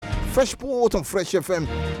Fresh Port on Fresh FM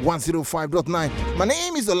 105.9. My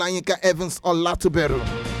name is Olanyika Evans Olatuberu.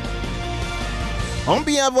 On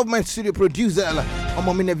behalf of my studio producer,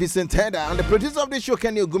 Omomine Vincent Hedda, and the producer of the show,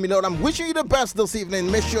 Kenny Ogumiloro, I'm wishing you the best this evening.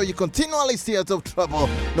 Make sure you continually stay out of trouble.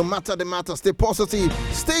 No matter the matter, stay positive,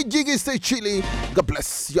 stay jiggy, stay chilly. God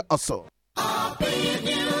bless you also. Happy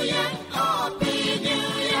New Year, Happy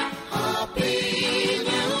New Year, Happy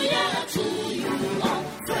New Year to you all.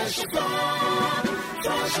 Fresh FM,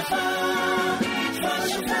 Fresh FM,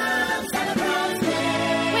 Fresh FM, celebrate me.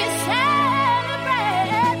 We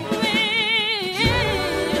celebrate me.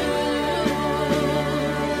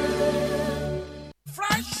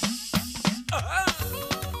 Fresh.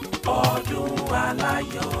 Ọdún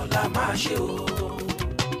aláyọ̀ la máa ṣe o.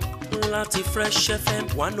 Láti Fresh FM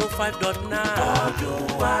 105.9. Ọdún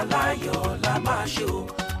aláyọ̀ la máa ṣe o.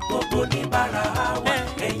 Gbogbo oníbàárà wa,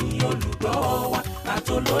 ẹ̀yin olùgbọ́ wa,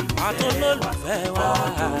 àtolólùfẹ́ wa.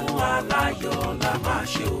 Ọdún aláyọ̀ la máa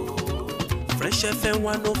ṣe o. Fresh FM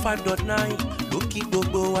 105.9 ló kí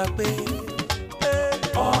gbogbo wa pé.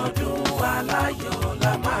 Ọdún aláyọ̀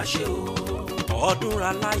la máa ṣe o. Ọdún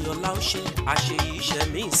aláyọ̀ la ó ṣe, àṣeyíṣẹ́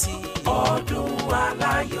mi sí. Ọdún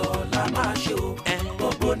aláyọ̀ la máa ṣe o.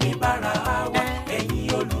 Gbogbo oníbàárà wa, ẹ̀yin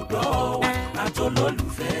olùgbọ́ wa,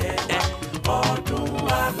 àtolólùfẹ́ wa. Ọdún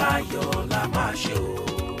aláyọ̀ la máa ṣe o.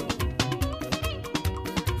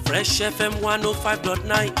 Fresh FM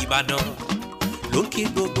 105.9 Ìbàdàn ló ń kí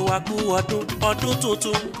gbogbo wa kú ọdún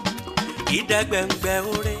tuntun. Ìdẹ́gbẹ̀ngbẹ̀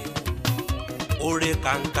oore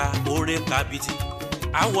kàǹkà oore kàbìtì.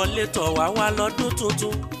 Àwọlé tọ̀ wá lọ́dún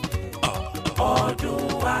tuntun. Ọdún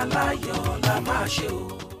aláyọ̀ la máa ṣe o.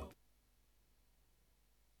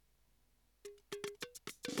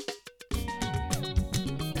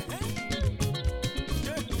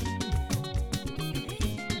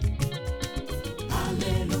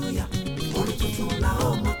 Hallelujah, orin tuntun la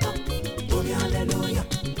ó máa kọ. Orin hallelujah,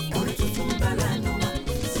 orin tuntun bẹ̀rẹ̀ nù wá.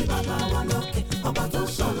 Sí bàbá wa lókè, ọba tó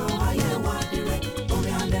sọ̀rọ̀ ayé wa dirẹ̀.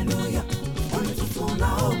 Orin hallelujah, orin tuntun la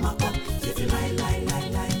ó máa kọ. Títí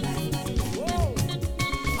láíláíláíláíláíláí.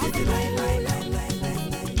 Títí láíláíláíláíláí.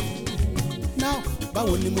 Now,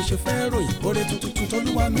 báwo ni mo ṣe fẹ́ ròyìn oore tuntun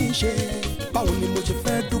t'Olúwa mi ṣe? Báwo ni mo ṣe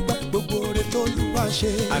fẹ́ dúpẹ́ gbogbo oore t'Olúwa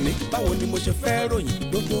ṣe? Àní báwo ni mo ṣe fẹ́ ròyìn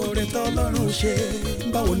gbogbo oore t'Ọlọ́run ṣe?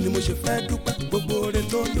 Báwo ni mo ṣe fẹ́ dúpẹ́ gbogbo oore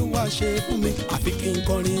t'Olúwa ṣe fún mi? Àfi kí n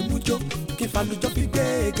kọrin mújó, kí n falujọ́ fi gbé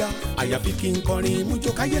e ga. Àyàfi kí n kọrin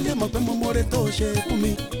mújó, káyé lè mọ̀ pé mo mọ̀re tó ṣe fún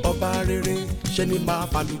mi. Ọba rere ṣe ni máa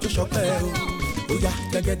falujọ́ ṣọpẹ́ o. Ó yá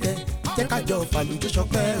gẹ́gẹ́dẹ́, jẹ́ ká jọ falujọ́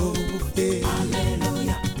ṣọpẹ́ o.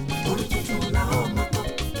 Hallelujah, orin tuntun la ó máa kọ.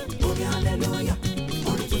 Orin hallelujah,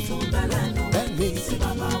 orin tuntun bẹ̀rẹ̀ nù wá. Sí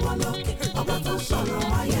bàbá wa lókè, ọba tó sọ̀rọ̀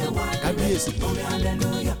ayé wa dirẹ̀. Orin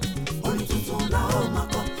hallelujah, orin tuntun la ó máa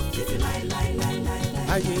kọ. Títí láíláíláíláí.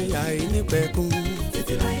 Ayé àìnípẹ̀kun.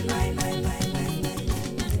 Títí láíláíláíláí.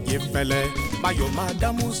 Ìfẹ̀lẹ̀ Máyọ̀ máa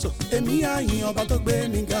dámú sọ, èmi àyìn ọba tó gbé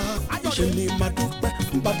mi ga. Ṣé ni máa dúpẹ́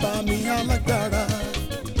fún bàbá mi alágbára?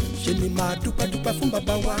 Ṣé ni máa dúpẹ́ fún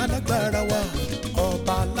bàbá wa alágbára wa?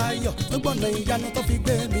 Ọba láyọ̀ tó gbọ́nà ìyanu tó fi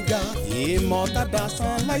gbé mi ga. Ìmọ̀ dada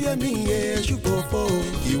san láyé mi èṣù gbòfo.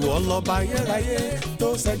 Ìwọ lọ́ba ayérayé tó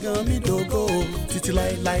ṣẹ́gun mi dògo. Títí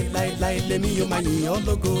láíláíláíláí lèmi yóò máa yìn ọ́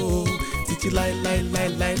lógo. Títí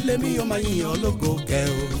láíláíláíláí lèmi yóò máa yìn ọ́ lógo kẹ́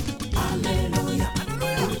o. Hallelujah,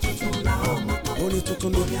 orin tuntun la ó máa kọ. Orin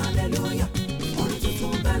tuntun ni. Orin hallelujah, orin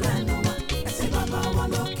tuntun bẹ̀rẹ̀ nù wá. Ẹsẹ̀ bàbá wa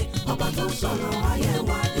lókè, ọba tó sọ̀rọ̀ ayé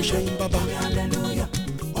wa dirẹ̀. Ṣeun bàbá. Orin hallelujah,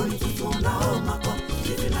 orin tuntun la ó máa kọ.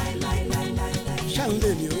 Títí láíláíláíláí.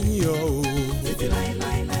 Ṣáńlẹ̀ mi ò yìn ọ́ o. Títí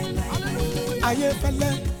láíláíláíláí. Ayé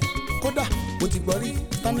fẹ́lẹ́ kódà mo ti gbọ́ rí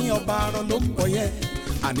tán ní ọba arọ ló ń bọ̀ yẹn.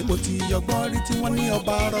 Àní mo ti yọgbọ́n rí tí wọ́n ní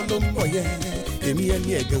ọba arọ ló ń bọ̀ yẹn. Èmi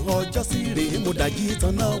ẹni ẹ̀gàn ọjọ́ sí rèé mo dàjí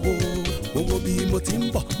tán náà wo. Mo wo bí mo ti ń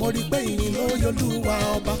bọ̀, mo rí pé ìyìn ló yọ Olúwa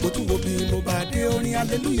ọba. Mo tún wo bí mo bá dé, orin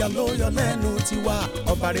hallelujah ló yọ lẹ́nu tiwa.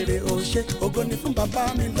 Ọba rere ò ṣe, ògo ni fún bàbá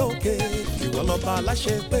mi lókè. Ìwọ lọ́ba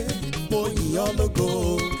aláṣẹ pé mo yìn ọ́ lógo.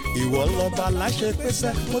 Ìwọ lọ́ba aláṣẹ pé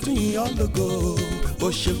sẹ́ mo tún yìn ọ́ lógo. Ó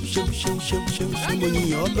ṣeun mo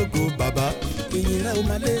yìn ọ́ lógo bàbá. Ìyìn rẹ̀ ò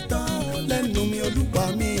máa lè tán lẹ́nu mi Olúwa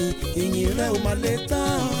mi. Ìyìn rẹ̀ ò máa lè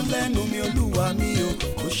tán lẹ́nu mi Olúwa mi o.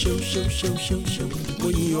 Ó ṣeun mo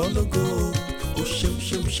yìn ọ́ lógo. Ó ṣeun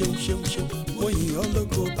mo yìn ọ́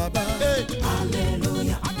lógo bàbá.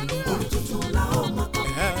 Hallelujah, orin tuntun la ó máa kọ.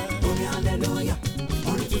 Orin hallelujah,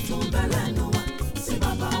 orin tuntun bẹ̀rẹ̀ nù wá. Sí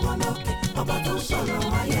bàbá wa lókè, ọba tó sọ̀rọ̀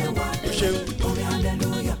ayé wa dirẹ̀. Orin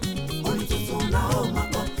hallelujah, orin tuntun la ó máa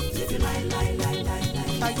kọ. Títí láíláíláíláí.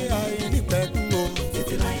 Ayé àìnípẹ̀kun o.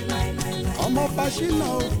 Títí láíláíláí. Ọmọ Bashina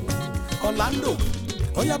o, Orlando,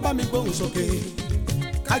 ó yá bá mi gbóhùn sókè.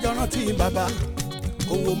 kájọ rántí bàbá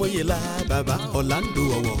owó mọ́yẹ́lá bàbá Orlando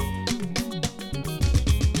ọ̀wọ̀.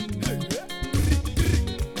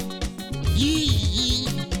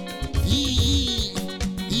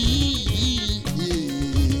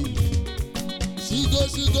 Ṣìgò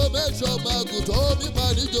mẹ́sàn-án máa gùn tó mi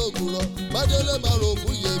máa níjòkù rọ. Bádélé máa rò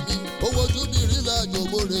fún yèmí, owó ojú mi rí lájò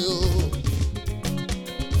mórè o.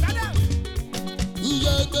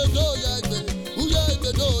 Uya egbedo ya egbe, uya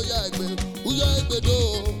egbedo ya egbe, uya egbedo,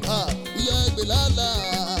 uya egbe lala.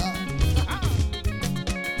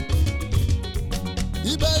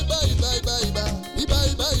 Iba iba iba iba iba, iba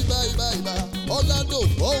iba iba iba iba, Orlando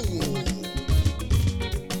bọ̀wọ̀.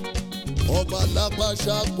 Ọmọ alápá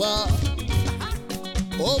ṣapá.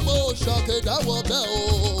 Ọmọ òṣàkè dáwọ̀ bẹ́ẹ̀ o,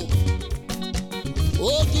 ó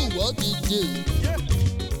dùn wọ́n gidi.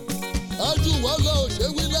 Ájú wọn lọ ṣe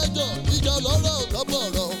wí lẹ́jọ́, ìjà lọ́rọ̀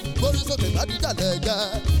ọ̀tọ́bọ̀rọ̀, mórí sókè má dìjà lẹ́jẹ́.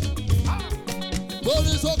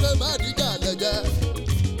 Mórí sókè má dìjà lẹ́jẹ́.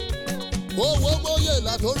 Owó mọ́yè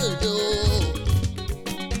látòrèdè o,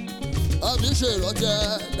 àmì ṣèrànjẹ́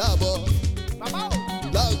dàbọ̀,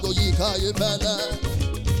 lágbo yìí káyé fẹ́lẹ́.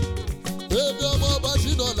 Èmi ọmọ ọba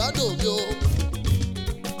ṣìnà ládò mi o.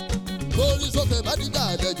 Mórí sókè má dìjà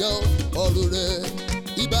lẹ́jẹ́ o, ọ̀rùn rẹ̀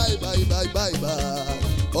ibà ibà ibà ibà ibà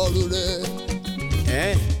ọ̀rùn rẹ̀.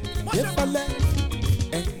 Yé falẹ̀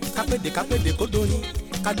kápẹ́dé kó doyin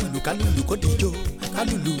kálùlù kó dijó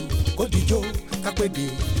kálùlù kó dijó kápẹ́dé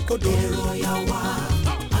kó doyin. Èrò ya wá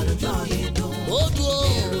àlùjọ yìí dùn. Ó dùn ó.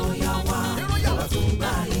 Èrò ya wá ẹwà tún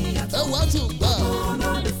gbà ìyàtọ̀. Ẹwà tún gbà.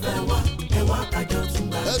 Olólùfẹ́ wa ẹwà kájọ tún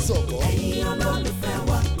gbà. Ẹ sọ̀kọ́. Ẹ̀yin olólùfẹ́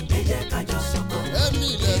wa ẹ jẹ́ kájọ sọ̀kọ́. Ẹ̀mí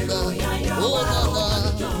lẹ́gbà. Èrò ya Ó wá nàlá.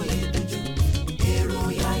 àlùjọ yìí dùn jù. Èrò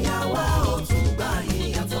ya wá ó tún gbà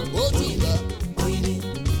ìyàtọ̀. Ó tún gbà. Oyin ni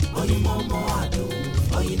oyin mọ́mọ́ àdùn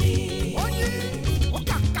oyin ni.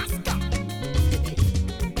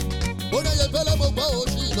 Ó dáyẹ fẹ́lẹ́ mo gbọ́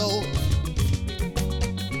oṣù iná o.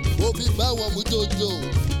 Mo fi bá wọn mú jòjò.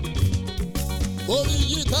 Orí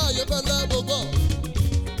yìí káyé fẹ́lẹ́ mo gbọ́.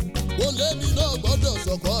 Mo lémi náà gbọ́dọ̀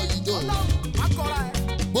sọ̀kọ́ ìjó.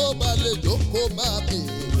 Mo máa lè jókòó máa mi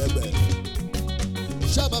lẹ́gbẹ̀ẹ́.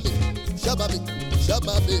 Ṣáàmà mi, ṣáàmà mi,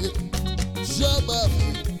 ṣáàmà mi, ṣáàmà mi,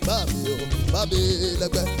 bá mi o, bá mi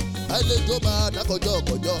lẹ́gbẹ̀ẹ́. Àìlejò máa dákọjọ́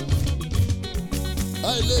kọjọ́.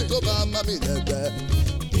 Àìlejò máa má mi lẹ́gbẹ̀ẹ́.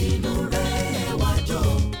 Inú rẹ̀ wá jó.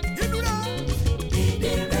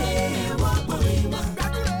 Èdè rẹ̀ wá gbọ́rin wá.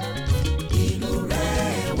 Inú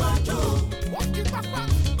rẹ̀ wá jó.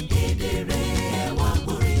 Èdè rẹ̀ wá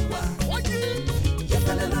gbọ́rin wá.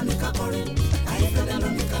 Yẹ́fẹ́lẹ́ ló ní ká kọrin, ayẹ́fẹ́lẹ́ ló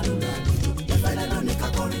ní ká lùlù àlùjọ. Yẹ́fẹ́lẹ́ ló ní ká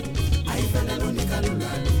kọrin, ayẹ́fẹ́lẹ́ ló ní ká lùlù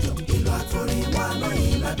àlùjọ. Ìlú àtòrin wa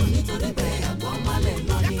lóyìn ládùn nítorí bẹ́ẹ̀ àgbọ̀n malẹ̀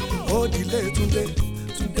lọ́ní. Ó dilé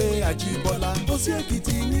Túndé Àjíbọ́lá ó sí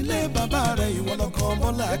Èkìtì nílé bàbá rẹ̀ ìwọ lọ́kọ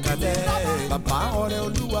mọ́lá kalẹ̀ bàbá ọ̀rẹ́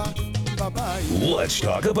olúwa bàbá yìí. Let's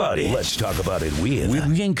talk about it. Let's talk about it with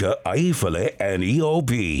Yinka, Aifale, and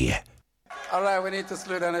EOB. All right, we need to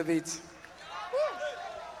slow down a bit.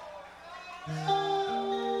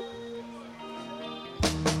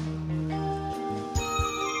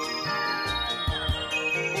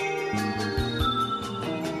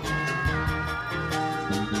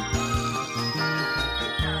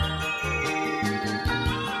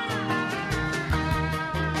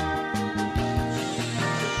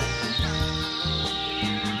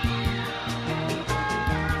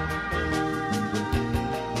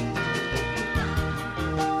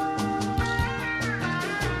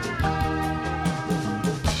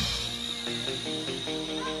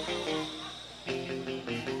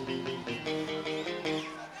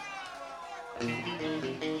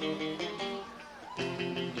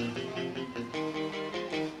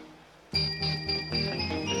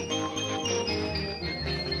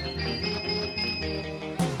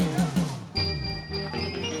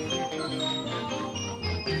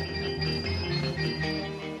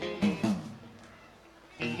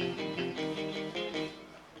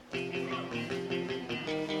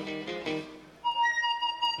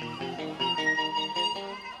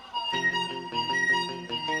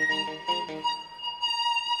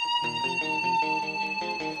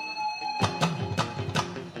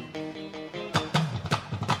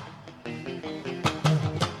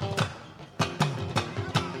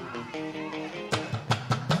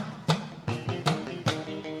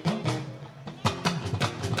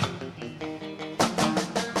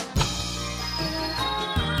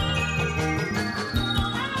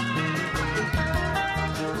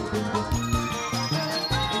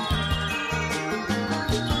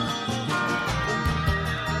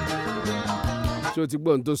 ṣé o ti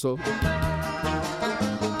gbọ́ ohun tó sọ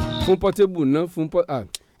fún Portable náà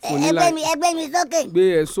ẹgbẹ́ mi sókè. gbé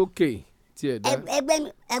ẹ sókè tí ẹ dá.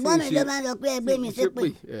 ẹ̀gbọ́n mi ló máa ń sọ pé ẹgbẹ́ mi sépè.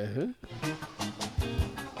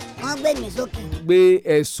 wọ́n gbé mi sókè. gbé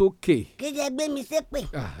ẹ sókè. kí jẹ́ gbé mi sépè.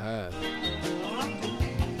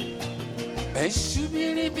 Èṣù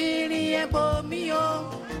biribiri ẹ̀bọ mi o,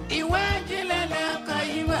 ìwé ìjìnlẹ̀ lọ́kọ̀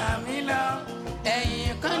yìí wà mí lọ,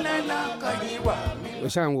 ẹ̀yìn kọ́lẹ̀ lọ́kọ̀ yìí wà mí lọ. ó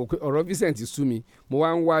ṣáà ń wò pé ọ̀rọ̀ Vincent sú mi mo wá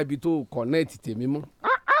ń wá ibi tó connect tèmi mọ́.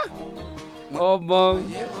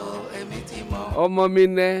 ọmọ mi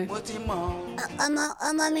nẹ.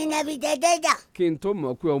 ọmọ mi nẹ fi jẹjẹjà. kí n tó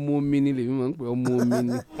mọ̀ pé ọmọ mi ni lèmi mọ̀ ń pè ọmọ mi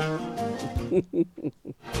ni.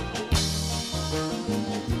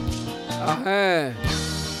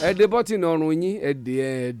 ẹ̀dẹ̀ bọ́tìnì ọrùn yín ẹ̀dẹ̀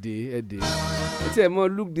ẹ tí ẹ mọ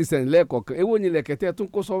look decent lẹ́ẹ̀kọ̀ọ̀kan èwo ni lẹ̀kẹ̀tẹ̀ tún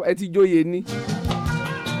kó sọ ẹ ti jóye ní.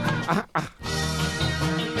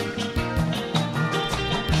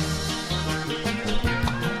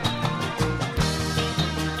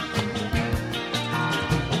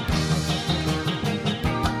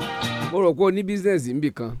 mo rò pé o ní bísíǹsì níbì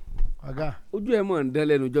kan ojú ẹ mọ̀ ń dán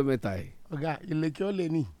lẹ́nu ọjọ́ mẹ́ta yìí. ọ̀gá ìlẹ̀kẹ̀ ó lè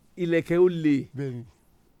ní. ìlẹ̀kẹ̀ ó lè. bẹ́ẹ̀ni.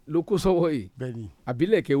 ló kó sọ́wọ́ yìí. bẹ́ẹ̀ni.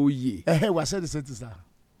 àbílẹ̀kẹ̀ ó yè. wà sẹ́ni sẹ́tì sá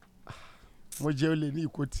mo jẹ́ ó lè ní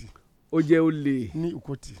Ìkòtì. ó jẹ́ ó lè. ní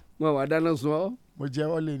Ìkòtì. mo wà dáná sun ọ́. mo jẹ́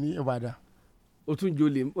ó lè ní Ìbàdàn. o tún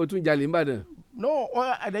jalè Ìbàdàn. no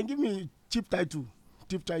they give me chief title.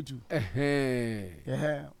 chieftaincy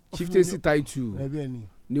title. bẹ́ẹ̀ni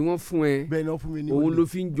ni wọ́n fún ẹ. bẹ́ẹ̀ni wọ́n fún mi ní olè. òun ló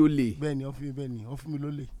fi ń jolè. bẹ́ẹ̀ni wọ́n fún mi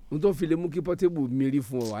lólè. n tó fi lè mú kí Portable mi rí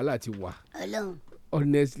fún ọ wàhálà ti wà. Ọlọ́run.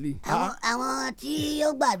 honestly. àwọn tí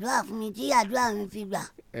yóò gbàdúrà fún mi tí àdúrà mi fi gbà.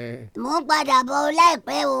 mò ń padà bọ̀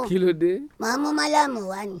láìpẹ́ o. kí ló dé. màá mú málàmù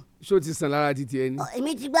wá ni. ṣó ti sàn lára títí ẹni.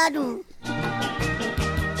 èmi ti gbádùn.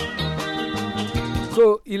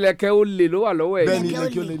 so ìlẹ̀kẹ̀ olè ló wà lọ́wọ́ ẹ̀. bẹ́ẹ̀ni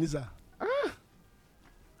ìlẹ̀kẹ̀ olè ní sà.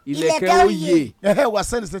 ìlẹ̀kẹ̀ oyè. wà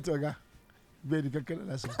sẹ́ni sẹ́tì ọ̀gá. bẹ́ẹ̀ni kẹkẹ lọ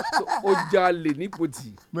lásán. ó jalè ní Ìpòtì.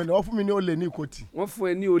 bẹ́ẹ̀ni wọ́n fún mi ní olè ní Ìkòtì. wọ́n fún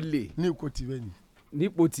ẹ ní olè. ní Ìkòtì bẹ́ẹ̀ni. ní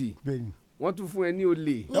Ìpòtì. bẹ́ẹ̀ni. wọ́n tún fún ẹ ní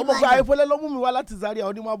olè. ọmọ gba ayéfẹ́lẹ́ ló mú mi wá láti Zaria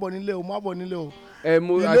ó ní má bọ̀ nílé o má bọ̀ nílé o.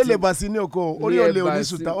 ilé lè bà sí ní oko orí olè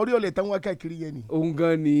oníṣùtà orí olè tán wá káàkiri yẹn ni. òun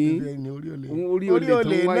gan ni. bẹ́ẹ̀ni orí olè. orí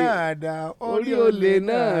olè náà dá orí olè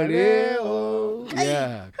náà rèé o.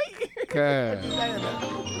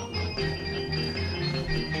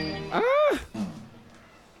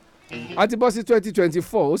 a ti bọ́ sí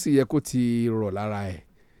 2024 ó sì yẹ kó ti rọ̀ lára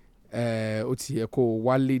ẹ̀ ó ti yẹ kó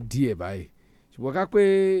wálé díẹ̀ báyìí ṣùgbọ́n ká pé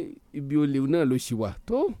ibi olè náà ló ṣì wà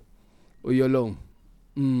tó oyè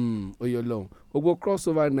Ọlọ́run gbogbo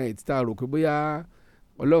crossover night tá a rò pé bóyá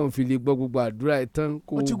Ọlọ́run fi lè gbọ́ gbogbo àdúrà ẹ̀ tán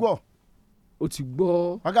kó ó ti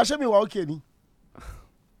gbọ́. àgàṣe mi wà ókè ni.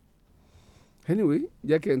 anyway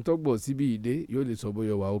jẹ́ kẹ́ ń tọ́gbọ̀ síbi ìdè yóò lè sọ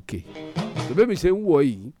bóyá wà ókè tòbí mi ṣe ń wọ̀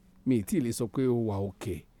yìí mi ì tí ì lè sọ pé ó wà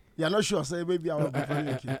ókè. You are not sure say maybe I will be fine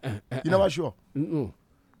like you never sure. No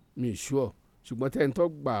mi sure ṣùgbọ́n tẹ́ ń tọ́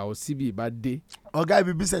gbà ọ síbi ìbá dé. ọ̀gá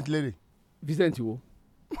ibi Vincent lérè. Vincent wo.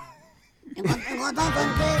 nǹkan tó ń tọ́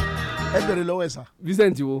pé. ẹ bẹ̀rẹ̀ lọ́wọ́ ẹ̀ sá.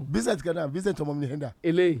 Vincent wo. Vincent kan náà Vincent ọmọ mi ní hẹ́ndà.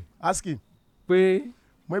 eléyìí. ask him. pé.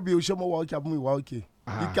 maybe o ṣe mọ wa òkè àbúrò ìwà òkè.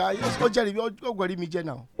 ìka ó jẹ́rìí ó gbẹ̀rí mi jẹ́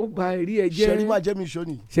náà. ó gba ẹ̀rí ẹ jẹ́. ṣẹ̀rí máa jẹ́ mi sọ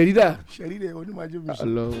ni. ṣẹ̀rí dà. ṣẹ̀rí rẹ̀ onímọ̀ jẹ́ mi sọ.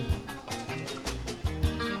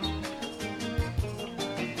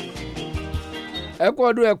 ẹ kú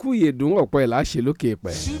ọdún ẹ kú ìyèdùn ọ̀pọ̀ ẹ̀ láṣẹ lókè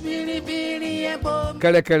pẹ̀.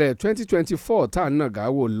 kẹ̀rẹ̀kẹ̀rẹ̀ 2024 tá à ń nàgà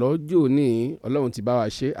wò lọ́jọ́ ní Ọlọ́run ti bá wa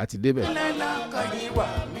ṣe àti débẹ̀.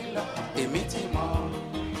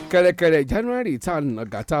 kẹ̀rẹ̀kẹ̀rẹ̀ January tá à ń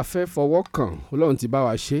nàgà tá a fẹ́ fọwọ́ kàn Ọlọ́run ti bá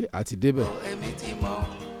wa ṣe àti débẹ̀.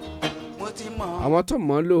 àwọn tó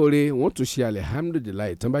mọ̀ ọ́ lóore wọ́n tún ṣe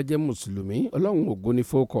alihamudulilayi tó bá jẹ́ mùsùlùmí Ọlọ́run ògo ni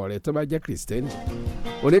fọ́kọ̀ rẹ̀ tó bá jẹ́ kìrìsìtẹ́nì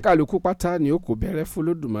oníkàlùkù pátá ni ó kò bẹ̀rẹ̀ fún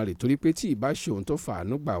Olódùmarè torí pé tí ìbá ṣe òun tó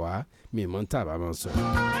fàánú gbà wá mi mọ́ tá a bá máa sọ.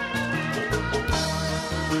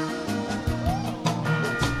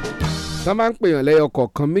 tá a máa ń pèèyàn lẹ́yọ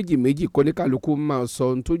kọ̀ọ̀kan méjì kó oníkàlùkù máa sọ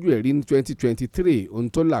ohun tójú ẹ̀ rí ní 2023 ohun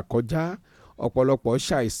tó là kọjá ọ̀pọ̀lọpọ̀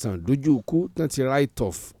ṣàìsàn dójú ikú tán ti write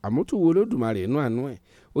off àmótúwò Olódùmarè inú àánú ẹ̀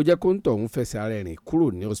ó jẹ́ kó ń tọ̀hún fẹsẹ̀ ara rìn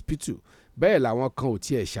kúrò ní hospital bẹ́ẹ̀ làwọn kan ò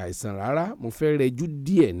tiẹ̀ ṣàìsàn rárá mo fẹ́ rẹjú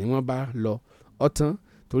díẹ̀ ni wọ́n bá lọ ọ̀tán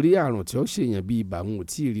torí àrùn tí ó ṣèyàn bíi ibà wọn ò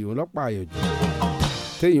tí ì rí wọn lọ́pàá àyànjú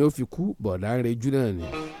téèyàn ó fi kú bọ̀dá ń rejú náà ni.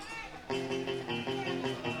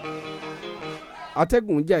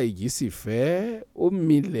 atẹ́gùn jà ìjì sì fẹ́ ó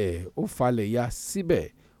milẹ̀ ó falẹ̀ ya síbẹ̀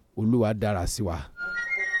Olúwa dára sí wa.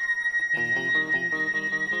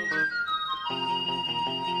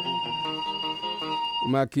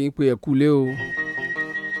 máa kí n pé ẹ kú lé o.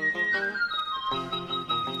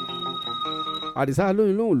 àdìsá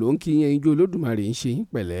lóyún lóhùn ló ń kí yẹn ijó olódùmarè ń ṣe yín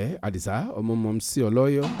pẹ̀lẹ́ àdìsá ọmọ mọ̀ sí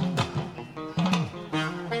ọlọ́yọ́.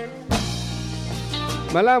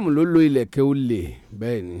 Màláàmù ló lo ilẹ̀kẹ̀ olè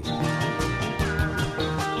bẹ́ẹ̀ ni.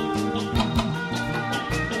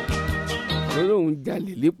 olóhùn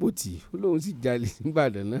jalè lépòtì olóhùn sì jalè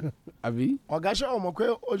nígbàdàn náà àbí. ọ̀gá ṣé o mọ̀ pé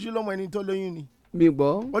ojúlọ́mọ ẹni tó lóyún ni. mi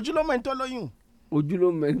gbọ́. ojúlọ́mọ ẹni tó lóyún.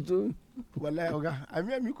 ojúlọ́mọ ẹni tó. wàlẹ́ ọ̀gá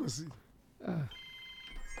àmì kò sí.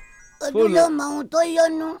 ojúlọ́mọ ohun tó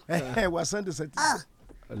yọnu. wà Sunday sẹ́tì.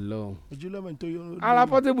 Ọlọ́run. ojúlọ́mọ ẹni tó yọnu. ara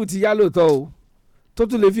Portable ti yá lóòótọ́ o tó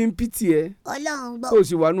tún lè fi ń pìtì ẹ. Ọlọ́run gbọ́. kó o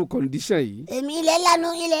sì wà nù kọ́ndíṣàn yìí. èmi ilẹ̀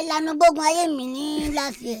lanu gbógun ayé mi ní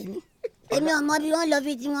láti ẹ̀ ni èmi ọmọ bí wọ́n lọ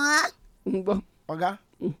fi tiwọn á. ń gbọ́. ọ̀gá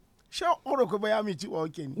ṣé o rò pé bóyá mi ti wọ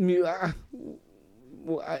òkè ni. mi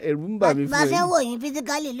ẹ̀rù ń bà mí fún ẹ. bá a fẹ́ wò yín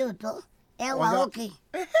fisikálì lóòótọ́ ẹ wà òkè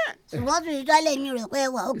ṣùgbọ́n spiritually mi rò pé ẹ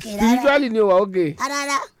wà òkè rárá. spiritually ni o wà òkè.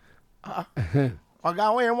 rárá. ọ̀gá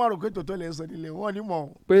àwọn yẹn mọ̀ rò pé tòótọ́ lè sọ nílé wọn ni mọ̀.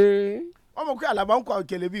 pé. wọ́n mọ̀ pé Àlàbá ń kọ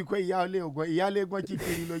òkèlè bíi pé ìyáálé gbọ́n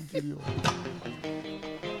kíkiri ló ń kiri o.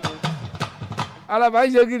 Àlàbá ń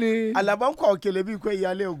ṣe kí ni. Àlàbá ń kọ òkèlè bíi pé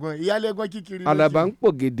ìyáálé gbọ́n kíkiri ló ń kiri. Àlàbá ń pò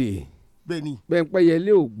gèdè. bẹ́ẹ̀ni. bẹ́ẹ̀ pẹ́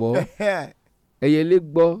yẹlé ò gbọ́ ẹyẹlé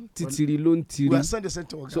gbọ́ títìrì ló ń tiri.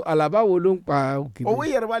 so Àlàbá wo ló ń pa òkèlè. owó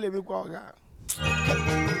Yorùbá lè mi kọ ọ̀gá.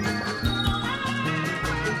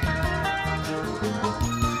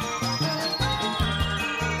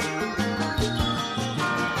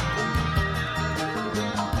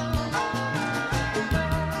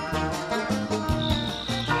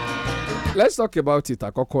 Let's talk about it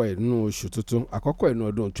àkọ́kọ́ ẹ̀ nínú oṣù tuntun àkọ́kọ́ ẹ̀ nínú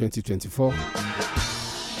ọdún 2024.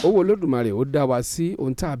 owó Olódùmarè ó dá wa sí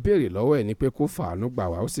ohun tá a béèrè lọ́wọ́ ẹ̀ ni pé kó fàánú gbà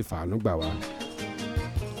wá ó sì fàánú gbà wá.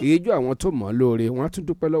 ìyẹjú àwọn tó mọ̀ ọ́ lóore wọ́n á tún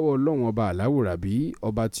dúpẹ́ lọ́wọ́ Ọlọ́run ọba Aláwùrábí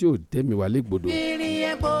ọba tí ò dẹ́mi wá légbodò.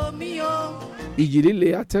 ìjì líle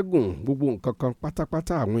atẹ́gùn gbogbo nǹkan kan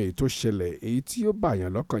pátápátá àwọn èyí tó ṣẹlẹ̀ èyí tí ó bàyàn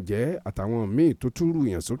lọ́kàn jẹ́ àtàwọn míì tó tún rú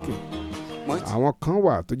yàn sókè. àwọn kan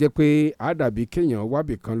wà tó jẹ́ pé á dàbí kéèyàn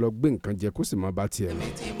wábì kan lọ gbé nǹkan jẹ kó sì mọ́ bá tiẹ̀ lọ.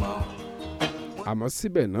 àmọ́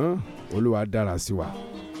síbẹ̀ náà Olúwa dára sí wa.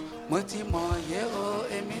 mo ti mọ̀ yẹ́ o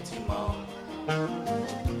èmi ti mọ̀.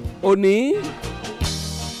 òní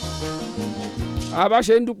a bá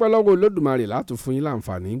ṣe ń dúpẹ́ lọ́wọ́ Olódùmarè láti fún yín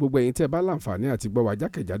láǹfààní gbogbo ẹ̀yin tẹ́ bá láǹfààní àti gbọ́ wa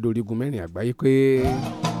jákèjádò orígun mẹ́rin àgbáyé pé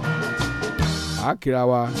a kíra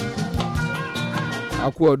wa a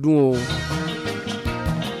kú ọdún o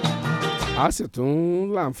a sì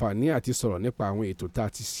tún láǹfààní àti sọ̀rọ̀ nípa àwọn ètò tá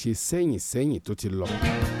a ti ṣe sẹ́yìn tó ti lọ.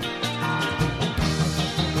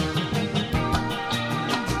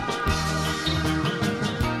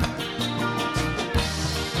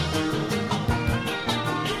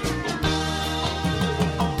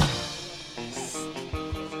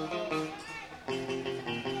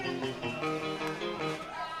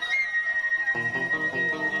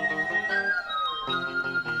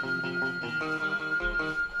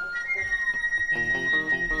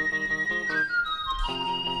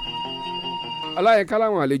 aláyẹ̀ká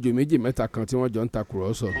láwọn àlejò méjì mẹ́ta kan tí wọ́n jọ ń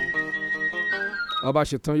takùrọ̀sọ ọba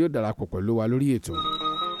ṣetán yóò darapọ̀ pẹ̀lú wa lórí ètò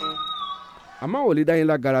àmọ́ ò lè dá yín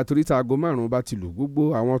lágara torí tá aago 5 bá ti lù gbogbo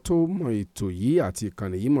àwọn tó mọ ètò yìí àti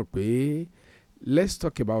ìkànnì yìí mọ̀ pé let's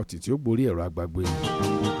talk about it yóò borí ẹ̀rọ agbàgbé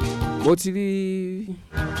mo ti rí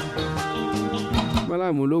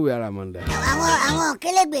mọ́láàmù olówó àràmọ̀ǹdà. àwọn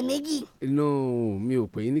kélégbè méjì. inú mi ò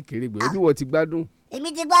pè é ní kérégbè ojú wo ti gbádùn. èmi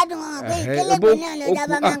ti gbádùn wọn pé kélégbè náà ló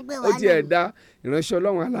dábàá máa ń pè wá. ó ti ẹ̀ dá ìránṣẹ́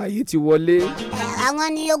Ọlọ́run aláàyè ti wọlé. àwọn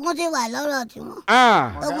ni ogun ti wà lọ́rọ̀ tiwọn.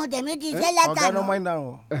 ogun tèmi ti ṣẹ́ lẹ́tà ọ̀gá ọmọ iná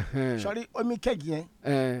o sọrí omi kẹ́gì yẹn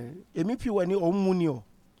èmi fi wẹ̀ ni òun mú ni o.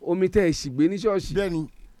 omi tẹ́ ẹ̀ sì gbé ní ṣọ́ọ̀ṣì. bẹ́ẹ̀ni.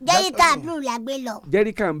 jerrycan blue la gbé lọ.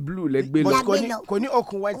 jerrycan blue lẹ gbé lọ. kò ní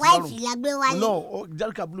okùn white lọ́rùn. white la gbé wálé. no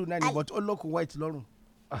jerrycan blue náà ni but ó lókun white lọ́rùn.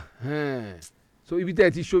 so ibi tẹ́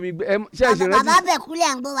ẹ ti ṣomi gbé ṣe é ṣe rántí. bàbá bẹ̀ kúlẹ̀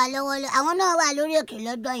à ń gbọ́ wa lọ́wọ́ àwọn náà wà lórí òkè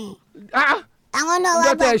lọ́dọ̀ yẹn. àwọn náà wà bá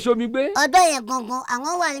ọjọ́ tẹ́ ẹ ṣomi gbé. ọ̀dọ̀ yẹn gangan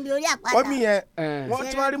àwọn wà níbi orí àpáta. omi yẹn wọ́n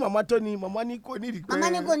ti wá rí màmá tó ni màmá ní kò nídìí pé. màmá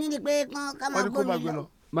ní kò nídìí pé ká máa gbómi lọ.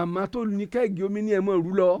 màmá tó ní kẹ́ẹ̀gì omi ní ẹ̀ mọ̀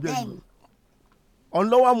rú lọ. bẹ́ẹ̀ni. ọ̀n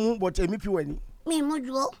lọ́wọ́ mú but èmi fi wẹ̀ ni. mi mú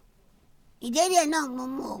ju o ìdérí ẹ̀ náà mo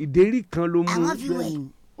mú o. ìdérí kan ló mú. àwọn fi wẹ̀.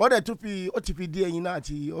 wọ́n dẹ̀ tún ó ti fi dí ẹyin náà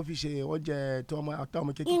àti ó fi ṣe oúnjẹ tó ọmọ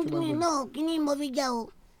kékeré. kíni náà kíni mo fi jẹ o.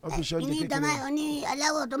 ó fi ṣe oúnjẹ kékeré. kíni ní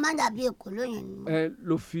aláwọ̀ tó máa ń dàbí èkó lóyìn.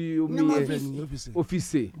 ló fi omi ẹ ó fi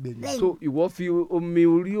sè so ìwọ fi omi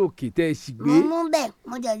orí òkè tẹ́ ẹ sì gbé. mo mú bẹ́ẹ̀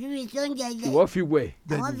mo jẹ̀ ju fi ṣe oúnjẹ jẹ. ìwọ fi wẹ̀.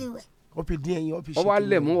 àwọn fi wẹ̀. ó fi dín ẹyin ó fi ṣe. ọ wá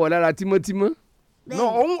lẹ̀ mú wọ lára tímọ́tímọ́. no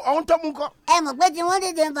òun tó mú kọ. ẹ mọ̀ pé tí wọ́n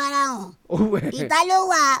tètè ń fara hàn. ìta ló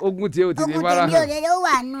wà. ogun tí o tètè fara hàn. ogun tèmi ò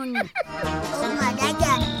wà nù ni. ogun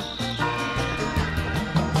àdájà ni.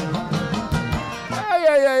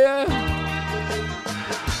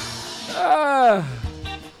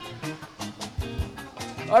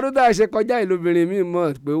 ọdún tá a ṣe kọjá ìlóbìnrin mi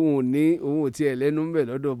mọ̀ pé òun ò tiẹ̀ lẹ́nu ń bẹ̀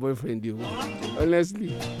lọ́dọ̀ boyfriend o honestly.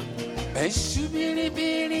 Ẹ̀ṣù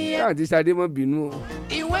biribiri ẹ̀. káàntì Ṣadé mọ́ bínú o.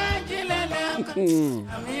 Ìwé ìjìnlẹ̀ lọ́kàn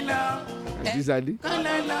àmì lọ. àǹtí Ṣadé.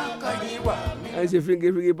 Kọ́lẹ́ lọ́kàn yìí wà mí. ẹ ṣe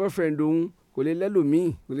fíngefínge boyfriend òun kò lè lẹ́lòmíì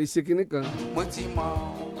kò lè ṣe kinní kan. Mo ti mọ̀.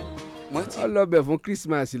 ó lọ bẹ̀ fún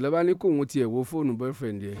Christmas lọ́ba ní kóun tiẹ̀ wo fóònù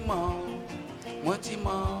boyfriend yẹn.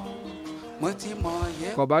 Mo ti mọ̀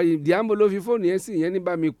yẹ. kọ̀bá Diambo ló fi fóònù yẹn sí ìyẹn ní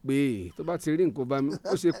bá mi pè é tó bá ti rí nǹkan bá mi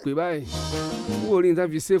ó ṣe pè báyìí wọ́n ò rí nǹkan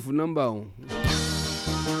fi ṣèfù nọ́mbà òun.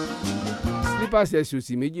 slippers ẹ̀sùn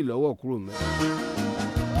òsì méjì lọ́wọ́ kúrò mẹ́.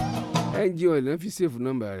 NG oil náà fi ṣèfù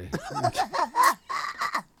nọ́mbà rẹ̀.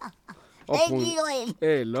 ọkùnrin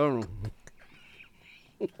ẹ lọ́rùn.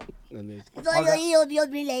 sọ́yọ́ yí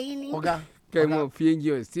obìnrin lẹ́yìn ni. ọ̀gá kẹ́ ẹ mọ̀ fi NG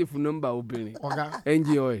oil ṣèfù nọ́mbà obìnrin. ọ̀gá NG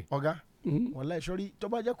oil. ọ̀gá wàláhì sọ́rí tó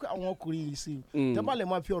bá jẹ́ pé àwọn ọkùnrin yìí sí i tó bá lè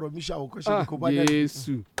máa fi ọ̀rọ̀ mi ṣe àwòkọ́ṣe kó bá jáde.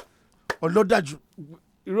 Jésù. ọlọ́dàjú.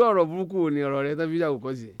 irú ọ̀rọ̀ burúkú wo ni ọ̀rọ̀ rẹ tó fi ṣe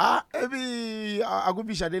àwòkọ́ṣe. ẹbí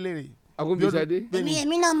Agúnbíṣadé lérè. Agúnbíṣadé.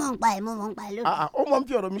 èmi náà mọ̀ ń pa ẹ̀ mọ̀ ń pa ẹ̀ lónìí. ó máa ń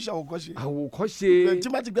fi ọ̀rọ̀ mi ṣe àwòkọ́ṣe. àwòkọ́ṣe. tí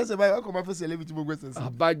má ti gbẹ́sẹ̀ báyìí ọkọ̀ máa fẹsẹ̀ lébi tí mo gbẹ́sẹ̀ sí.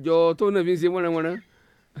 àbájọ tó náà fi ń ṣe wọ́nrẹ́wọ́nrẹ́.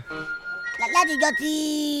 látijọ́ tí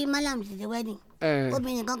Malam ti ṣe wedding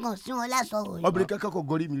obìnrin kankan sí wọn lásọ̀rọ̀ yìí. obìnrin kankan kò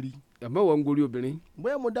gorí mi rí. àmọ́ wọ́n ń gorí obìnrin.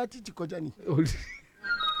 bóyá mo dá títì kọjá ni.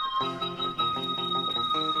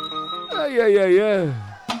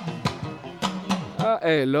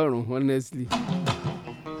 ẹ lọ́rùn honestly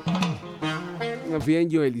wọ́n fi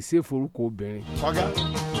NG oil ṣe forúkọ obìnrin. ọ̀gá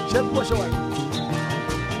ṣé bó ṣe wà ní.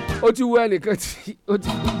 ó ti wú ẹnìkan tí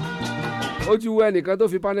ó ti wú ẹnìkan tó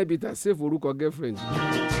fi panel beater ṣe forúkọ girlfriend.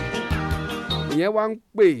 ìyẹn wá ń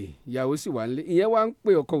pè ìyàwó sì wà nílé ìyẹn wá ń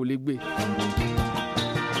pè ọkọ ò lè gbé.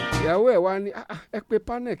 ìyàwó ẹ̀ wá ní ẹ pé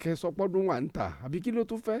panel kẹ sọpọ́dún wà ń tà àbí kí ló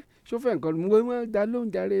tún fẹ́ ṣó fẹ́ nǹkan mo máa dá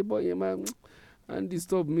lóhùn jàre bọ́ yẹn máa ń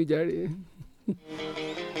disturb mi jàre.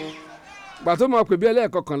 gbà tó máa pè bí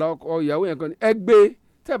ẹlẹ́ẹ̀kọkànlá ọkọ ìyàwó yẹn kan ní ẹ gbé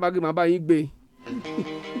tẹ́ ẹ bá gbé màá bá yín gbé.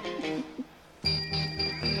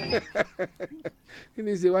 kí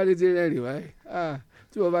ni ṣe wá létí rẹ́rìn wáyé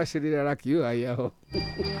tí wọ́n bá ṣe ní rárá kì yóò àyà ọ.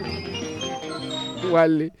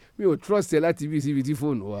 wálé mi ò trust ẹ láti bí síbi tí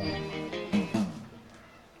fóònù wa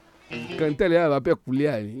kàn tẹ̀lé àwọn abẹ́ kulé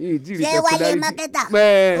àní. ṣé wálé mákẹ́tà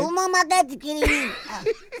òun mọ mákẹ́tì kiri ni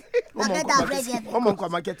mákẹ́tà fẹ́ẹ́ ó mọ̀ nǹkan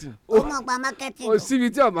marketing. ó mọ̀ nípa mákẹ́tì. o síbi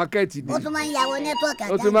tí ọ̀ mákẹ́tì ni. ó tún máa ń yàwó nẹ́tíwọ̀kì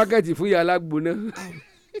àjáde. ó tún mákẹ́tì fún yàrá gbóná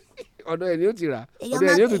ọ̀dọ̀ ẹ̀ ni ó ti rà ọ̀dọ̀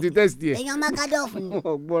ẹ̀ ni ó tún ti test ẹ̀. èèyàn mákàdọ́ọ̀fù ni.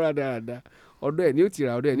 gbọ́ra dáadáa ọ̀dọ̀ ẹ̀ ni ó ti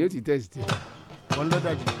rà ọ̀dọ̀ ẹ̀ ni ó ti test ẹ̀.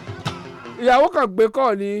 ọlọ́dàjú. ìyàwó kan gbé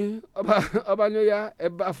kọ́ ni ọba ní ó yá ẹ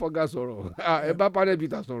bá fọgá sọ̀rọ̀ ẹ bá panel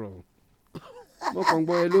beater sọ̀rọ̀ mo kàn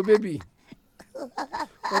gbọ́ ẹ ló bébì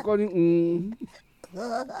kọ́kọ́ ní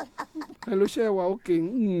ẹ ló ṣe wà ókè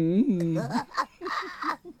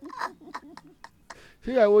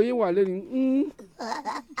ṣé ìyàwó yín wà lẹ́nu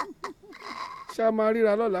ṣá máa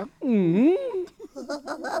ríra lọ́la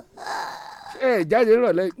ẹ jáde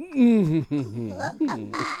nírọ̀lẹ́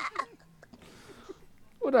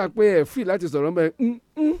ó dà pé ẹ free láti sọ̀rọ̀ mẹ́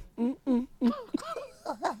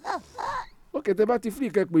ókè tẹ bá ti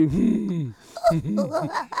free kẹ́ pé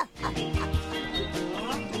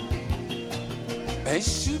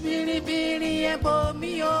Ẹ̀ṣù biribiri ẹ̀bọ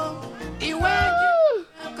mi o ìwé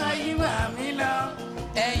ọkọ̀ yìí wà mí lọ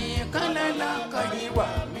ẹ̀yìn kọ́lẹ́ lọ́kọ̀ yìí wà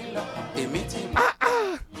mí lọ èmi ti mọ̀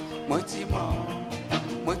mo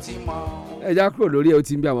ti mọ̀. ẹ já kúrò lórí ẹ ó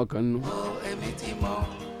ti ń bí àwọn kan nínú. èmi ti mọ̀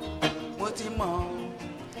mo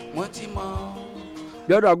ti mọ̀.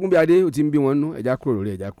 bí ọ̀dọ̀ Agúnbíadé ó ti ń bí wọn nú ẹ já kúrò lórí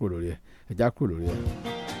ẹ já kúrò lórí ẹ ẹ já kúrò lórí ẹ.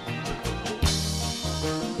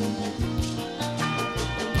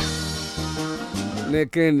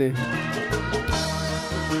 nìkíni.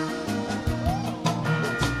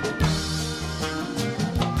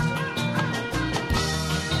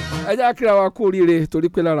 ẹ já kíra wa kú oríire torí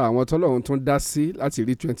pé lára àwọn tọ́lọ́run tún dá sí láti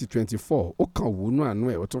rí 2024 ó kàn wúnú àánú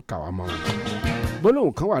ẹ̀ ó tún kà wá mọ́ wọn.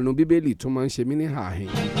 gbólóhùn kan wà nú bíbélì tó máa ń ṣe mí ní ààhìn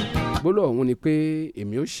gbólóhùn ni pé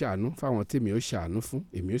èmi ó ṣàánú fáwọn tèmi ó ṣàánú fún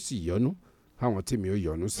èmi ó sì yọ́nú fáwọn tèmi ó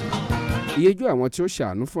yọ́nú sí. iyejú àwọn tí ó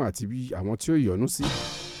ṣàánú fún àti àwọn tí ó yọ́nú sí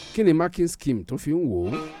kí ni marking scheme tó fi ń wò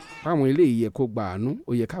ó káwọn eléyìí yẹ kó gba àánú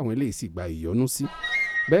ó yẹ káwọn eléyìí sì gba ìyọ́nú sí.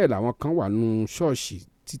 bẹ́ẹ̀ làwọn kan wà nú ṣọ́ọ̀ṣì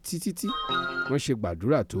títí wọ́n ṣe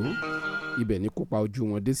gbàdúrà tó ibẹ̀ ní kópa ojú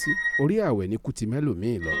wọn dé sí orí àwẹ̀ ní kùtì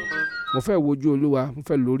mẹ́lòmíì lọ. mo fẹ́ wojú Olúwa mo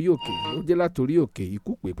fẹ́ lórí òkè ó jẹ́ látòrí òkè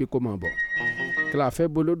ikú pé kó máa bọ̀ kí la fẹ́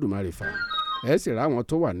b'Olódùmarè fà ẹ̀ sì ráwọn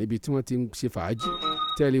tó wà níbi tí wọ́n ti ń ṣe fàájì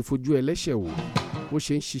tẹ́ ẹ lè fojú ẹlẹ́ṣẹ̀ wò bó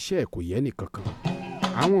ṣe ń ṣiṣẹ́ ẹ̀ kò yẹ nìkankan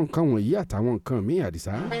àwọn nǹkan wọ̀nyí àtàwọn nǹkan míì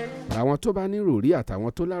àdìsá àwọn tó bá nírò rí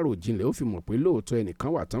àtàwọn tó lárò jinlẹ̀ ó fi mọ̀ pé lóòótọ́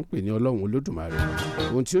ẹnìkan wà tán pè ní ọlọ́run olódùmarè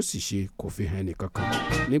ohun tí ó sì ṣe kò fi hàn ẹnìkankan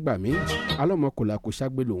nígbà míì alọ́mọkùnrin kò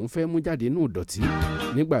ṣàgbé lòun fẹ́ mú jáde nínú ìdọ̀tí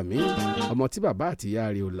nígbà míì ọmọ tí bàbá àti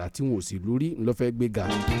ìyá rẹ̀ ò là tí wọn ò sì lórí ńlọ fẹ́ gbéga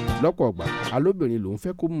lọ́pọ̀ ọgbà alóbìnrin lòun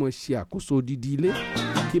fẹ́ kó mọ ṣe àkóso odidi ilé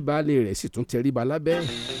kí baálé rẹ̀ sì tún tẹríba lábẹ́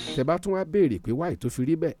tẹ́ bá tún wá béèrè pé wáì tó fi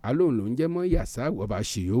rí bẹ́ẹ̀ alóhùn ló ń jẹ́ mọ́ yàsá ìwọ́ba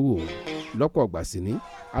ṣèyówò lọ́pọ̀ ọgbà sí ni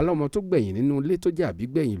alọ́mọ tó gbẹ̀yìn nínú ilé tó jẹ́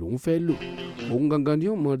àbígbẹ̀yìn lòun fẹ́ lò òun gangan ni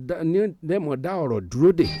ó mọ̀ dá ọ̀rọ̀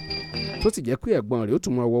dúró dè tó sì jẹ́ pé ẹ̀gbọ́n rẹ̀ ó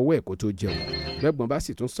tún mọ ọwọ́ ẹ̀ kó tó jẹun bẹ́gbọ́n bá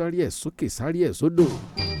sì tún sáré ẹ̀ sókè sáré ẹ̀ sódò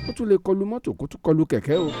ó tún lè kọlu mọ́tò kó tún kọlu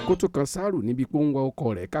kẹ̀kẹ́ o kó tún kan sáàrù níbi pé ó ń wá ọkọ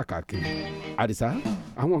rẹ̀ káàkiri àdìsá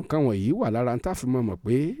àwọn nǹkan wọ̀nyí wà lára ń tàfi mọ̀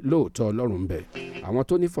pé lóòótọ́ ọlọ́run ń bẹ àwọn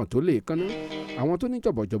tó ní fọ̀n tó lè kánná àwọn tó ní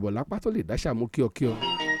jọ̀bọ̀jọ̀bọ̀ lápá tó lè dáṣà mú kíọkíọ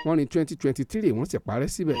wọ́n ní 2023 wọ́n sì parẹ́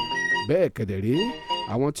síbẹ̀ bẹ́ẹ̀ kẹ̀dẹ̀rẹ́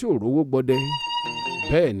àwọn tí ò rówó gbọdẹ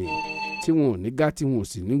bẹ́ẹ̀ ni tí wọn ò ní gá tí wọn ò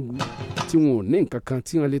sì ní gu tí wọn ò ní nǹkan kan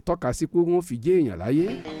tí wọn lè tọ́ka sí pé wọ́n fi jẹ́ èèyàn láyé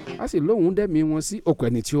á sì lóhùn dẹ́mi wọn sí okùn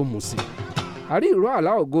ẹni tí ó mú sí. àrí ìró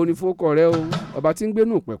àlá ògo ni fókọ rẹ o ọba tí ń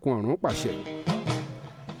gbénú pẹ̀kun ọ̀run pàṣẹ.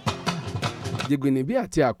 jìgbìnìbí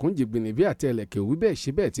àti àkún jìgbìnìbí àti ẹlẹ́kẹ̀ òwú bẹ́ẹ̀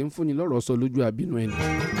ṣe bẹ́ẹ̀ tí ń fúnni lọ́rọ̀ sọ lójú abínú ẹni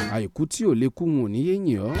àìkú tí ò lè kú wọn ò ní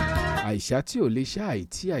yéèyàn ọ́ àìsá tí ò lè ṣá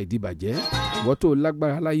àìtí àìdìbàjẹ́ wọ́n tó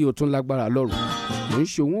lágbára láyé o tún lágbára lọ́run kò ń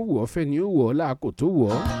ṣe òun wò ọ́ fẹ́ ni ó wọ̀ ọ́ láàkó tó wọ̀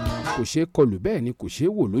ọ́ kò ṣeé kọlù bẹ́ẹ̀ ni kò ṣeé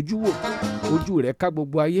wò lójú wò ojú rẹ̀ ká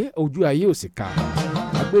gbogbo ayé ojú ayé ò sì ká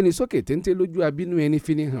agbénisókè téńté lójú abínú ẹni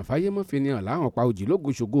fini hàn fáyémọ́ fini hàn láhàn pa òjìlógo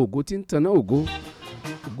ṣògo ògo tí ń tanná ògo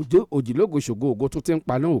òjìlógo ṣògo ògo tó ti ń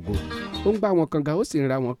paná ògo ó ń gbá wọn kan ga ó sì ń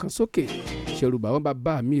ra wọn kan sókè ṣèrùbà wọn bá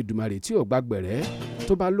bá mi ìdùmarè tí ò gbàgbẹ̀rẹ́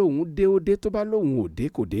tó bá lóhùn dé ó dé tó bá lóhùn ò dé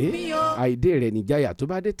kò dé àìdè rẹ̀ níjàyà tó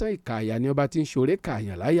bá dé tán ìkààyà ni ọba tí ń ṣoré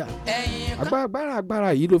kààyàn láyà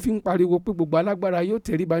agbára yìí ló fi ń pariwo pé gbogbo alágbára yóò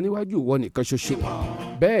tẹríba níwájú ìwọ nìkan ṣoṣo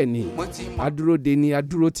bẹ́ẹ̀ ni adúróde ni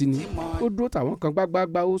adúrótì ni ó dúró tàwọn kan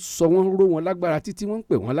gbágbágbá ó sọ wọ́n ró wọn lágbára títí wọ́n ń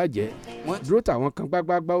pè wọ́n lájẹ́ dúró tàwọn kan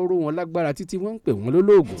gbágbágbá ó ró wọn lágbára títí wọ́n ń pè wọ́n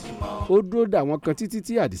lólóògùn ó dúró dàwọn kan títí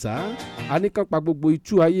tí àdìsá aníkan pa gbogbo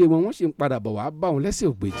itú ayé wọn wọ́n sì ń padà bọ̀ wá bá wọn lẹ́sẹ̀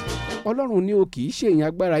ògbèjì ọlọ́run ní o kì í ṣèyàn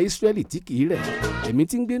agbára Ísírẹ́lì tí kì í rẹ̀ èmi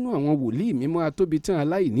tí ń gbénú àwọn wòlíì mímọ́ atóbi tán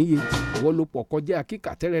aláìníye wọ́n ló pọ̀ kọjá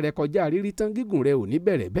kíkà tẹ́rẹ̀rẹ̀ kọjá rírí tán gígùn rẹ̀ ò ní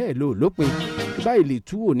bẹ̀rẹ̀ bẹ́ẹ̀ ló lópin báyìí lè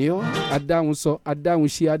tú òní ọ́ adáhùn sọ adáhùn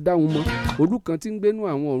ṣe adáhùn mọ́ olùkan tí ń gbénú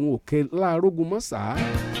àwọn ọ̀run òkè láàrógun mọ́ sàá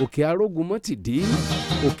òkè arógun mọ́ tìdí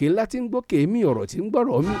òkè ńlá tí ń gbókè mí ọ̀rọ̀ tí ń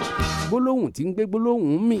gbọ́rọ̀ mí gbólóhùn tí ń gbé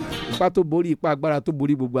gbólóhùn mí ipá tó borí ipá agbára tó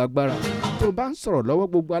borí gbogbo agbára tó bá ń sọ̀rọ̀ lọ́wọ́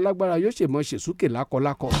gbogbo alágbára yóò ṣèmọ̀ ṣèṣúkè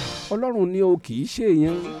lákọlákọ ọlọ́run ni o kì í ṣe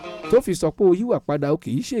èèyàn tó fi sọ pé o yíwà padà o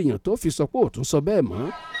kì í ṣe èèyàn tó fi sọ pé o tún sọ bẹ́ẹ̀ mọ́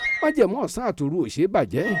májẹ̀mú ọ̀sán àtòru ò ṣeé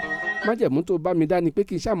bàjẹ́ májẹ̀mú tó bá mi dá ni pé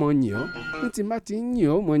kí n ṣàmọ̀ yìn ọ́ ní ti má ti ń yìn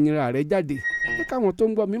ọ́ mọ̀ yìnra rẹ jáde ẹ káwọn tó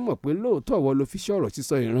ń gbọ́ mi mọ̀ pé lóòótọ́ ọ̀wọ́ ló fi ṣọ̀rọ̀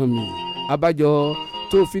sísọ ìran mi abájọ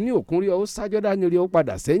tó fi ní òkun rí ọ ó sájọ́ dání rí ọ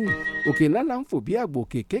padà sẹ́yìn òkè ńlá là ń fò bí àgbò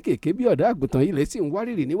òkè kéékèèké bí ọ̀dà àgùntàn ilẹ̀ sì ń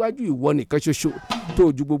wárìrì níwájú ìwọ nìkan ṣoṣo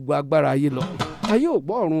tó ju gbogbo agbára ayé lọ ayé ò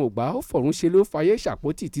gbọ́ ọ̀run ò gbà ó fọ̀run ṣe ló fayé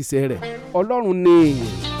ṣàpótì tìṣẹ́ rẹ̀ ọlọ́run ni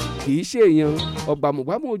kì í ṣe èèyàn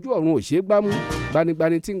ọ̀gbàmùgbàmù ojú ọ̀run ò ṣe é gbámú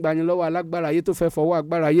gbanigbani tí ń gbani lọ́wọ́ alágbára ayé tó fẹ́ fọwọ́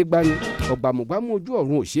agbára ayé gbani ọ̀gbàmùgbàmù ojú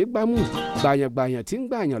ọ̀run ò ṣe é gbámú gbàyàngbàyàn tí ń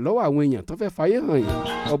gbàyàn lọ́wọ́ àwọn èèyàn tó fẹ́ fayé hàn yàn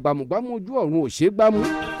ọ̀gbàmùgbàmù ojú ọ̀run ò ṣe é gbámú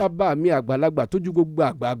bàbá mi àgbàlagbà tó ju gbogbo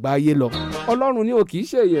àgbààgbà ayé lọ ọlọ́run ni ò kì í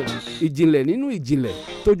ṣe èèyàn ìjìnlẹ̀ nínú ìjìnlẹ̀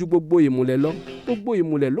tó ju gbogbo ìmùlẹ̀ lọ gbogbo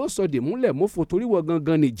ìmùlẹ̀ ló sọ dìmúlẹ̀ mọ́fò torí wọ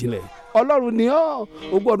gangan ní ìjìnlẹ̀ ọlọ́run ni ọ́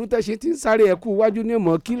ogún ọdún tẹ́sí ti ń sáré ẹkú iwájú ní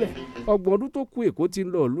mọ̀ kílẹ̀ ọgbọ̀n ọdún tó kù èkó ti ń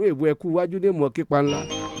lọ ìlú èbó ẹkú iwájú ní mọ̀ kípa ńlá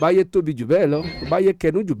báyé tóbi jù bẹ́ẹ̀ lọ báyé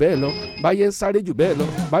kẹnu jù bẹ́ẹ̀ lọ báyé ń sáré jù bẹ́ẹ̀ lọ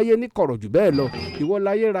báyé ní kọ̀rọ̀ jù bẹ́ẹ̀ lọ ìwọ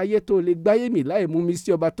láyé ráyé tó lè gbáyé mi láì mú mi sí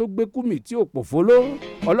ọba tó gbé kú mi tí ò pòfó ló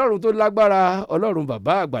ọlọ́run tó lágbára ọlọ́run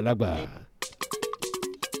bàbá àgbàlagbà.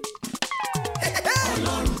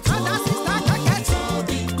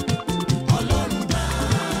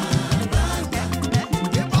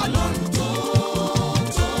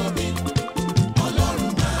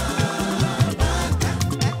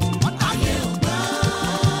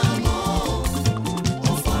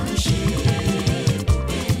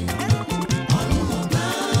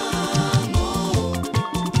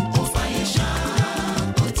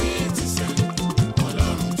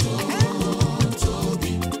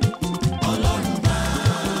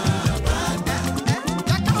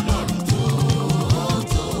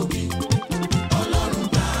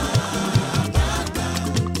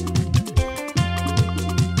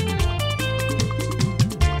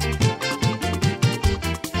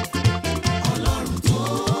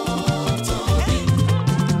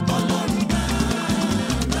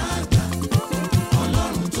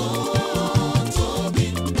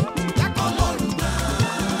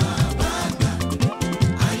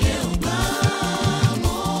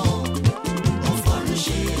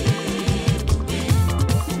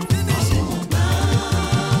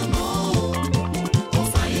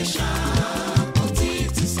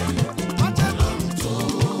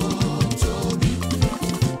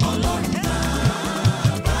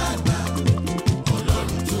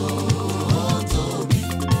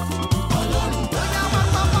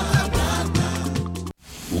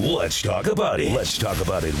 Let's talk about it. Let's talk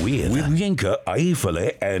about it with Yinka,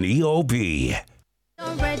 Aifale, and EOB.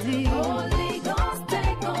 Ready. Holy Ghost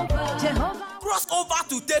take over. Jehovah. Cross over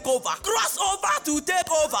to take over. Cross over to take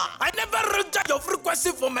over. I never reject your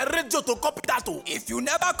frequency for my radio to copy that too. If you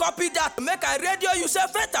never copy that, make a radio you say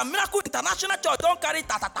Faith and Miracle International Church don't carry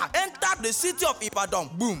tatata. Enter the city of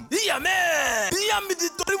Ibadan. Boom. Yeah, man. Yeah, me the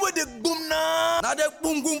story where the boom now. Now the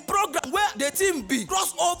boom boom program where the team be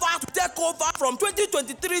cross over to take over from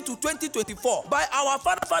 2023 to 2024 by our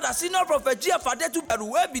father senior prophet G.F. Adetu Beru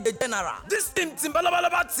will be the general. This team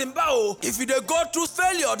Timbalabalaba Timbao. If you dey go through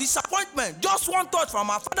failure, disappointment, just one touch from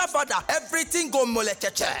our father, everything go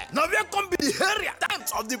molecheche. Now we come be the area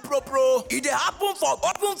times of the pro. It dey happen for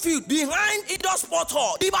open field behind Indoor Sport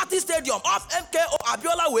Hall, Liberty Stadium off MKO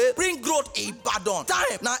Abiola Way, Ring Road, Ibadan.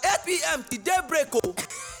 Time now 8 p.m. till daybreak.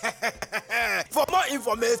 For more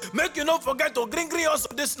information, make you not forget to green us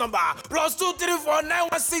on this number +234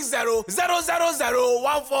 9160 000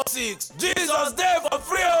 146. Jesus day for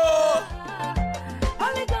free.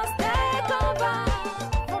 Holy Ghost take over.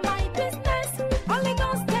 For my business, Holy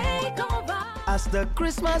Ghost take over. As the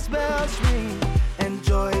Christmas bells ring and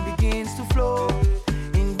joy begins to flow,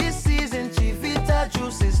 in this season Chivita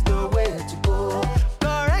juice is the way to go.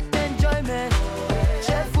 Correct enjoyment,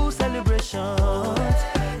 cheerful celebrations.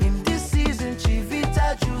 In this season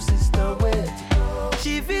Chivita juice is the way to go.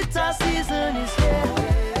 Chivita season is here.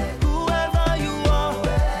 Whoever you are,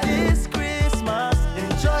 this Christmas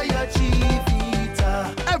enjoy your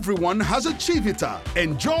Chivita. Everyone has a Chivita.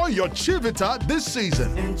 Enjoy your Chivita this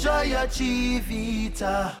season. Enjoy your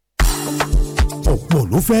Chivita. ọ̀pọ̀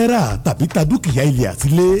ló fẹ́ rà tàbí ta dúkìá ilé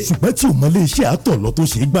àtilé ṣùgbọ́n tí o mọ iléeṣẹ́ àtọ̀lọ́ tó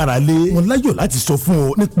ṣe é gbára lé wọn láyọ̀ láti sọ fún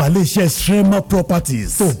ọ nípa iléeṣẹ́ Shrema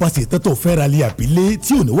Properties tó o bá ṣe tẹ́tọ̀ fẹ́ ra ilé àbílé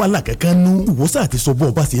tí ò ní wàhálà kankan nú ìwọ́sà àti sọ bọ́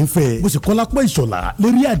ọ bá ṣe ń fẹ́ bó ṣe kọ́ lápá ìṣọ̀lá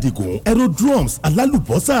lérí àdìgún aerodromes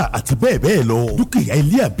alálùbọ́sà àti bẹ́ẹ̀ bẹ́ẹ̀ lọ dúkìá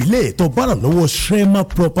ilé àbílẹ̀ tó bára lọ́wọ́ Shrema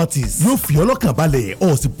Properties yóò fi ọlọ́kàn balẹ̀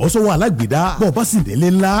ọ̀ sì bọ́ sọ́wọ́ alágbèédá bọ́ ọ bá sì nílé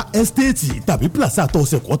ńlá ẹ́stéètì tàbí pílàsà tó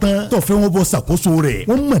ṣe kọ́ tán tó fẹ́ wọn bọ́ ṣàkóso rẹ̀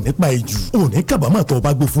wọ́n mọ̀ nípa ìjù òní kábàámọ̀ tó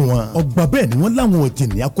bá gbé fún wọn. ọgbà bẹ́ẹ̀ ni wọ́n láwọn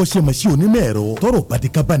òjìní akọ́ṣẹ́mọṣẹ́ onímọ̀ ẹ̀rọ tọrọ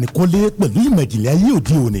bàdìkábàní kọ́lé pẹ̀lú ìmọ̀ ìjìnlẹ̀ ayé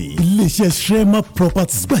òde òní. iléeṣẹ́ Shrema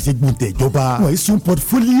Properties gbàṣẹ gbòǹtẹ̀ ìjọba wọ́n sun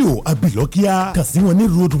portfolio abilọ́kíá kà sí wọn ní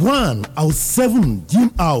road 1 house 7 gym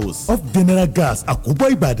house off general gas àkóbọ̀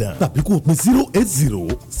ìbàdàn tàbí kò pin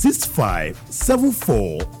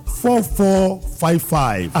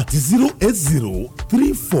 08065744455 àti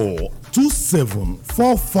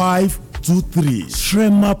 08034274523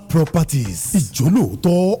 Shrema Properties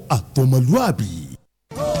ìjólóòótọ́ àtọmọlúàbí.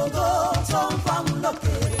 Ògo tó ń fàmù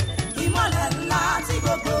lókè, ìmọ̀lẹ̀ ńlá tí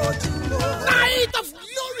gbogbo ojú lò. Night of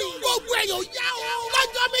glory. Gbogbo ẹ̀yọ̀ yá o.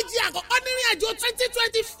 Lọ́jọ́ méjì àkọ́kọ́ nínú àjò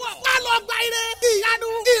 2024. Ká lọ gba ire, ìyanu,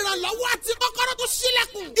 ìrànlọ́wọ́ àti kọ́kọ́rọ́ tó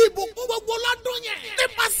ṣílẹ̀kùn. Ìbùkún gbogbo lọ́dún yẹn.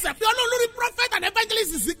 Nípasẹ̀ pé olólórí prophet and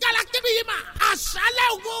evangelist Zikala Kébíyìmá. Àṣálẹ̀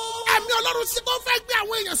ògo. Ẹ̀mí Ọlọ́run sí tó fẹ́ gbé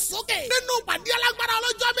àwọn èèyàn sókè. Nínú ìpàdé alágbára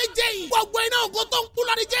ọlọ́jọ́ méje yìí. Gbogbo iná ògo tó ń kú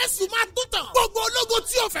lọ ní Jésù máa tún tàn. Gbogbo ológo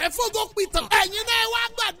tí ò fẹ́ fógo pìtàn. Ẹ̀yin náà wá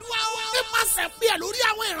gbàdúrà o. Nípasẹ̀ pé ẹ̀ lórí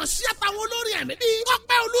àwọn ìránṣẹ́ àtàwọn olórin ẹ̀mí bíi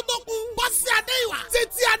Ọpẹ́ Olútókun, Bọ́sí Adéìwà,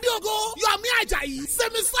 Títí Adéògo, Yọ̀mí Àjàyí,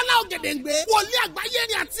 Sẹ́misọ́lá Ògèdèǹgbé, Wòlíì Àgbáyé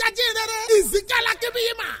ni àti Ajínrere, Ìzíkálá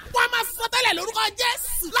Kébíyìmá. Wọ́n máa sọ tẹ́lẹ̀ lórúkọ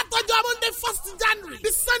Jésù. Látọjọ́ Monday 1st January bí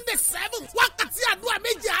Sunday 7th. Wákàtí àdúrà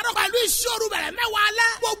méjì àárọ̀ pẹ̀lú ìṣòro bẹ̀rẹ̀ mẹ́wàá alẹ́.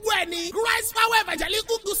 Gbogbo ẹ̀ ní Christ Power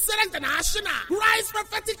Evangelical Crusade International, Christ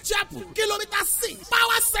Prophetic Chapel, Kilometer 6,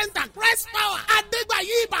 Power Center, Christ Power,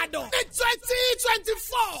 Adégbàyí Ìbàdàn. Ní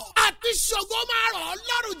 2024, àti ṣògo máa rọ̀ ọ́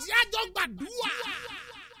lọ́rùn jí àjọ gbàdúrà.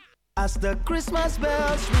 As the Christmas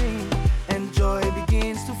bells ring and joy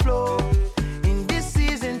begins to flow, in this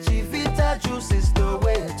season Chivita juice is the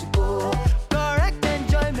way to go. Correct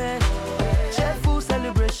enjoyment, cheerful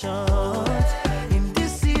celebrations. In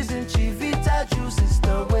this season Chivita juice is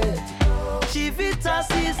the way to go. Chivita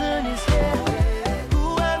season is here.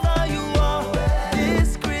 Whoever you are,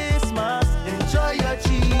 this Christmas enjoy your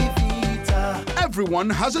Chivita. Everyone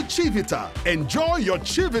has a Chivita. Enjoy your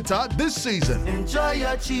Chivita this season. Enjoy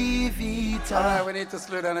your Chivita. All right, we need to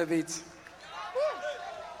slow down a bit.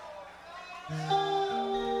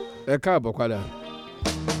 Ẹ káàbọ̀ padà.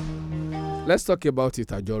 Let's talk about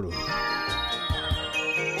it, Ajoro.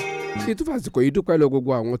 Kí tó fàsìkò yìí dúpẹ́ lọ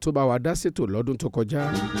gbogbo àwọn tó bá wa dá ṣètò lọ́dún tó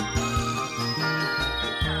kọjá.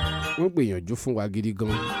 Wọ́n gbìyànjú fún wa gidi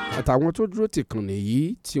gan. Àtàwọn tó dúró tì kàn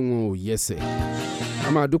nìyí tí wọn ò yẹsẹ̀.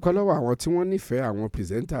 A máa dúpẹ́ lọ́wọ́ àwọn tí wọ́n nífẹ̀ẹ́ àwọn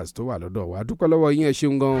presenters tó wà lọ́dọ̀ wa. Dúpẹ́ lọ́wọ́ yín ẹ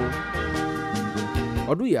ṣeun gan.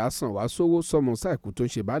 Ọdún yìí á sàn wá sówó sọmọ sáìkú tó ń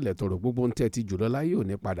ṣe báàlẹ̀ tọrọ gbogbo ń tẹ́tí jùlọ láyé ò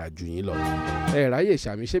ní padà jù yín lọ. Ẹ ráyè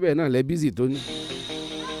ṣàmì ṣé bẹ́ẹ̀ náà lẹ bízì tó ní.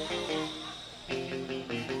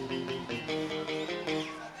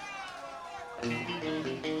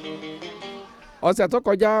 ọ̀sẹ̀ tó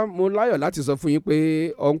kọjá mo láyọ̀ láti sọ fún yín pé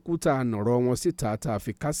ọ̀nkú tá a nọ̀rọ̀ wọn síta tá a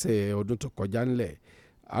fi kásẹ̀ ọdún tó kọjá ńlẹ̀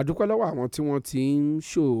àdúpẹ́ lọ́wọ́ àwọn tí wọ́n ti ń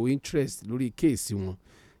show interest lórí kéèsì wọn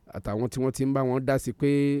àtàwọn tí wọ́n ti ń bá wọn dá sí pé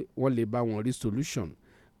wọ́n lè bá wọn rí solution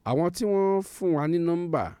àwọn tí wọ́n fún wa ní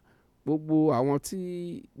nọ́mbà gbogbo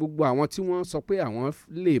àwọn tí wọ́n sọ pé àwọn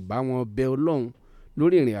lè bá wọn bẹ Ọlọ́run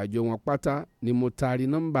lórí ìrìn àjò wọn pátá ni mo taari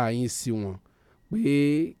nọ́mbà yín sí wọn pé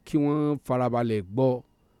kí wọ́n farabalẹ̀ gbọ́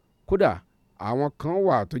kódà àwọn kan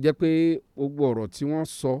wà tó jẹ́ pé gbogbo ọ̀rọ̀ tí wọ́n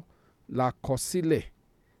sọ la kọ sílẹ̀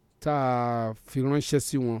tá a fi ránṣẹ́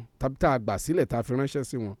sí wọn tàbí tá a gbà sílẹ̀ tá a fi ránṣẹ́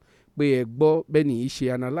sí wọn pé ẹ gbọ́ bẹ́ẹ̀ ni ṣe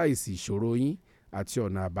analyse ìṣòro yín àti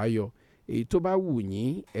ọ̀nà àbáyọ èyí tó bá wù yín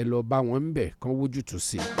ẹ lọ bá wọn ń bẹ̀ kán wójútùú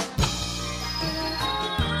sí i.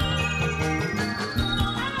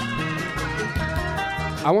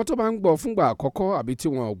 àwọn tó bá ń gbọ́ fúngbà àkọ́kọ́ àbí tí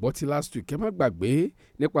wọn ò gbọ́ ti last week ẹ má gbàgbé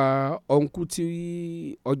nípa ọ̀nkú tí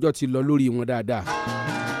ọjọ́ ti lọ lórí wọn dáadáa.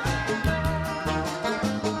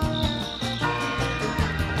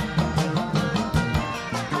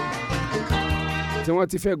 tí wọ́n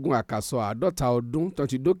ti fẹ́ gun àkàsọ̀ 50 ọdún tó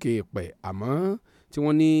ti dókè èèpẹ̀ àmọ́ tí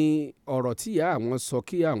wọ́n ní ọ̀rọ̀ tí ìyá àwọn sọ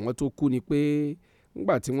kí àwọn tó kú ni pé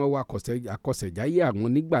nígbà tí wọ́n wá àkọsẹ̀jáyé àwọn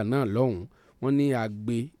nígbà náà lọ́hùn wọ́n ní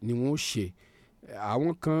agbe ni wọ́n ṣe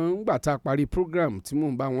àwọn kan ńgbà tá a parí program tí mò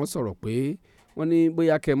ń bá wọn sọ̀rọ̀ pé wọ́n ní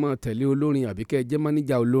bóyá kẹ́ ẹ mọ́ tẹ̀lé olórin àbí kẹ́ ẹ jẹ́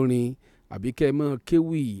máníjà olórin àbí kẹ́ ẹ mọ́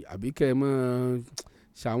kéwì àbí kẹ́ ẹ mọ́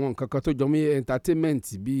ṣàwọn nǹkan kan tó jọ mí entertainment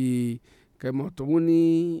bíi kẹ́ ẹ mọ́ tó wọ́n ní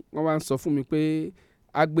wọ́n wá ń sọ fún mi pé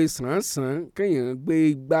agbe sàn-án kéèyàn gbé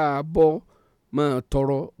igbá bọ́ mọ́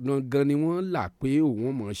tọrọ gangan ni wọ́n là pé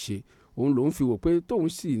òun mọ̀ ṣe òun lòun fi wò pé tóun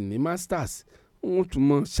sì ní masters òun tún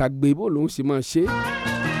mọ̀ ṣàgbé bó lòun sì mọ̀ ṣe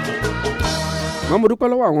wọ́n mo dúpẹ́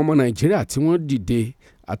lọ́wọ́ àwọn ọmọ Nàìjíríà tí wọ́n dìde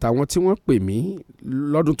àtàwọn tí wọ́n pè mí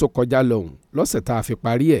lọ́dún tó kọjá lọ́hùn lọ́sẹ̀ tá a fi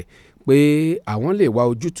parí ẹ̀ pé àwọn lè wá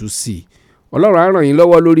ojútùú sí i Ọlọ́run á ràn yín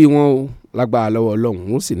lọ́wọ́ lórí wọn o lágbára lọ́wọ́ Ọlọ́run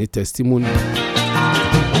ó sì ní testimony.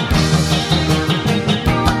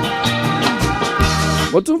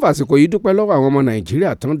 mo tún fàsìkò yìí dúpẹ́ lọ́wọ́ àwọn ọmọ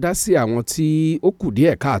Nàìjíríà tán dá sí àwọn tí ó kù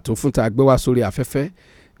díẹ̀ káàtó fún tá a gbé wá sórí afẹ́fẹ́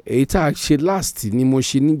èyí tá a ṣe last ni mo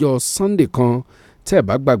ṣe níjọ́ Sunday kan tẹ́ ẹ̀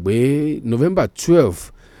bá gbàgbé November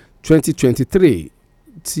 12, 2023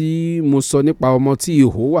 tí mo sọ nípa ọmọ tí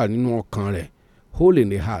ihò wà nínú ọkàn rẹ̀ hole in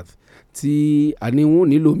the heart tí àníwọ̀n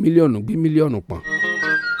nílò mílíọ̀nù gbé mílíọ̀nù pọ̀n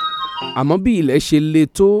àmọ́ bí ilẹ̀ ṣe le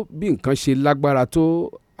tó bí nǹkan ṣe lágbára tó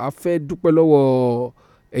a fẹ́ dúpẹ́ lọ́wọ́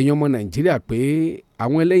ẹ̀yin ọmọ Nàìjíríà pé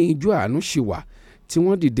àwọn ẹlẹ́yinjú àánú ṣì wà tí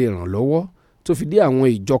wọ́n dìde ìrànlọ́wọ́ tó fi dé àwọn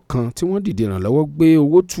ìjọ kan tí wọ́n dìde ìrànlọ́wọ́ gbé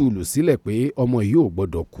owó tùlù sílẹ̀ pé ọmọ yìí ò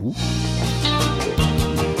gbọ́dọ̀ kú.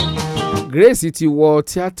 Grace ti wọ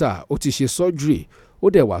tíátà ó ti ṣe surgery ó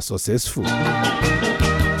dẹ̀ wà successful.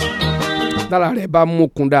 lára rẹ̀ bá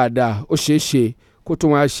mókun dáadáa ó ṣeé ṣe kó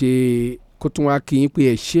tún wá kí yín pé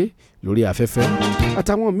ẹ ṣe lórí afẹ́fẹ́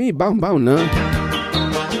àtàwọn míì báhùn náà.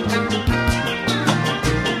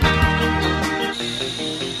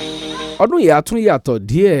 ọdún yìí á tún yàtọ̀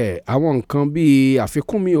díẹ̀ àwọn nǹkan bíi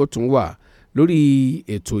àfikún mi ò tún wà lórí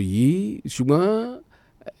ètò yìí ṣùgbọ́n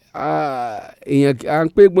èèyàn à ń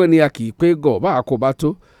pé gbọ́n ni a kì í pé gọ̀ bá a kò bá tó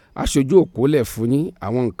aṣojú òpó lẹ̀ fún yín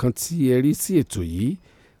àwọn nǹkan tí ẹ rí sí ètò yìí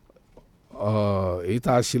èyí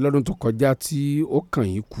tá a ṣe lọ́dún tó kọjá tí ó kàn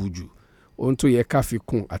yín kù jù ohun tó yẹ ká fi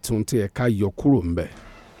kún àti ohun tó yẹ ká yọ kúrò ńbẹ̀.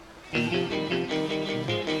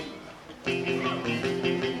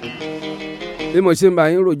 bí mo ṣe ń bá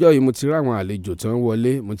yín rojọ́ yìí mo ti rí àwọn àlejò tí wọ́n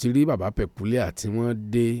wọlé mo ti rí bàbá pẹ̀kúlẹ̀ àti wọ́n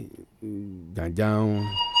dé jàǹjàǹ.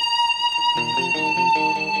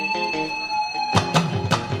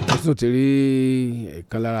 mo tún ti rí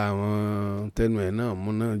ìkan lára àwọn tẹnu ẹ̀ náà mú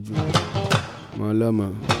náà jù mọ́ ọlọ́mọ.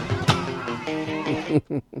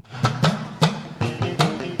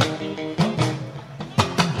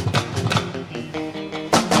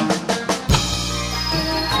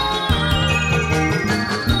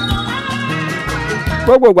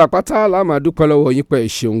 gbogbo ìgbà pátá la máa dúpẹ́ lọ́wọ́ yín pé ẹ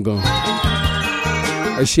ṣeun gan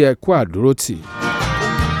ẹ ṣe ẹ kú àdúrótì.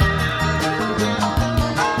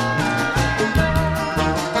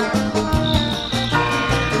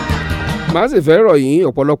 màá sì fẹ́ rọ̀ yín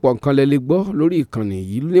ọ̀pọ̀lọpọ̀ nǹkan lẹ lè gbọ́ lórí ìkànnì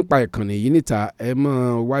yìí nípa ìkànnì yìí níta ẹ máa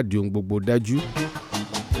wádìí ohun gbogbo dájú.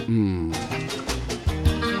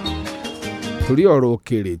 torí ọ̀rọ̀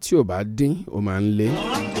òkèèrè tí ò bá dín ó máa ń lé.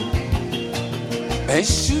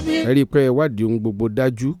 ẹ rí i pé ẹ wádìí ohun gbogbo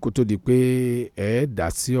dájú kó tó di pé ẹ dá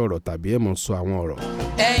sí ọ̀rọ̀ tàbí ẹ mọ̀ sọ àwọn ọ̀rọ̀.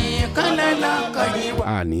 ẹ̀yin kan lọ́kọ̀ yìí wá.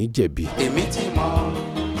 a ní jẹ̀bi. èmi ti mọ̀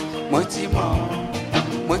mo ti mọ̀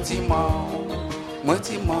mo ti mọ̀ mo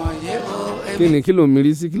ti mọ̀ yé o. kí ni kí ló ń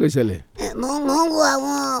mirí sí kí ló ṣẹlẹ̀. mo ń wo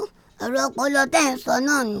ọ̀rọ̀ ọpọlọ tẹ́ ń sọ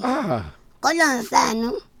náà ni kọ́lọ̀ ń sànú.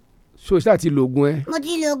 ṣé o ṣáà ti lo oògùn ẹ. mo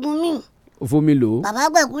ti lo oògùn mi. o fomi lò ó. bàbá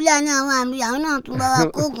Gbẹ̀kúlẹ̀ ní àwọn àmì àwọn náà tún bá wa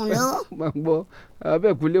kóògùn lọ́wọ́. máa gbọ́ bàbá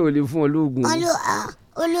Gbẹ̀kúlẹ̀ ò lè fún ọ lóògùn.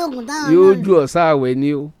 olóògùn táwọn náà. yóò ju ọ̀sán àwẹ̀ ni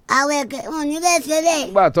o. àwẹ̀ kẹ wọn ò ní bẹ́ẹ̀ ṣe bẹ́ẹ̀.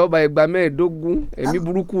 nígbà tó bá ẹgbàá 15 ẹ̀mí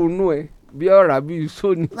burúkú inú ẹ bí ọ̀rá bí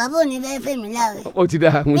sóni. bàbá ò ní bẹ́ẹ̀ fèmí láwẹ̀. ó ti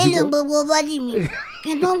dáa mo ti nílò gbogbo bọ́dì mi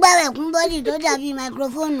kí n tún gbàwẹ̀ kún bọ́dì tó dàbí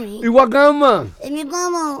máikrófóònù yìí. ìwọ gan mọ̀. èmi gan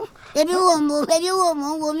mọ̀ o ebi wo mo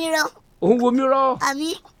ń wo mi rọ. ò ń wo mi rọ. àbí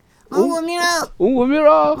mo ń wo mi rọ. ò ń wo mi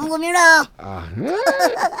rọ. mo ń wo mi rọ.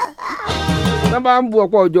 tá bá ń bu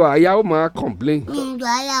ọ̀pọ̀ ọjọ́ àyà ó máa complain. mi ń jọ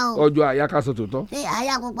àyà o. ọjọ́ àyà ká sọ tòótọ́. ṣé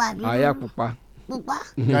àyà pupa àbí. àyà pupa. pupa.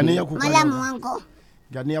 Ganiya pupa. mọ́lámù wọn kọ́.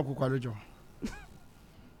 Ganiya pupa lójó.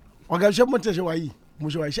 ọ̀gá iṣẹ́ mo tẹ̀ ṣe wáyé mo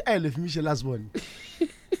ṣe wáyé ṣé ẹ̀ lè fi mí ṣe last born.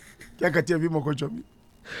 kí ẹ kàn tí ẹ bí mo kọjọ mi.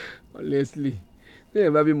 honestly tí ẹ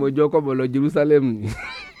bá bí mo jọ kọ́ bọ̀ lọ Jerusalem ni.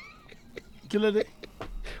 kí ló dé.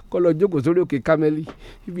 kọ́ lọ jókòó sórí òkè Kámẹ́lì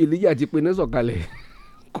ibi Èlíjà ti pe náà sọ̀kalẹ̀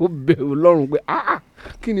kó bẹ̀rù Ọlọ́run pé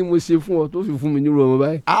kí ni mo ṣe fún ọ tó fi fún mi nírú ọmọ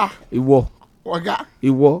báyìí. ìwọ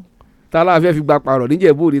ìwọ tálá fẹ́ fi gba pààrọ̀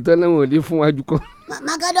níjẹ̀bú òde tán lẹ́wọ̀n òde fún wájú kan.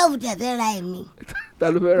 Magadov tẹ̀ fẹ́ ra ẹ̀mí. ta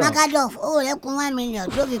ló fẹ́ ra. Magadov owó rẹ̀ kún 1 million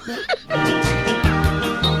tó fi pé.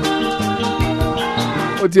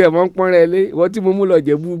 ó tiẹ̀ mọ́ ń pọ́n rẹ̀ lé ìwọ tí mo mú lọ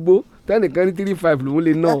Jẹ̀bú Igbó tẹ́nìkan ní 3,500 lòún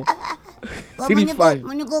lè ná 3,500.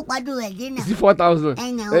 mo ní kó pàdé rẹ̀ dé náà. sí 4,000.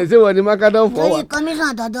 ẹ̀ ṣé wọ́n ní Magadov fọwọ́. lórí commission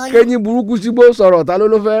àtọ̀dọ̀ yìí. kẹ́yìn burúkú sígbó sọ̀rọ̀ ta ló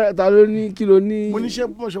fẹ́ ta ló ní kí ló ní. mo ní ṣé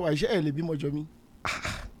mo ṣe wà iṣẹ́ ẹ̀ lè bímọ jọ mi.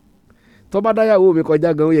 tó bá dáyàwó mi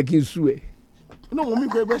kọjá gan ó yẹ kí n sú ẹ. inú mo mí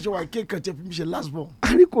pé bẹ́ẹ̀ ṣe wà kéèkàn tẹ fi mi ṣe last born.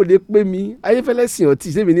 a ní kò lè pé mi Ayéfẹ́lẹ́ sìn ọ́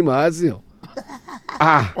tí sẹ́mi ní màá sìn ọ́.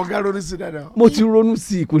 ọ̀gá ronú sí dáadáa. mo ti ronú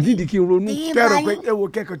sí i kò nídìí kí n ronú. kẹ́rọ pé ewo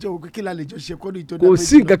kẹ́kọ̀ọ́ tí o kò kí la lè jọ ṣe kó ní ìtòdá. kò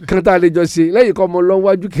sí nǹkan kan tá a lè jọ ṣe lẹ́yìn kọ́ ọmọ lọ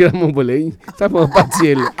wájú kí ẹ mọ̀ bọ̀ lẹ́yìn sábà bá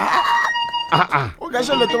tiẹ̀ lọ. ọ̀gá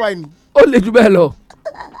ṣe lè tó wáyé ni. ó lè jù bẹ́ẹ̀ lọ.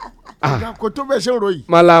 ọ̀gá kò tó bẹ́ẹ̀ ṣe ń ròyìn.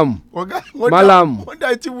 malam malam wọ́n dá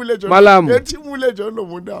etí múlẹ̀ jọ. malam etí múlẹ̀ jọ ló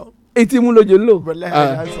mú dá. etí múlẹ̀ jọ ló.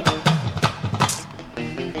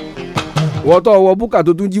 wọ́n tọ́ ọwọ́ búkà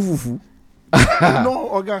tó tún jí fùfú. no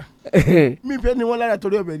ọ̀gá mi fẹ́ ni wọ́n lára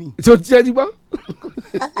torí ọbẹ̀ ni. tí o ti ṣe ti gbọ́.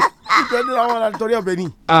 mi fẹ́ ni wọ́n lára torí ọbẹ̀ ni.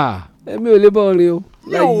 èmi ò lè bọ́ ọ rin o.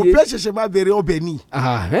 mi ò fẹ́ ṣẹ̀ṣẹ̀ máa bẹ̀rẹ̀ ọbẹ̀ ni.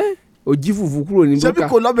 o jí fùfú kúrò ní búkà. ṣebí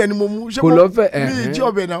kò lọ́bẹ̀ ni mo mú. kò lọ́fẹ̀ mi ì jí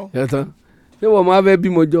ọbẹ̀ náà. yàtọ̀ ṣé wọ́n máa fẹ́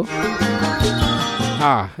bímọ jọ.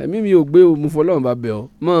 ẹ̀mí mi ò gbé o mo fọlọ́run bá bẹ̀ ọ́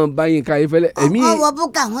mọ̀ bá Yínká Ayéfẹ́lẹ́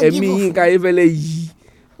ẹ̀mí Yínká Ayéfẹ́lẹ́ yìí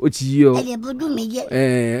ó ti yí ọ. ẹ̀lẹ́ bójú mi jẹ́.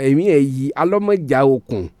 ẹ̀mí ẹ̀ yí alọ́mọjà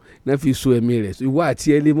okùn náà fi so ẹ̀mí rẹ̀ ìwọ àti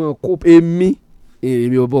ẹ lè mọ kó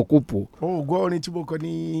èmi ọbọ̀ kó pò. ó gbọ́ orin tí mo kọ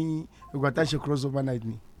ní ìgbà tá a ṣe cross over night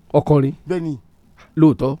ni. ọkọrin. bẹ́ẹ̀ni.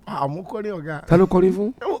 lóòótọ́. àmú kọrin ọ̀gá. ta ló kọrin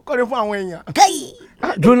fún. ó kọrin fún àwọn èèyàn.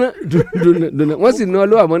 dúnà wọ́n sì ná ọ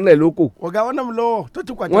lọ́wọ́ àmọ́ ńlẹ̀ lóko. ọ̀gá wọn náà mi lọ́wọ́ tó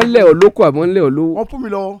ti pàtó. wọ́n lẹ̀ ọ lóko àmọ́ ńlẹ̀ ọ lówó. wọ́n fún mi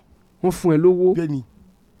lọ́wọ́. wọ́n fún ẹ lówó. bẹ́ẹ̀ni.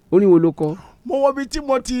 ó ní wo ló kọ. mo wọ bí tí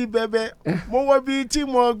mo ti bẹ̀bẹ̀ mo wọ bí tí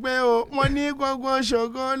mo gbẹ o mo ní gbọ̀ngàn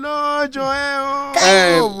ṣògo lọ́jọ́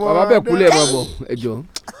ẹ o. bàbá bẹ́ẹ̀ kúlẹ̀ máa bọ̀ ẹjọ́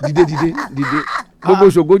dìde gbogbo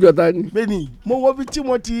ṣògójọ ta ni. bẹ́ẹ̀ni mo wọ bí tí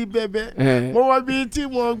mo ti bẹ̀bẹ̀ mo wọ bí tí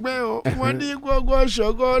mo gbẹ o mo ní gbọ̀ngàn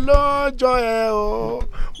ṣògo lọ́jọ́ ẹ o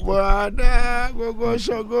bọ̀dá gbọ̀ngàn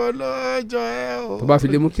ṣògo lọ́jọ́ ẹ o. tó bá fi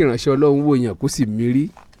lè mú kí ìránṣẹ́ Ọlọ́run wò yàn kó sì mírí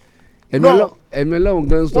ẹ̀mí Ọlọ́run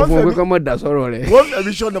gan sọ fún ọ pé kọ́ mọ̀ dà sọ̀rọ̀ rẹ̀. wọ́n fẹ́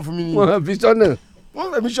mi sọ́nà fún mi ni. wọ́n fi sọ́nà. wọ́n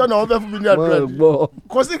fẹ́ mi sọ́nà wọ́n fẹ́ fún mi ní àdúrà. wọ́n gbọ́.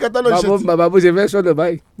 kò sí ìkẹtọ́ lọ ṣe tí. bàbá bó ṣe fẹ́ sọ́nà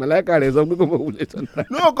báyìí màláìka rẹ̀ sọ pé kò mọ̀ wulẹ̀ sọ́nà.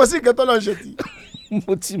 no kò sí ìkẹtọ́ lọ ṣe tí.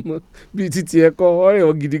 mo ti mọ bíi títí ẹ kọ ọ̀rẹ́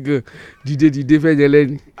ọ gidi gan dìde fẹ́ jẹ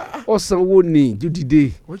lẹ́ni ọ̀sánwó ni ju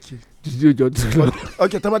dìde ọjọ́ tó lọ.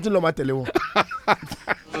 ok tí wọ́n ti lọ máa tẹ̀lé wọn.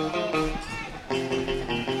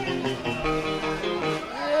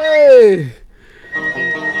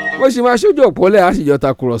 wọ́n sì máa ṣojú ọ̀pọ̀lẹ̀ àṣìjọ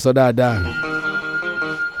takùrọ̀sọ dáadáa.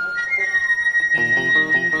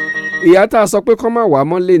 ìyá tá a sọ pé kán má wá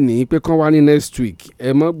mọ́ lè ní pé kán wá ní next week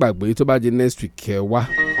ẹ mọ́ gbàgbé tó bá di next week kẹ́ wá.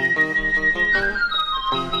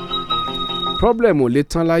 problem ò lè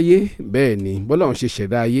tán láyé bẹ́ẹ̀ ni bọ́lọ́run ṣe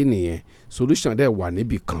ṣẹ̀dá ayé nìyẹn solution dẹ̀ wà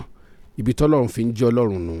níbì kan ibi tọ́lọ́run fi ń jẹ́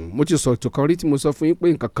ọlọ́run nù. mo ti sọ ìtòkan rí tí mo sọ fún yín pé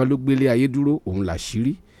nǹkan kan ló gbélé ayé dúró òun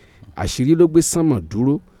làṣírí àṣírí ló gbé sánmọ̀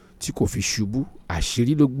dúró tí kò fi ṣubú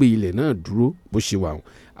àṣírí ló gbé ilẹ̀ náà dúró bó ṣe wà wọn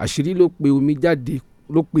àṣírí ló pe omi jáde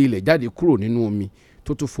ló pe ilẹ̀ jáde kúrò nínú omi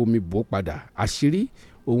tó tún fomi bò padà àṣírí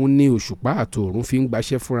òun ni òṣùpá àtòòrùn fi ń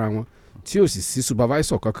gbaṣẹ́ fúnra wọn tí ò sì sí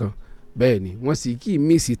supervisor kankan bẹ́ẹ̀ ni wọ́n sì kí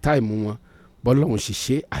míìsì táìmù wọn bọ́lọ́run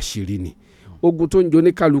ṣiṣẹ́ àṣírí ni ogun tó ń jo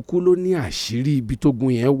ní kálukú ló ní àṣírí ibi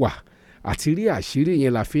tógun yẹn wà àti rí àṣírí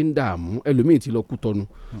yẹn la fi ń dààmú ẹlòmíì ti lọ Kútọ̀nù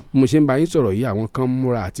mo ṣe ń bá yín sọ̀rọ̀ yìí àwọn kan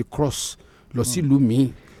múra àti cross lọ sílùú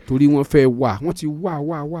míì torí wọ́n fẹ́ wọ́n ti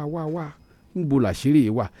wá níbo làṣírí yìí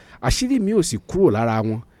wà àṣírí mi ò sì kúrò lára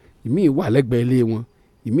wọn ìmíì wà lẹ́gbẹ̀ẹ́ ilé wọn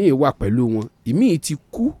ìmíì wà pẹ̀lú wọn ìmíì ti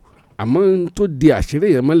kú àmọ́ tó di àṣírí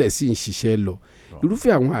yẹn mọ́lẹ̀ sí ń ṣiṣẹ́ lọ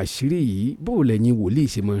irúfẹ́ àwọn àṣírí yìí bó lẹ́yìn wòlíì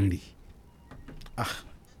ṣe máa ń rí.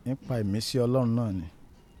 nípa ìmísí Ọlọ́run náà ni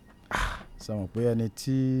sọ pé ẹni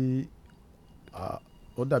tí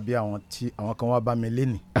ó dàbí àwọn kan wá bá mi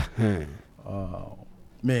lénìí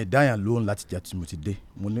mi ì dáyàn lóhùn láti jẹ́ tí mo ti dé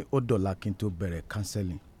mo ní ó dọ̀la kí n tó bẹ̀rẹ̀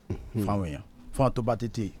counseling fáwọn èèyàn fún àwọn tó bá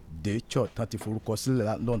tètè dé church tán ti forúkọ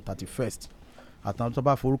sílẹ̀ lọ́n 31st àtàwọn tó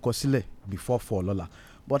bá forúkọ sílẹ̀ before 4 lọ́la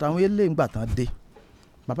but àwọn eléyìí ńgbà tán dé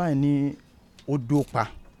bàbá yẹn ní ó dó pa.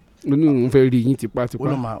 ó ní òun fẹ́ rí yín tipátipá.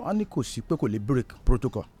 wọ́n ní kò sí pé kò lè break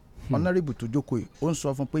protocol honourable tó jókòó yìí ó ń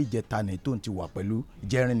sọ fún pé ìjẹta ni tó ń ti wà pẹ̀lú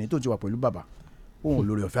ìjẹrin ni tó ń ti wà pẹ̀lú bàbá òun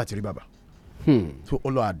lórí ọ̀fẹ́ àti rí bàbá so ó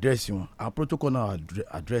lọ àdírẹ́sì wọn àwọn protocol náà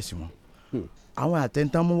àdírẹ́sì wọn àwọn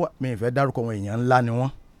àtẹ̀ntàn mi ìfẹ́ dárúkọ wọn èèyàn ńlá ni wọ́n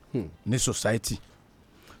ní society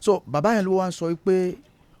so bàbá yẹn ló wá ń sọ pé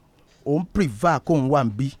òun prefer kóun wà ń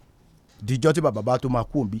bí díjọ́ tí bàbá bá tó máa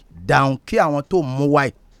kú òun bí dáhùn kí àwọn tó mú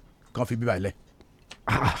wáì kan fi bíbá ilẹ̀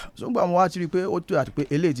so gbà wọn wá ti rí i pé ó tó àti pé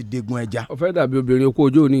eléyìí ti degun ẹja. ó fẹ́ dàbí obìnrin okó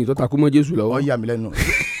ojú òní tó takú mọ́ Jésù lọ́wọ́. ó yà mí lẹ́nu.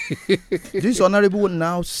 This honourable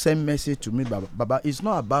now send message to me baba it's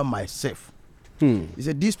not about myself. He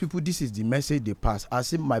said these people this is the message they pass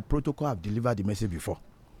as if my protocol have delivered the message before.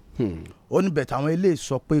 ó ní bẹ̀tẹ̀ àwọn eléyìí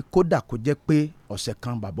sọ pé kódà kó jẹ́ pé ọ̀sẹ̀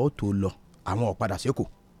kan bàbá ó tó lọ àwọn ò padà sékò.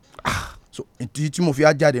 So tí mo fi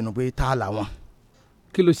á jáde nù pé tá a làwọn.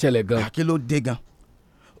 kí ló ṣẹlẹ̀ gan. kí ló dé gan.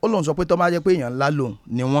 ó lóun sọ pé tó máa jẹ́ pé èèyàn ńlá lòun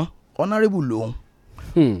ni wọ́n honourable lòun.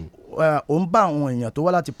 òun bá àwọn èèyàn tó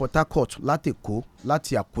wá láti Port Harcourt láti Èkó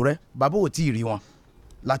láti Àkúrẹ́ bàbá ò tí ì rí wọn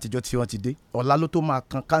látijọ́ tí wọ́n ti dé ọ̀la ló tó máa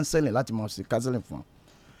kan counseling láti máa ṣe counseling fún wọn.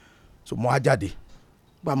 So mo á jáde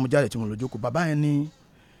bá mo jáde tí mo lọ jókòó bàbá yẹn ní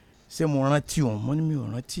ṣé mo rántí òun mo ní mi ò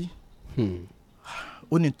rántí.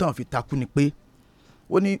 ó ní tán fi takú ni pé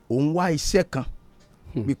ó ní òun wá iṣẹ́ kan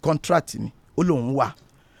bí contract ni ó lóun wà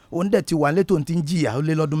òun dẹ̀ ti wà nílé tó ń ti ń jìyà ó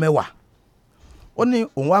lé lọ́dún 10 ó ní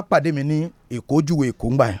òun wá pàdé mi ní Èkó ojúwe Èkó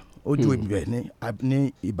ńgbà yẹn ó júwe ibẹ̀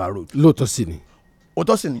ní Ìbà road. lóòótọ́ sì ni.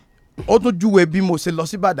 òótọ́ sì ni ó tún júwe bí mo ṣe lọ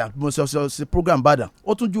sí Ìbàdàn mo ṣe program Ìbàdàn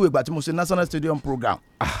ó tún júwe ìgbà tí mo ṣe National Stadium program.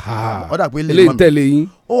 ó dà pé lè tẹ̀lé yín.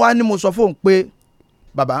 ó wá ní mo sọ fóun pé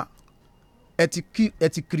bàbá ẹ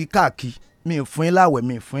ti kiri káàkiri mi ì fún yín láwẹ̀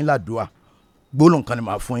mi ì fún yín ládùúà gbólóhùn kan ni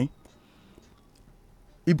màá fún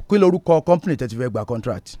yín kí lórúkọ company tẹ́ ti fẹ́ gba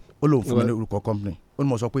contract ó lóun fún mi ní orúkọ company ó ní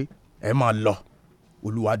mo sọ pé ẹ máa lọ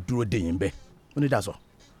Olúwa dúró dè yín bẹ́ẹ̀ ó ní dàsọ.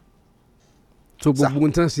 tó gbogbo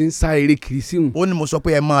nǹkan ṣe ń sá eré kiri sí wọn. ó ní mo sọ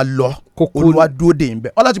pé ẹ máa lọ Olúwa dúró dè yín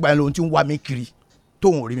bẹ́ẹ̀ ọ láti gbà yẹn lòun ti ń wá mi kiri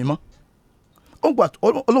tóun ò rí mi mọ́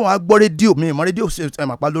olóhùn á gbọ́ rédíò mi ìmọ̀ rédíò ẹ̀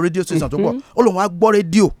mà pa lọ rédíò station tó pọ̀ olóhùn á gbọ́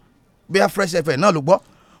rédíò bí a Fresh FM náà ló gbọ́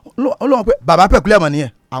olóhùn pé bàbá pẹ̀kúlẹ̀ mọ̀ nìyẹn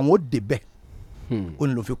àwọn ò dé bẹ́ẹ̀ ó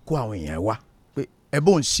ní ló fi kó àwọn èèyàn wá pé ẹ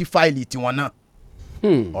bó ń ṣí fáìlì tiwọn náà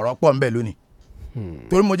ọ̀rọ̀ pọ̀ ńbẹ lónìí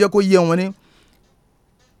torí mo jẹ́ kó yé wọn ní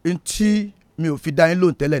ntí mi ò fi dá yín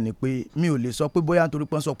lóhùn tẹ́lẹ̀ ni pé mi ò lè sọ pé bóyá nítorí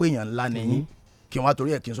pé wọ́n sọ pé èèyàn ńlá nìyí kí wọ́n á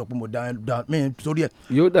torí ẹ̀ kí n sọ pé mo dá mi torí ẹ̀.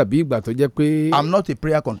 yóò dàbí ìgbà tó jẹ́ pé. I'm not a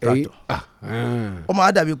prayer contractor. ó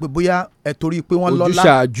máa dàbí pé bóyá ẹ torí pé wọ́n lọ́lá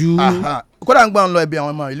ojúṣàájú. kódà ń gbà ń lọ ẹbí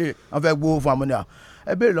àwọn ọmọ ilé wọn fẹ́ gbowó fún amúnìyà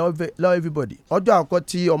ẹ béèrè lọ́wọ́ everybody ọjọ́ àkọ́kọ́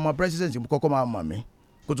tí ọmọ president kọ́kọ́ máa mọ̀ mí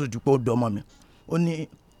kó tó ju pé ó dọ́ mọ́ mi ó ní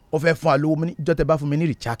ó fẹ́ fún alówó mi ní ìjọ́ tẹ bá fún mi ní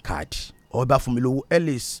recharge card ó bá fún mi lówó ẹ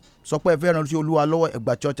lè sọ pé ẹ fẹ́ ràn sí Olúwa lọ́wọ́ ẹ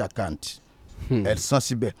gba church account ẹ san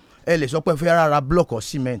síbẹ̀ ẹ lè sọ pé ẹ fẹ́ rárá block or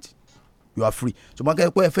cement you are free ṣùgbọ́n kẹ́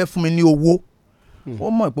pé ẹ fẹ́ fún mi ní owó ó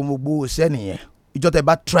mọ̀ pé mo gbowó sẹ́niyẹn ìjọ́ tẹ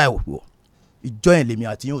bá try wò ìjọ́ yẹn lèmi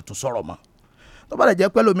àti yín ò tún sọ̀rọ̀ mọ́ tó bá lè jẹ́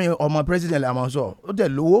pẹ́ lómi ọmọ president àmọ́ sọ ó dẹ̀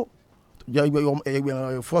lówó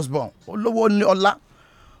first born olówó ní ọlá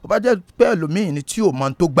ó bá jẹ́ pẹ́ lómi ní tí ò mọ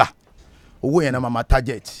tó gbà owó yẹn náà máa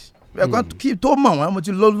target ẹ̀kan kí tó mọ̀ wọ́n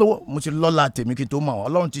mo ti lọ́la tèmi kí tó mọ̀ wọ́n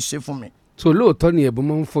Ọlọ́run ti ṣe fún mi. so lóòótọ́ ni ẹ̀bùn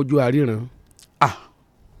máa ń fojú àríran.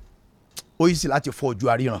 ó yí sí láti fọ ojú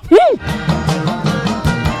àríran.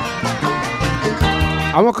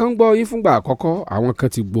 àwọn kan gbọ́ yín fúngbà àkọ́kọ́ àwọn kan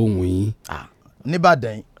ti gbóhùn yín.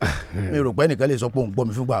 Níbàdàn yìí mi rò pé ẹnìkan lè sọ pé òun gbọ́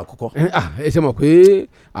mi fúngbà àkọ́kọ́. ẹ ṣe mọ̀ pé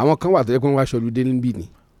àwọn kan wà tó yẹ kó wọ́n wá aṣọ olùdé níbí ni.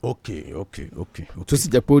 ok. tó sì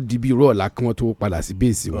jẹ́ pé ó di bí irú ọ̀la kí wọ́n tó padà sí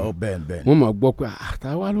bẹ́ẹ̀sì wọn. bẹ́ẹ̀. wọ́n mọ̀ gbọ́ pé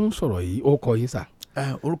àtàwa ló ń sọ̀rọ̀ yìí ó kọ yín sà.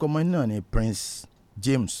 orúkọ ọmọ náà ni Prince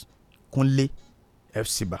James Kunle F.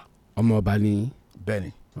 Siba. ọmọ ọba ni.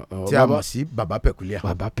 bẹ́ẹ̀ni tí a mọ̀ sí baba peculiar.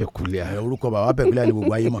 Baba peculiar. Orúkọ baba peculiar ni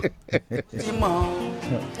gbogbo ayé mọ̀.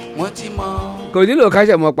 Kò nílò ká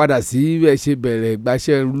ṣe mọ́ padà sí bẹ́ẹ̀ ṣe bẹ̀rẹ̀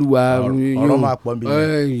gbàṣẹ́ olúwa ọ̀rọ̀ máa pọ̀ bí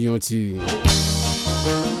yan ti.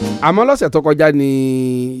 Àmọ́ lọ́sẹ̀ tó kọjá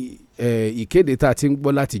ni ìkéde tá a ti ń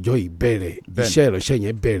gbọ́ látijọ́ ìbẹ̀rẹ̀ iṣẹ́ ìránṣẹ́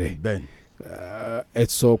yẹn bẹ̀rẹ̀. Ẹ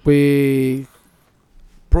sọ pé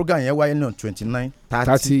program yẹn wáyé náà 29,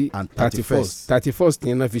 30 and 31st. 31st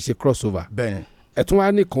yẹn náà fi ṣe crossover. Bẹ́ẹ̀ni. Ẹ̀tún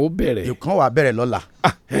wa ní kan ó bẹ̀rẹ̀. Ìkan wà bẹ̀rẹ̀ lọ́la.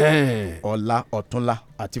 Ọ̀la, ọ̀túnla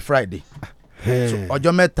àti Friday.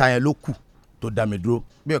 Ọjọ́ mẹ́ta yẹn ló kù tó dá mi dúró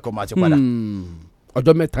bí ẹ̀kọ́ máa ti padà.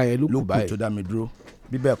 Ọjọ́ mẹ́ta yẹn ló kù báyìí tó dá mi dúró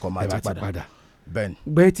bí bẹ́ẹ̀ kọ́ máa ti padà. Bẹ́ẹ̀ni.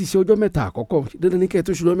 Bẹ́ẹ̀ ti ṣe ọjọ́ mẹ́ta àkọ́kọ́ dandan ní kẹ́ ẹ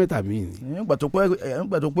tó ṣe ọjọ́ mẹ́ta míì. Nígbà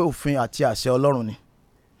tó pé òfin àti àṣẹ Ọlọ́run ni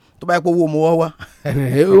tó bá yẹ kó wo mo wọ́ wá.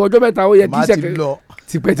 Ọjọ́ mẹ́ta ó yẹ kí iṣẹ́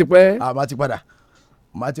tipẹ́tipẹ́.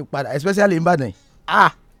 Máa ti padà especially in Ìbàdàn.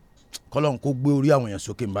 Kọ́lọ́n kó gbé orí àwọn èèyàn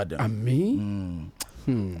sókè ń Ìbàdàn. Àmín.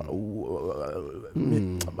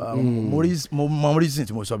 Mo mọ reason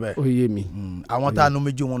tí mo sọ bẹ́ẹ̀. Ó yé mi. Àwọn tá a nu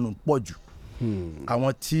méjì wọn nù pọ̀ jù.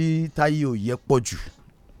 Àwọn tí táyé ò yẹ pọ̀ jù.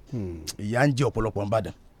 Ìyà ń jẹ ọ̀pọ̀lọpọ̀ ń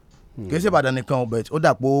Ìbàdàn. Kì í ṣe Ìbàdàn nìkan but ó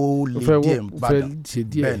dà pé ó lè díẹ̀ ń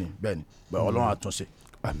Ìbàdàn. Bẹ́ẹ̀ni Ọlọ́run àtúnṣe.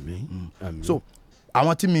 Àmín. So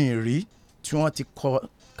àwọn tí mi rí tí wọ́n ti kọ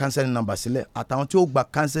cancelling number sílẹ̀ àtàwọn tí ó gba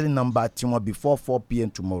cancelling number tiwọn before 4 p.m.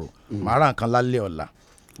 tomorrow màá ra nǹkan lálẹ́ ọ̀la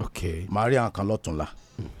màá rí nǹkan lọ́tùnla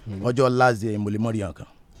ọjọ́ last day mo lè mọ́ rí nǹkan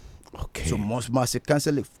so mo máa ṣe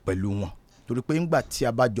cancelling pẹ̀lú wọn torí pé ńgbà tí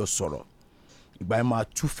a bá jọ sọ̀rọ̀ ìgbà yẹn máa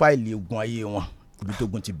tú fáìlì ogun ayé wọn ibi tó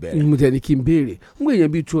gun ti bẹ̀rẹ̀. mo tẹ̀ ní kí n béèrè ń gbé yẹn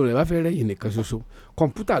bíi tu ọ̀rẹ́ bá fẹ́ rẹ́yìn nìkan ṣoṣo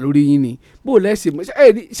kọ̀ǹpútà lórí yín ni bó lẹ́sẹ̀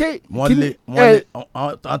ṣé. wọ́n lé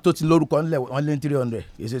àwọn tó ti lórúkọ ńlẹ̀ wọ́n lé 300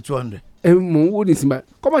 èsè 200. Mò ń wò ní sinmi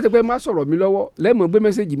kọ́mọ̀ tẹ pé má sọ̀rọ̀ mi lọ́wọ́ lẹ́mọ̀ gbé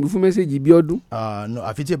mẹ́sẹ̀gì mi fún mẹ́sẹ̀gì bí ọdún.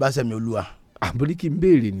 àfi tí ì bá sẹ̀mi olúwa. àbúrí kí n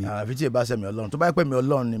béèrè ni. àfi tí ì bá sẹ̀mi ọlọ́run tó bá yẹ pé mi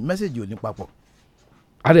ọlọ́run ni mẹ́sẹ̀gì ò ní papọ̀.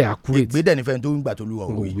 àrẹ accurate. ìgbédẹ̀ nífẹ̀ẹ́ tó ń gbà tó lúwa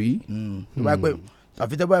òwe. tó bá yẹ pé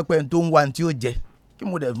àfi tí ì pé tó ń wá ní tí ó jẹ kí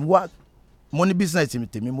mo dẹ̀ wá mo ní business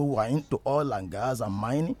tèmi mo wà into oil and gas and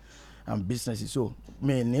mining and business so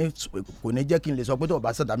mi ní kò ní jẹ́ kí n lè sọ pé tó o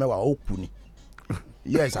bá sẹ̀dá mẹ́wàá ó kù ni.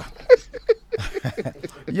 Yes sir.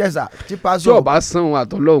 Yes sir. tí o bá san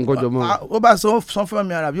àtọ́lọ́hún kọjọ mọ́. ó bá san fún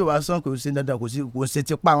mi ara bí o bá san kò sí dandan kò sí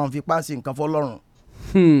tipa wọn fi pa sí nǹkan fọlọ́run.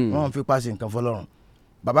 wọn fi pa sí nǹkan fọlọ́run.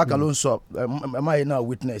 bàbá kan ló ń sọ ẹ má yẹ náà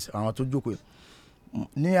witness àwọn tó jókòó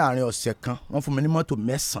ní àárín ọ̀sẹ̀ kan wọ́n fún mi ní mọ́tò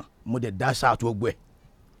 9 mo dẹ̀ dash out gbogbo ẹ̀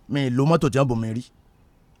mi lo mọ́tò tí wọ́n bò mí rí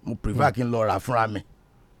mo prefer kí n lọ rà fúnra mi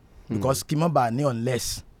because kí n má bàa ní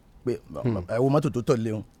unless pé ẹ wo mọ́tò tó tọ̀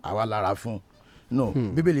léwu àwa la rà fún un no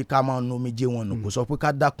bíbélì ká máa nu omijé wọn nù kò sọ pé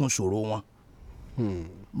ká dákun ṣòro wọn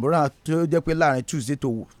bùrọ̀ tó jẹ́ pé láàrin Tuesday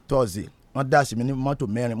to Thursday wọ́n dá sí mi ní mọ́tò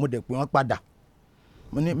 4 mo dẹ̀ pé wọ́n padà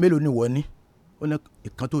mo ní mélòó ni wọ́n ní ó ní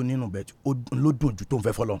ìkan tó nínú bẹ́ẹ̀ ló dùn ju tó ń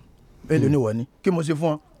fẹ́ fọlọ́ mélòó ni wọ́n ní kí mo ṣe fún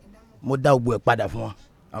wọn mo dá gbogbo ẹ̀ padà fún wọn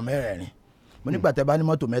àmọ́ ẹ̀rẹ̀rin mo nígbà tẹ́ bá ní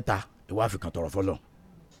mọ́tò 3 ìwà àfikàn tọrọ fọlọ́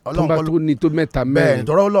tó bá tó ní tó 3 bẹ́ẹ̀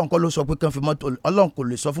tọrọ Ọlọ́run kọ́ ló sọ pé kàn fi mọ́tò Ọlọ́run kò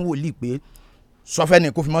lè sọ fún wòlíì pé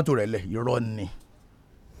sọfẹ́ni kó fi mọ́tò rẹ̀ lẹ̀ irọ́ ni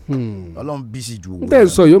Ọlọ́run bí sí ju. n tẹ́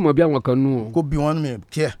sọ yóò mọ bí àwọn kan nù. kó bí wọn mi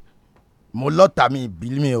kíá mo lọ́ta mi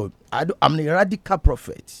ìbílí mi o I'm a radical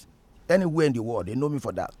prophet anywhere in the world they know me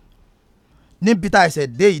for that. níbi tá a ṣe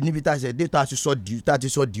dé yìí níbi tá a ṣe dé tá a ti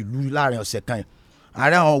sọ dìlú láàrin ọ̀sẹ̀ kan yìí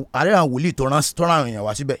àárẹ̀ àwọn wòlíì tó rán àwọn èèyàn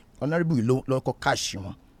wá síbẹ̀ ọ̀nàrẹ́bù yìí lọ́kọ́ káàṣì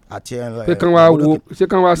wọn àti ṣé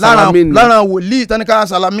kán wá salami ni. lára wòlíì tani ká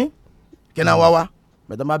salami kí náà wá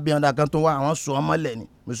bẹ̀tẹ̀ má bí ọ̀dà kan tó wá àwọn sọ ọmọ lẹ̀ ni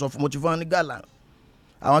mo ti fún wọn ní gàlà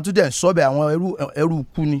àwọn tó dẹ̀ ń sọ́bẹ̀ àwọn ẹrú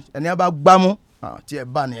kú ni ẹni a bá gbámú tí ẹ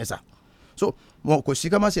bá nìyẹn sà so wọn kò sí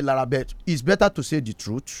ká má ṣe lára bẹ́ẹ̀ it's better to say the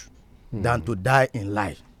truth than to die in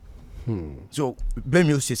lie so bẹ́ẹ̀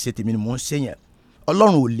mi ò ṣe tèmi ni mò ń ṣe yẹn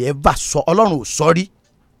ọlọ́run ò lè bá sọ ọlọ́run ò sọ rí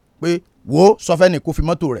pé wo sọfẹ́ni kó fi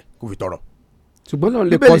mọ́tò rẹ̀ kó fi tọrọ. ṣùgbọ́n náà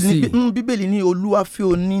lè kọ́ sí i. bíbélì ní olúwa fẹ́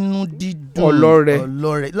onínú dídùn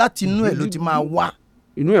ọlọ́rẹ̀ láti inú ẹ̀ ló ti máa wá.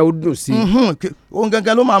 inú ẹ̀ ó dùn sí i. ohun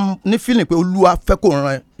gangan ló máa ní feeling pé olúwa fẹ́ kó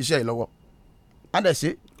ran iṣẹ́ yìí lọ́wọ́.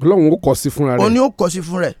 adẹ̀sí. ọlọ́run ó kọ́ sí fúnra rẹ̀. ó ní ó kọ́ sí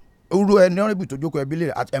fún rẹ̀ orú ẹ nọ́rẹ́bù tó jókòó ẹbí lè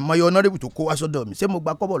ẹ̀mọ́yọ nọ́rẹ́bù tó kó wá sọ́dọ̀ mi ṣé mo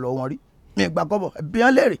gba kọ́bọ̀ lọ́wọ́ wọn rí mi gba kọ́bọ̀ ẹbí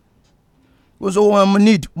wọn lérè ó sọ wọn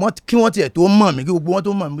need kí wọ́n tiẹ̀ tó mọ̀ mí kí gbogbo wọn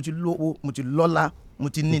tó mọ̀ mí mo ti lówó mo ti lọ́lá mo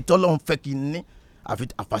ti ní tọ́lọ́run fẹ́ kí n ní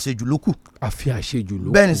àfàṣejù ló kù. àfi àṣejù ló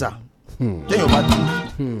kù. bẹ́ẹ̀ ni sà téèyàn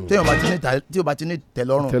bá ti ní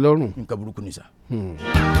tẹ́lọ́rùn nǹkan burúkú ni sà.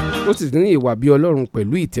 ó sì ní ìwà bí ọlọ́run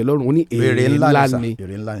pẹ̀lú ìtẹ́lọ́run ó ní èrè ńlá ni.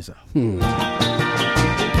 èrè ńlá ni sà.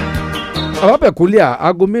 bàbá Peculiar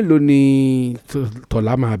aago mélòó ni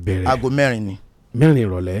tọ́lá máa bẹ̀rẹ̀. aago 4 ni. 4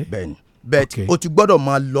 ìrọ̀lẹ́. bẹ́ẹ̀ ni. bẹ́ẹ̀ o ti gbọ́dọ̀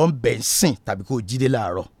máa lọ bẹ̀ ń sìn tàbí kó o jíde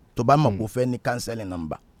láàárọ̀ tó bá mọ̀ kó fẹ́ ní counseling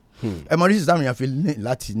number ẹ mọ reason táwọn èèyàn fi ní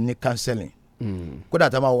láti ní counseling kódà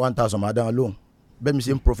tá a máa 1000 máa dá wọn lóhùn bẹ́ẹ̀ mi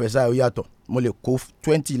ṣe ń professor ó yàtọ̀ mo lè kó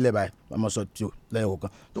 20 lẹ́bàá ẹ̀ máa sọ tí o lẹ́yìn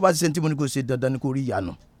kọ̀ọ̀kan tó bá ti ṣe tí mo ní kó ṣe dandan ní kó rí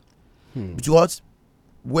ìyanu because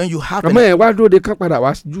when you have. àmọ́ ẹ̀ wá dúró de ká padà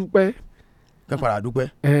wá dúpẹ́. ká padà dúpẹ́.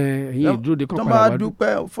 yìí dúró de ká padà wá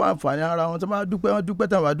dúpẹ́ fún àǹfààní ara wọn tó máa dúpẹ́ wọn dúpẹ́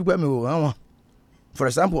tán wá dúpẹ́ mi ò rán wọn. for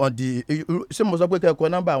example on the ṣé mo sọ pé kẹ́kọ̀ọ́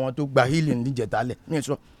nọ́mbà àwọn tó gba healing níjẹ̀tálẹ̀ ní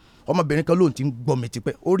ìṣọ́ ọmọbìnrin kan lóun ti ń gbọ́ mi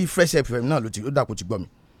tipẹ́ ó rí Fresh FM náà ó dàkú ti gbọ́ mi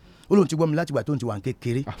ó lóun ti gbọ́ mi láti gbà tó ń ti wà ń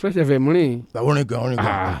kékeré. Fresh FM rìn. orin gan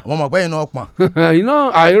wọn mọ̀ pé iná ọpọ̀n.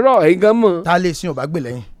 iná àìrọ̀ ẹ̀yin gan mọ̀. ta lè sin ọba gbè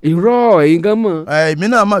lẹ́yìn. irọ́ ẹ̀yin gan mọ̀. èmi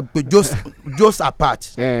náà mọ̀ pé just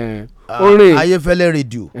apart. orin Ayéfẹ́lẹ́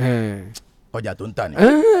rédíò ọjà tó ń tà ní.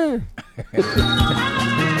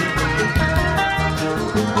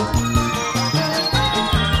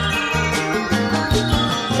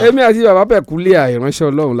 èmi àti bàbá Pẹ̀kúlíà ìránṣẹ́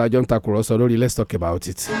Ọlọ́run la jọ ń takùrọ̀sọ lórí Let's Talk About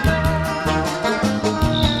It.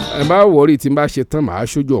 ẹ má wọrí tí n bá ṣe tán màá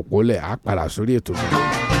ṣojú òpó lẹ̀ á padà sórí ètò mi.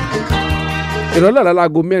 ìrọ̀lẹ́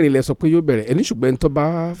àlálago 4 lẹ sọ pé yóò bẹ̀rẹ̀ ẹni ṣùgbọ́n ẹni tó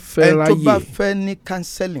bá fẹ́ ráyè. ẹni tó bá fẹ́ ní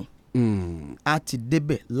counseling á ti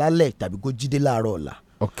débẹ̀ lálẹ́ tàbí kó jíde láàárọ̀ ọ̀la.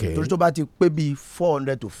 torí tó bá ti pé bíi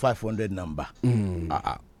 400 to 500 number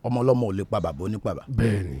ọmọ ọlọ́mọ ò lè pa bàbá onípàbà.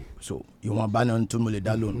 bẹ́ẹ̀ni. so ìwọ̀nba ni tó mo lè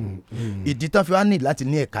dá lónìí. ìdí tán fi wá ní láti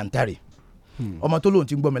ní ẹ̀ka ń tàrè ọmọ tó lóun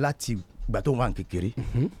ti gbọ́ mi láti ìgbà tó ń wà kékeré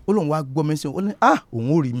ó lóun wá gbọ́ mi sí ó ní òun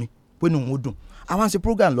ò rí mi pé ní òun ó dùn àwọn àṣẹ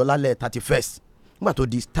program lọ lálẹ́ 31st nígbà tó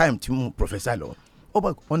di time tí mo professor lọ ó bá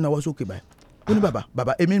wọn náwó sókè báyìí ó ní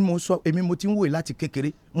bàbá èmi mo ti ń wòye láti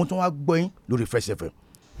kékeré mo tún wá gbọ́ yín lórí Fresh FM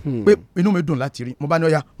pé inú mi dùn láti rí mo bá ní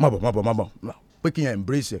ọ̀yá má bọ̀ pé kí n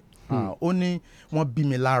embrace ẹ̀ ó ní wọ́n bí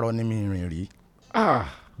mi láàárọ̀ ní mi rìn rí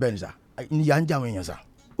bẹ́ẹ̀ ni sà ìyá ń jẹ àwọn èèyàn sà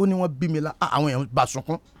ó ní wọ́n bí mi àwọn èèyàn bá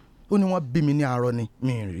sunkún ó ní wọ́n bí mi ní àárọ̀ ní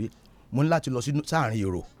mi rìn rí mo ní láti lọ sí sáàrin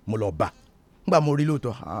èrò mo lọ bá nígbà mo rí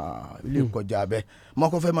lóòótọ́ ilé ìkọjá abẹ́ mo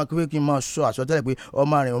kọ́ fẹ́ máa pé kí n máa sọ àsọtẹ́lẹ̀ pé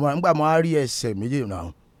ọmọ rìn nígbà mo á rí ẹsẹ̀ méjèèjì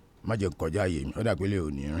náà má jẹ́ kọjá yé mi ó dà pé lè ò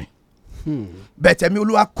ní rìn. bẹ̀tẹ̀ mi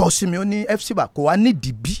Olúwa kọ sí mi ó ní fcba kò wá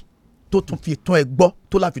nídìí bí tó tún fi tán ẹ gbọ́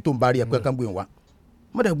tó láfi tó ń bá rí ẹ pé kán gbé wá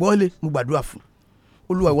mo dẹ̀ gbọ́ lé mo gbàdúrà fún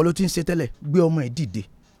Olúwa ìwọ ló ti ń ṣe tẹ́lẹ̀ gbé ọmọ ẹ̀ dìde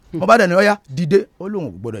mo bá dẹ̀ ní ọ̀yá dìde ó lóun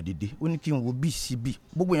ò gbọ́dọ̀ dìde ó ní kí n wo bí sí bí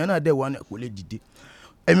gbogbo èèyàn náà dẹ̀ wọ́n kò lè dìde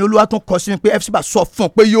ẹ̀mí Olúwa tún kọ sí mi pé fcba sọ fún un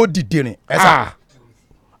pé yóò dìde rìn ẹ sà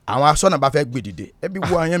àwọn asọ́nà bá fẹ́ gbé dìde ẹbí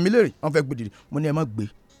wo àyàn mi lérè wọ́n fẹ́ gbé dìde mo ní ẹ má gbé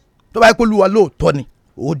tó bá yẹ kó Olúwa lóòótọ́ ni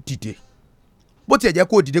ó dìde bó tiẹ̀ jẹ́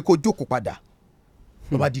kó dìde kó jókòó padà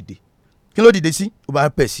ló bá dìde kí ló dìde sí ó bá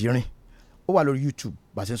pẹ̀ sí rìn ó wà lórí YouTube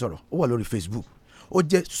bá a ṣe ń sọ̀rọ̀ ó wà lórí Facebook ó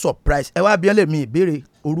jẹ́ surprise ẹ wá bí ẹ lè mi ìbéèrè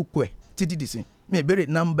orúkọ ẹ títí dì sí mi ìbéèrè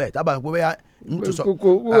nọ́mbà ẹ tábà pé bẹ́ẹ̀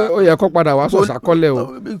ó yẹ kó padà wá sọ sàkọlẹ̀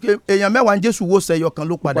o. èèyàn 10 Jésù wó sẹyọ kan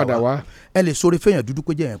ló padà wá ẹ lè sórí fẹ́yàn dúdú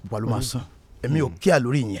kó jẹ́ yẹn pupa ló máa sàn èmi ò kíá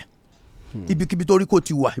lórí yẹn ibikíbi torí kò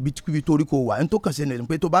ti wà ibikíbi torí kò wà ẹni tó kàn sí ẹni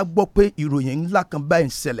pé tó bá gbọ́ pé ìròyìn ńlá kan báyìí ń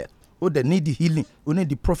ṣẹlẹ̀ ó dẹ̀ need the healing ó need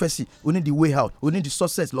the prophecy ó need the way out ó need the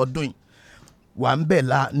success lọ́dún yìí wà ń bẹ̀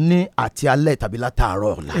la ní àti alẹ́ tàbí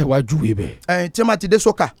látàárọ̀ ọ̀la. ẹ wá júwe bẹ́ẹ̀. tí wọ́n bá ti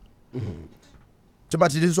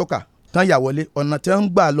dé sọ́kà tán yà wọlé ọ̀nà tí wọ́n ń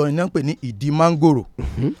gbà lọ iná ń pè ní ìdí mángòrò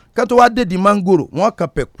kí tó wá dé di mángòrò wọ́n kan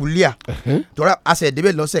pẹ̀kúlíà tọ́ra àṣẹ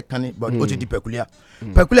ìdíbẹ̀ lọ́sẹ̀ kan ní but ó ti di pẹ̀kúlíà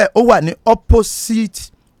pẹ̀kúlíà ó wà ní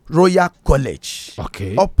opposite Royal College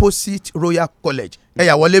opposite Royal College ẹ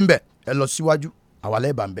yà wọlé ń bẹ̀ ẹ lọ síwájú àwàlẹ́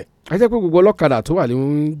ìbà ń bẹ̀. ẹ jẹ́ pé gbogbo ọlọ́kadà tó wà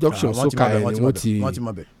ní junction sọ́kà ẹ̀ ni wọ́n ti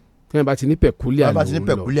mọ̀ bẹ̀. tí wọ́n bá ti ní pẹ̀kúlíà ló ń lọ. wọ́n bá ti ní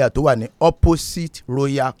pẹ̀kúlíà tó wà ní opposite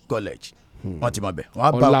Royal College wọ́n ti mọ̀ bẹ̀. wọ́n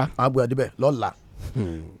á bá wọn àgbẹ̀ ọdún bẹ̀ lọ́la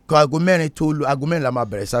kọ aago 4 tó lu aago 4 la máa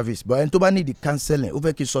bẹ̀rẹ̀ service but ẹni tó bá ní di counseling ó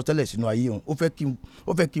fẹ́ kí n sọ tẹ́lẹ̀ sínú ayé òun ó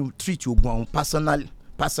fẹ́ kí n treat ogun àwọn personal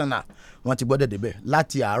wọ́n ti gbọ́dọ̀ débẹ̀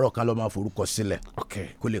láti àárọ̀ kan ló máa forúkọ sílẹ̀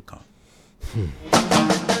kó lè kàn.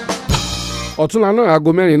 ọ̀túnla náà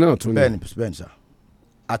aago 4 náà tún ní. bẹ́ẹ̀ni sà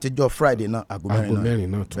àtijọ́ Friday náà aago 4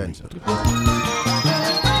 náà tún ní.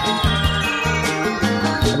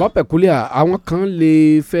 bàbá Pẹ̀kúlíà àwọn kan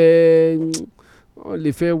lè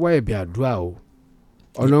fẹ́ wá ẹ̀bẹ̀ àdúrà o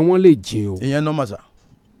ọ̀nà wọn lè jìn o. ìyẹn normal sa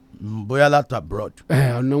bóyá láti abroad.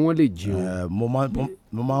 ọ̀nà wọn lè jìn o. mo máa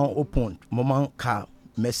ń open mo máa ń ka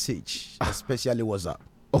message especially WhatsApp.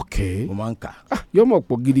 ok mo máa ń ka. yóò mọ̀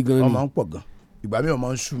pọ̀ gidi gan ni. wọ́n máa ń pọ̀ gan ìgbà mi ò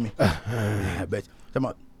máa ń sú mi.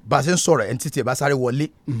 bá a ṣe ń sọ̀rọ̀ ẹni títí ẹ bá sáré wọlé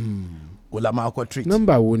o la máa kọ́ treat.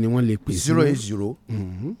 nọ́mbà wo ni wọ́n lè pè sí. 080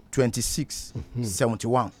 26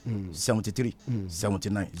 71 73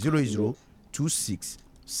 79 080 26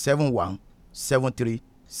 71 73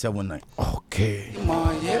 79. ok. mọ̀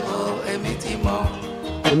yẹ́ o èmi ti mọ̀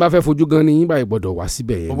n bá fẹ́ fojú gan ni yín báyìí gbọ́dọ̀ wá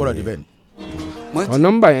síbẹ̀ yẹn. ó gbọ́dọ̀ débẹ̀ ni. ọ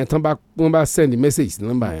nọ́mbà yẹn tán wọ́n bá send message sí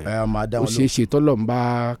nọ́mbà yẹn ó ṣeé ṣe tọ́lọ̀ ń bá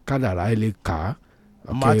kádàrá ẹ lè kà á.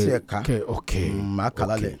 máa tiẹ̀ ká máa kà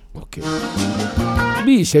lálẹ́.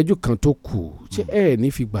 bí ìṣẹ́jú kan tó kù ṣé ẹ ní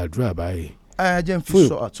fi gbàdúrà báyìí. ẹ jẹ́ n fi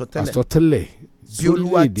sọ àsọtẹ́lẹ̀ bí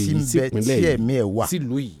olúwa ti ń bẹ tí ẹ̀mí ẹ̀ wà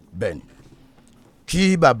bẹ́ẹ̀ ni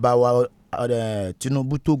kí bàbá wa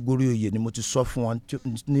Tinubu tó gorí oyè ni mo ti sọ fún wọn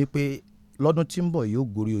ní pé lọ́dún tí ń bọ̀ yóò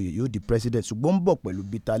gorí oyè yóò di president ṣùgbọ́n ń bọ̀ pẹ̀lú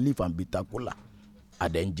bitter leaf and bitter kola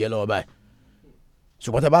àdẹ̀ǹjẹ́ lọ́wọ́ báyìí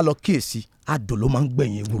ṣùgbọ́n tẹ́ bá lọ kíyèsí àdó ló máa ń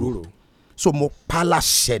gbẹ̀yìn ewúro so mo pa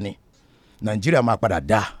láṣẹ ni Nàìjíríà máa padà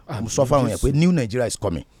dá mo sọ fún àwọn yẹn pé new Nigeria is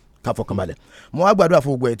coming káfọkànbalẹ̀ mo wá gbàdúrà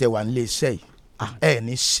fún gbogbo ẹ̀ tẹ́ wà nílé iṣẹ́ yìí ẹ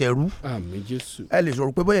ní ṣẹrú ẹ lè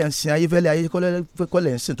sọ̀rọ̀ pé bóyá ń sin ayéfẹ́lẹ́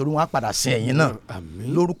ayékọ́lẹ̀ ń sìn torí wọ́n á padà sin ẹ̀yin náà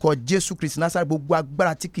lórúkọ Jésù Kristi Násárì gbogbo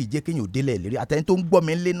agbára tí kì í jẹ́ kéèyàn ò délẹ̀ lérí àtẹ̀yìn tó ń gbọ́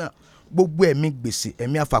mi ńlé náà gbogbo ẹ̀mí gbèsè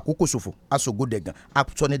ẹ̀mí afàkókò ṣòfò aṣògodẹ̀gàn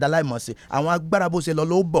àtọ̀nidaláìmọ̀ọ́sẹ̀ àwọn agbára bó ṣe lọ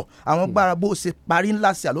ló bọ̀ àwọn agbára bó ṣe parí ńlá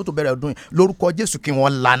sí àlótò bẹ̀rẹ̀ ọdún yìí lórúkọ Jésù kí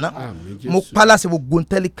wọ́n lànà mo pálásẹ̀ gbogbo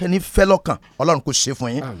ntẹ́lẹ́kẹ́ni fẹ́ lọ́kàn Ọlọ́run kò ṣe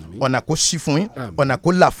fún yín ọ̀nà kò ṣí fún yín ọ̀nà kò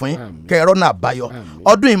là fún yín kẹrọ náà àbáyọ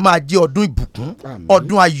ọdún yìí máa jẹ́ ọdún ìbùkún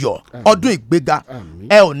ọdún ayọ̀ ọdún ìgbéga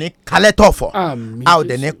ẹ ò ní kalẹ́tọ̀fọ̀ a ò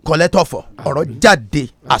dẹ̀ ní kọlẹ́tọ̀fọ̀ ọ̀rọ̀ jáde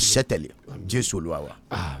àṣẹ-tẹ̀lé Jésù Olúwa wa.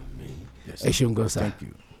 ẹ ṣeun gan sa.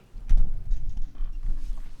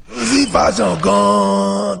 sí fashion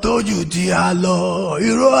kan tójú tí a lọ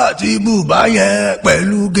ìró àti bùbá yẹn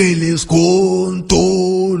pẹ̀lú gèlè skóńtó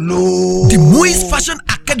ló. The Moist Fashion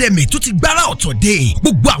Academy tó ti gbára ọ̀tọ̀ dé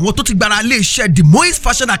gbogbo àwọn tó ti gbára iléeṣẹ́ The Moist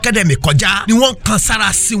Fashion Academy kọjá ni wọ́n kan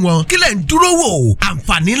sára sí wọn kílẹ̀ ń dúró wò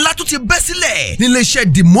àǹfààní ńlá tó ti bẹ́ sílẹ̀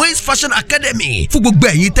níléeṣẹ́ The Moist Fashion Academy fún gbogbo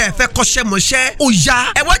ẹ̀yin tẹ́ ẹ fẹ́ kọ́ṣẹ́ mọṣẹ́ ó yá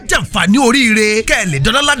ẹ wá jàǹfààní oríire kẹ́ ẹ lè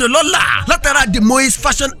dọ́lọ́lá látara The Moist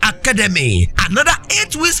Fashion Academy another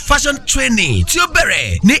 8 weeks fashion training tí ó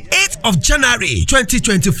bẹ̀rẹ̀ ní 8th of January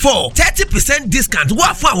 2024 30% discount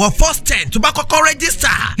wà fún àwọn first 10 tó bá kọ́kọ́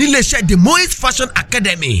register níléeṣẹ́ The Moist Fashion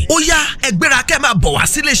Academy ó yá ẹgbẹ́ra kẹ́ máa bọ̀ wá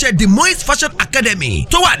sí iléeṣẹ́ The Moist Fashion Academy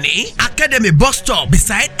tó wà ní Academy bus stop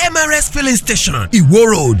beside MRS filling station Iwo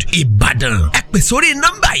Road Ìbàdàn ẹ pè sórí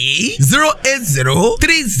nọ́mbà yìí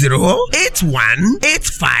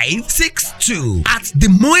 08030818562 at The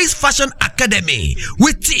Moist Fashion Academy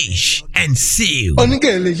we teach and seal.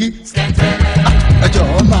 onígèlè yìí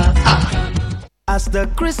ẹjọ́ máa. As the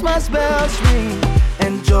Christmas bells ring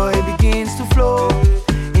and joy begins to flow,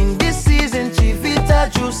 in this season Chivita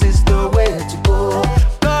juice is the way to go.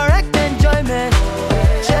 Correct enjoyment,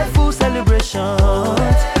 cheerful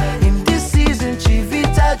celebrations. In this season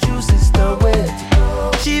Chivita juice is the way to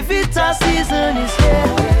go. Chivita season is here.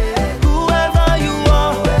 Whoever you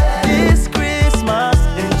are, this Christmas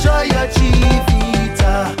enjoy your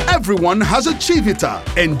Chivita. Everyone has a Chivita.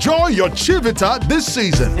 Enjoy your Chivita this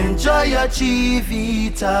season. Enjoy your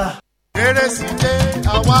Chivita. Kérésìdé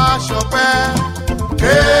àwa ṣọpẹ́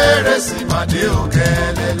Kérésìmàdé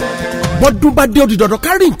òkèlélẹ̀. bọ́dún bá dé ó di dandan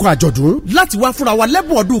kárí nǹkan àjọ̀dún láti wá fúnra wa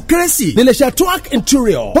lẹ́bùn ọdún kérésì níléeṣẹ́ Tohac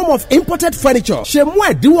Interior Home of Imported Furniture ṣe mú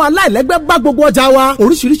ẹ̀dínwó aláìlẹ́gbẹ́ bá gbogbo ọjà wa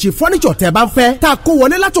oríṣiríṣi furniture tẹ́ bá ń fẹ́ tá a kó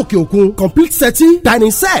wọlé látòkè òkun complete setting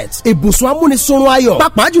dining set ibùsùn amúnisunrun ayọ̀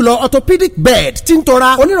pàápàá jùlọ orthopedic bed tí ń tora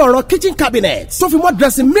onírọ̀rọ̀ kitchen cabinet tó fi mọ́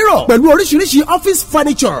dressing mirror pẹ̀lú oríṣiríṣi office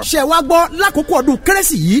furniture ṣe wá gbọ́ lákòókò ọdún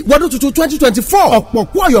kérésì yìí wọ́dún tuntun 2024 ọ̀pọ̀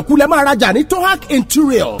kú ọ̀yọ̀kú lẹ́ máa rajà ní Tohac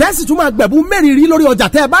Interior tẹ́sí tún máa gbẹ̀bú mẹ́rìírí lórí ọjà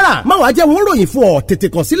tẹ́ ẹ bá rà má wàá jẹ́ wọ́n ròyìn fún ọ tètè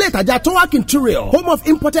kàn sílé ìtajà Tohac Interior Home of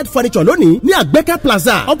Imported Furniture lónìí ní Àgbẹ̀kẹ́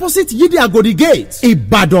Plaza opposite Yídí Agodi Gate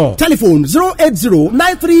Ìbàdàn telephone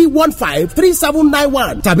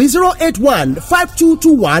 08093153791 tàbí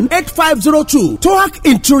 08152218502 Tohac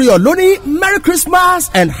Interior lónìí Merry Christmas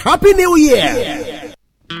and Happy New Year.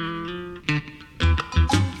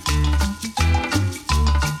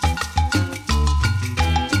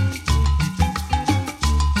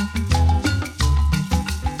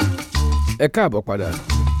 ẹ káàbọ̀ padà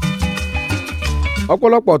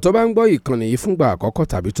ọ̀pọ̀lọpọ̀ tó bá ń gbọ́ ìkànnì yìí fúngbà àkọ́kọ́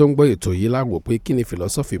tàbí tó ń gbọ́ ètò yìí láwò pé kí ni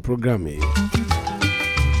philosophy program yìí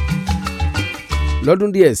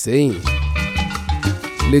lọ́dún díẹ̀ sẹ́yìn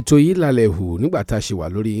lẹ́tọ̀ yìí lálẹ́ hù nígbà tá a ṣe wà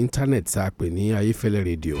lórí íńtánẹ́ẹ̀tì tá a pè ní ayéfẹ́lẹ́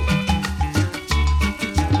rédíò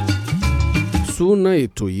súnà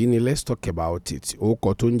ètò yìí ni let's talk about it orúkọ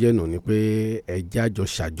tó ń jẹ́ nù ni pé ẹjẹ́ àjọ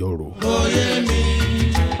ṣàjọrò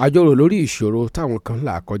àjọrò lórí ìṣòro táwọn kan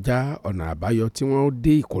là kọjá ọ̀nà àbáyọ tí wọ́n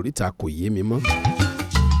dé ìkórìtà kò yé mi mọ́.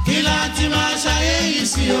 kí láti máa ṣayé yìí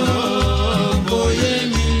sí o kò yé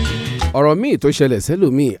mi. ọ̀rọ̀ míì tó ṣẹlẹ̀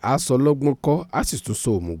sẹ́lòmíì á sọ lọ́gbọ́n kọ́ á sì tún sọ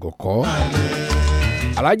òmùgọ̀ kọ́.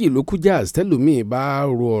 Alhaji Lokujaz tẹ́lómi bá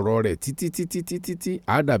ro ọ̀rọ̀ rẹ̀ títí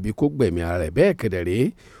á dàbí kó gbẹ̀mí ara rẹ̀ bẹ́ẹ̀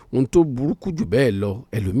kẹ̀dẹ̀rẹ́ ohun tó burúkú jù bẹ́ẹ̀ lọ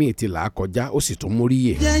ẹlòmíì ti là á kọjá ó sì tún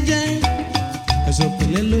móríyè.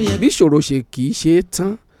 bí ìṣòro ṣe kì í ṣe é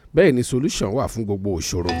tán bẹ́ẹ̀ ni solution wà fún gbogbo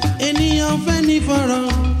ìṣòro. ènìyàn fẹ́ ní fọ̀rọ̀.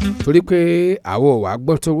 torí pé àwọn ò wá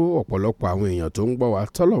gbọ́n tó ọ̀pọ̀lọpọ̀ àwọn èèyàn tó ń gbọ́ wa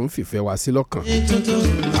tọ́lọ̀ ń fìfẹ́ wa sí lọ́kàn.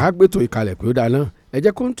 àá gbẹ́tò ìkalẹ̀ pé ó dáná ẹ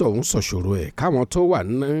jẹ́ kó ń tọ̀ ń sọ̀ṣòro ẹ̀ káwọn tó wà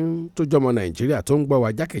tó jọmọ Nàìjíríà tó ń gbọ́ wa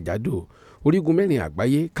jákèjádò orígun mẹ́rin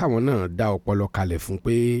àgbáyé káwọn náà dá ọpọlọ kalẹ̀ fún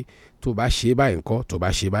pé tó bá ṣe báyìí ńkọ́ tó bá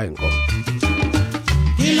ṣe báyìí ńkọ́.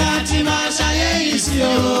 kí láti máa ṣayé yìí sí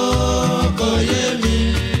o kò yé mi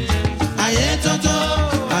ayé tótó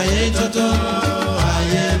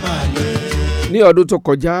ayé máa lè. ní ọdún tó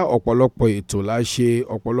kọjá ọ̀pọ̀lọpọ̀ ètò la ṣe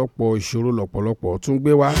ọ̀pọ̀lọpọ̀ ìṣòro lọ̀pọ̀lọpọ̀ tún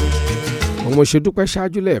gbé wá. mo ṣe dúpẹ́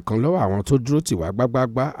ṣáájú lẹ́ẹ̀kan lọ́wọ́ àwọn tó dúró tì wá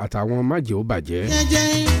gbágbágbá àtàwọn májè ó bàjẹ́.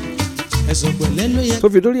 tó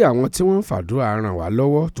fi dórí àwọn tí wọ́n ń fàdúrà ràn wá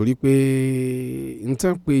lọ́wọ́ torí pé n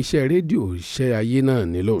tán pé iṣẹ́ rédíò iṣẹ́ ayé náà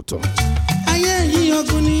ní lóòótọ́. ayé yìí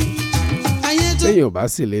ogun ni ayé tó. lẹ́yìn ò bá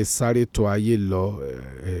sì lè sáré tó ayé lọ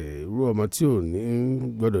irú ọmọ tí ò ní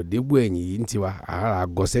gbọ́dọ̀ dégbò ẹ̀yìn yìí ń tiwa àárà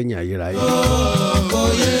gọ́sẹ́yìn ayérayé. kò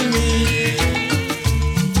yé mi.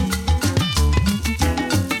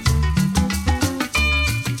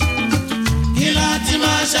 kí láti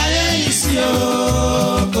máa ṣayé yìí sí o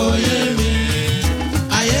kò yé mi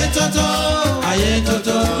ayé tótó ayé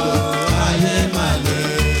máa lè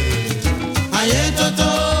ayé tótó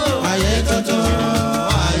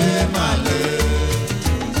ayé máa lè.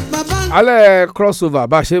 alẹ́ crossover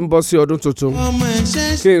bá a ṣe ń bọ́ sí ọdún tuntun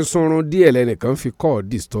kí n sunrun díẹ̀ lẹ́nìkan fi kọ́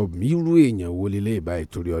disturb mi irú èèyàn wo lélẹ́ ìbá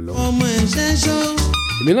ìtorí ọlọ́run. ọmọ ẹ̀ṣẹ́ ṣó.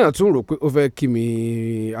 èmi náà tún rò pé ó fẹ́ kí mi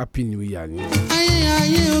happy new year ni.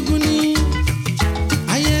 ayé ogun ni.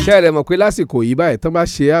 ṣé ẹ mọ̀ pé lásìkò yìí báyìí tán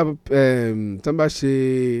bá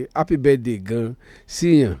ṣe happy birthday gan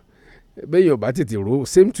síyàn bẹ́yìn ọba tètè ro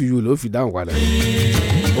same to you ló fi dáhùn padà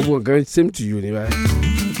gbogbo nǹkan same to you ni báyìí.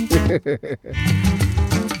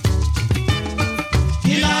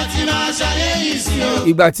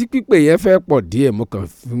 ìgbà tí pípé yẹn fẹ́ pọ̀ díẹ̀ mo kàn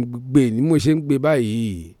gbé ní mo ṣe ń gbé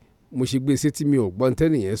báyìí mo ṣe gbé sétí mi ò gbọ́n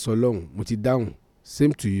tẹ́nìyẹn sọ lọ́hùn mo ti dáhùn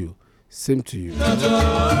same to you same to you.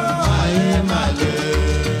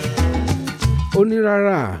 ó ní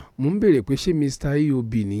rárá mo ń béèrè pé ṣé Mr.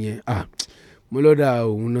 EOB nìyẹn mo lọ́dà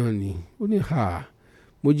òun náà ni ó ní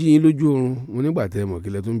mo jí yín lójú oorun mo nígbà tẹ́ mọ̀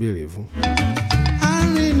kílẹ̀ tó ń béèrè fún.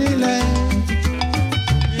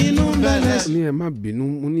 inú bẹ̀rẹ̀. ní ẹ má bínú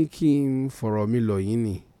mo ní kí n fọ̀rọ̀ mi lọ yín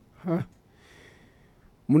ni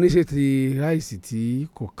mo ní ṣe ti ráìsì tí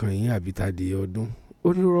kò kàn yín àbí tàdé ọdún ó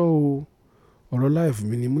ní rọ́ o ọ̀rọ̀ láìfù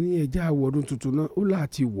mi ni mo ní ẹja àwọ̀ ọdún tuntun náà ó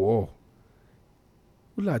láti wọ̀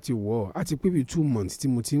ọ́ àti pé bíi 2 months tí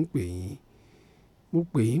mo ti ń pè yín mo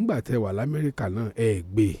pè yín gbà tẹ́ wà l'Amẹ́ríkà náà ẹ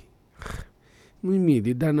gbé mi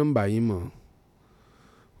ìdí dá nọ́mbà yín mọ̀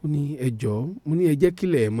ó ní ẹjọ́ mo ní ẹ jẹ́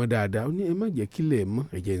kílẹ̀ ẹ̀ mọ́ dáadáa ó ní ẹ má jẹ́ kílẹ̀ ẹ̀ mọ́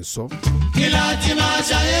ẹ jẹ́ ń sọ. kí láti máa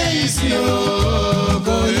ṣayé yìí sí o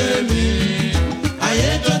kò yé mi ayé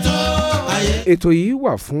tótó ayé. ètò yìí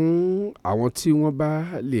wà fún àwọn tí wọ́n bá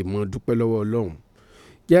lè mọ dúpẹ́ lọ́wọ́ Ọlọ́run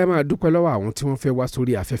jẹ́ máa dúpẹ́ lọ́wọ́ àwọn tí wọ́n fẹ́ wá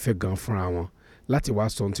sórí afẹ́fẹ́ gan fúnra wọn láti wá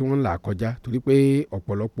sọ tí wọ́n ń là kọjá torí pé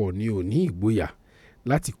ọ̀pọ̀lọpọ̀ ni ò ní ìgboyà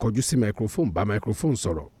láti kọjú sí microphone bá microphone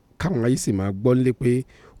sọ̀rọ̀ káwọn ayé sì máa gbọ́ nílé pé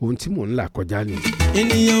ohun tí mò ń là kọjá ni.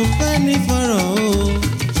 ènìyàn fẹ́ ní fọ̀rọ̀ o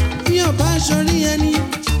bí ọba sọrí ẹni.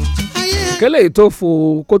 kẹ́lẹ́ tó fò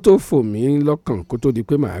kó tó fò mí lọ́kàn kó tó di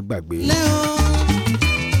pé màá gbàgbé.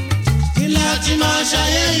 kí láti máa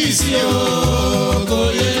ṣayé yìí sí o kò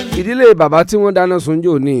yé mi. ìdílé bàbá tí wọ́n dáná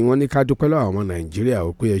sunjó ní wọ́n ní ká dúpẹ́ lọ́wọ́ àwọn Nàìjíríà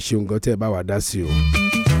ó pé ẹ ṣeun gan tẹ́ ẹ bá wa dá sí o.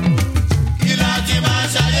 kí láti máa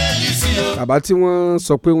ṣayé yìí sí o. bàbá tí wọ́n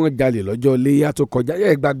sọ pé wọ́n jalè lọ́jọ́ iléyà tó kọjá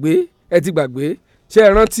ẹ ti gbàgbé ṣé ẹ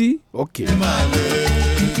rántí. ok.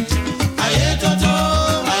 ayé tótó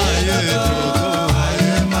ayé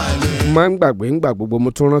máa lè. máa ń gbàgbé ńgbà gbogbo mo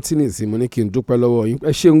tún rántí nìsín mo ní kí n dúpẹ́ lọ́wọ́ yín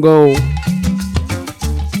ẹ ṣeun gan o.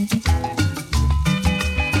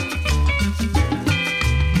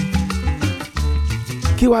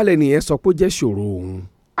 kí wàá lẹ́nu yẹn sọ pé ó jẹ́ ṣòro òun.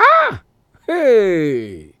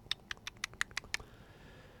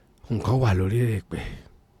 nǹkan wà lórí rẹ̀ pẹ́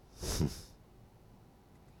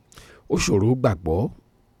ó ṣòro gbàgbọ́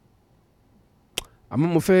àmọ́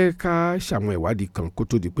mo fẹ́ ká ṣàwọn ìwádìí kan kó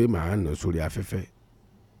tó di pé màá nà sórí afẹ́fẹ́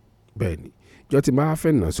bẹ́ẹ̀ ni ìjọ tí màá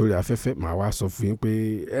fẹ́ nà sórí afẹ́fẹ́ màá wá sọ fún yín pé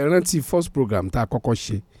ẹ rántí first program tá a kọ́kọ́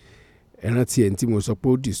ṣe ẹ rántí ẹni tí mo sọ pé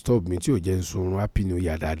ó disturb mi tí ò jẹ́ ń sunrun happy new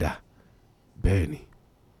year dáadáa bẹ́ẹ̀ ni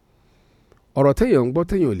ọ̀rọ̀ téèyàn ń gbọ́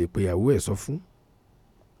téèyàn ò lè pe ìyàwó ẹ̀ sọ fún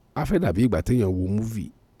á fẹ́ dàbí ìgbà téèyàn wo múvì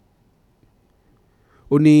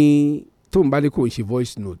ó ní tóun bá ní kó ń ṣe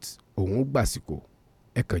voice note òun gbàsìkò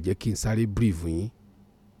ẹ kàn jẹ́ kí n sáré brief yín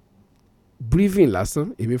briefing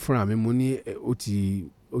lásán èmi fúnra mi mo ní ó ti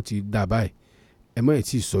dà báyìí ẹ mọ̀ ẹ̀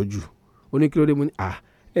tí ì sọ́jú ó ní kí ló dé mo ní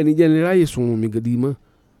ẹni jẹ́ ní ráyè sun mi gidi mọ́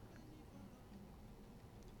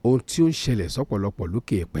ohun tí ó ń ṣẹlẹ̀ sọ́pọ̀lọpọ̀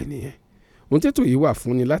lókè ẹ̀pẹ́ nìyẹn ohun tètò yìí wà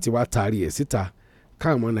fún ni láti wá taari ẹ̀ síta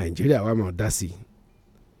káwọn ọmọ Nàìjíríà wá máa dá sí i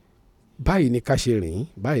báyìí ni ká ṣe rìn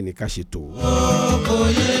báyìí ni ká ṣe tò.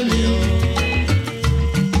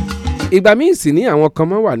 ìgbà míì sì ní àwọn kan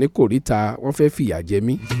máa wà ní kòríta wọ́n fẹ́ fìyà jẹ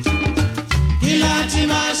mí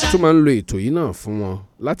tó máa ń lo ètò yìí náà fún wọn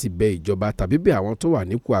láti bẹ ìjọba tàbí bẹ àwọn tó wà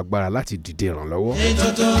nípò agbára láti dìde ìrànlọ́wọ́.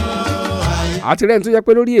 àti rẹ́ni tó jẹ́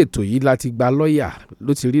pé lórí ètò yìí láti gba lọ́ọ̀yà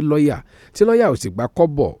ló ti rí lọ́ọ̀yà tí lọ́ọ̀yà ò sì gba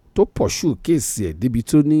kọ́bọ̀ tó pọ̀ṣù kéèsì ẹ̀ débi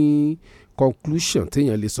tó ní conclusion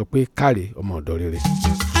téèyàn lè sọ pé káre ọmọ ọ̀dọ́ rere.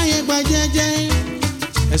 ayé gba jẹ́jẹ́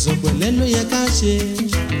ẹ̀sùn pẹ̀lẹ́ ló yẹ ká ṣe.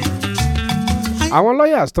 àwọn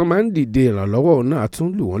lawyers tán máa ń dìde ìrànlọ́wọ́ náà tún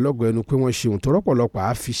lù wọ́n lọ́gọ ẹnu pé wọ́n ṣe ohun tó rọ́pọ̀lọpọ̀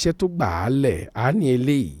àfiṣẹ́ tó gbà á lẹ̀ á ní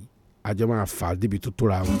eléyìí àjọ máa fà á débi tó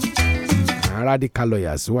tóra wọn. àwọn radical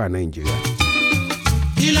lawyers wà Nàìjíríà.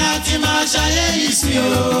 kí láti máa ṣayé yìí sí o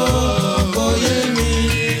kò yé mi.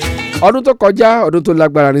 ọdún tó kọjá ọdún tó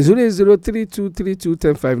lágbára ní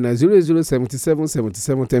 08032321059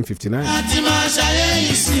 08077771059. láti máa ṣayé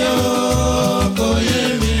yìí sí o kò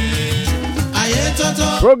yé mi. ayé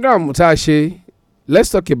tọ́tọ́. program tá a ṣe let's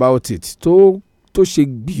talk about it tó ṣe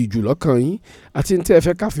gbìyànjú lọ́kàn yín àti ní tẹ́ ẹ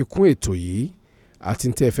fẹ́ ká fi kún ètò yìí àti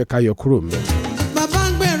ní tẹ́ ẹ fẹ́ ká yọ kúrò mẹ́. bàbá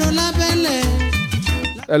ń gbèrò lábẹ́lẹ̀.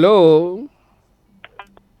 hello.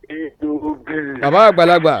 bàbá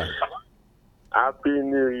àgbàlagbà. Happy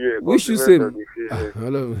New Year. wish you same.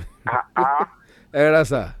 ẹ ra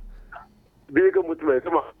sà. bí kò mo ti bẹ̀rẹ̀ sí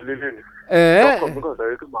máa wọlé lẹ́nu. ọkàn mi kàn sọ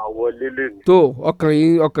pé máa wọlé lẹ́nu. tó ọkàn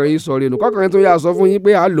yín sọ rẹnu kọkàn yín tó yà sọ fún yín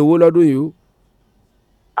pé à ń lówó lọ́dún yìí o.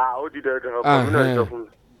 ó di dandan ọkàn mi náà sọ fún mi.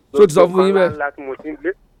 tó ti sọ fún yín bẹ́ẹ̀.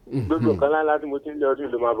 gbogbo kan láńlá tí mo ti ń lé ọdún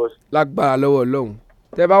ìlú máa bọ̀ sí. lágbára lọ́wọ́ Ọlọ́run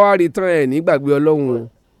tẹ bá wá rí tán ẹ̀ nígbàgbé Ọlọ́run o.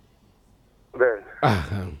 bẹ́ẹ̀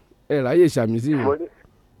ẹ ráyè ṣàmì sí mi.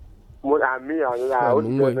 mo àmì àwọn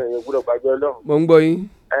olùdókòwò yẹn gbọ́dọ̀ gbàgbé Ọlọ́run. mo ń gbọ́ yín.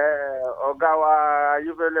 ọ̀gá wa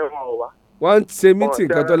ayúfẹ́lẹ́ wọn ò wá. wọ́n ń ṣe mítìn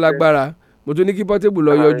kan tó lágbára mo tún ní kí Portable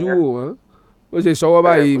lọ yọjú wò wọ́n ó ṣe sọwọ́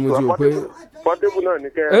báyìí mo ti rò pé. Portable náà ní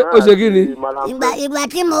kẹ́ ẹ ó ṣe kí ni. ìgbà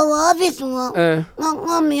tí mo wọ ọ́fíìsì wọn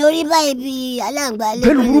wọ́n mi orí báyìí bíi aláǹgbá lé.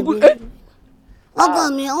 bẹ́ẹ̀ ló burúkú wọ́n kàn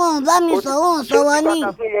mí wọ́n bá mi sọ wọ́n sọ wọ́n ní.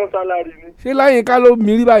 ṣé láyínká ló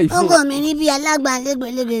mi rí báyìí fún. wọ́n kàn mí ní bíi aláǹgbá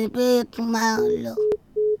lẹ́gbẹ̀lẹ́gbẹ̀ pé tún máa ń lọ.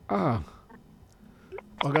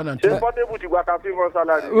 ṣé Portable ti gba kàfí mọ́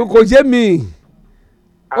sálárì. kò jẹ́ mi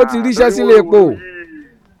ó ti ríṣẹ́ sílé epo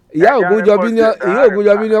ìyá ògúnjọbí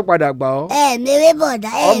ni ó padà gbà ọ́. mèrè bọ̀dá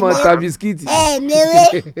ọmọ ta bisikíìtì.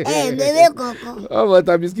 mèrè kankan. ọmọ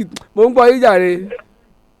ta bisikíìtì mo ń gbọ́ yín jàre.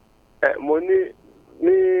 mo ní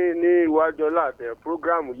iwájú ọlá àtẹ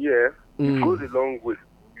program yìí it goes a long way.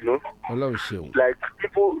 Ọlọ́run ṣeun. Like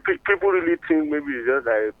people really think maybe it's just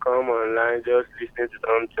like come online just listen to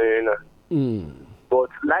something. But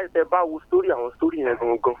láìpẹ́ báwo story àwọn story yẹn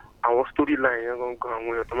gangan àwọn storyline yẹn gangan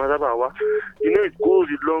àwọn èèyàn tó máa sábà wá it goes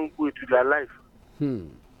a long way to their life.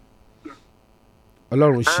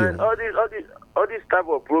 Ọlọ́run ṣeun. And all this type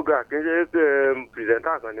of program kì í ṣe pé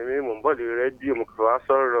presenter kan ní mímọ̀ ń bọ̀ lè rédíò mo kàn wá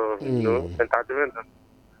sọ̀rọ̀ entertainment.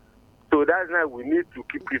 So that's why we need to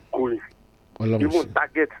keep it going. Even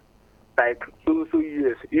target like so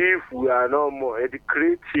years if we are no more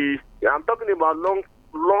creative. I'm talking about long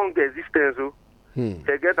existence.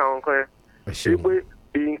 Get our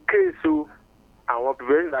in case our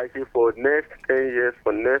preparation like say for next 10 years,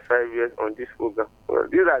 for next 5 years on this program.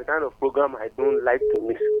 These are the kind of program I don't like to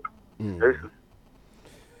miss.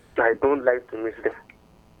 I don't like to miss them.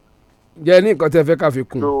 Jẹ́ ní nǹkan tẹ́ fẹ́ ká fi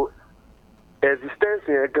kún. So existence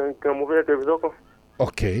yẹn gangan mo fẹ́ tẹ̀lé sọ́kàn.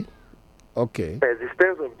 Okay.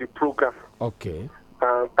 Existence of the program. Okay.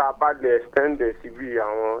 And tá a bá lè extend the CV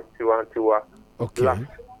àwọn tiwantiwa.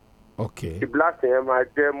 Okay. The blast yẹn máa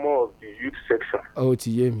jẹ́ more of the youth section. Ó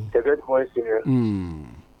ti yé mi. The get point yẹn.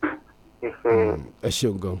 Ẹ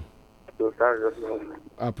ṣeun gan. So that's just all.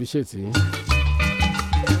 I appreciate it.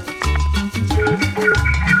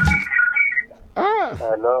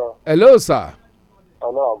 Hello sir.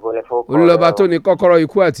 Olùlọ́ba tó ní kọ́kọ́rọ́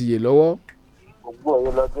ikú àtìyè lọ́wọ́.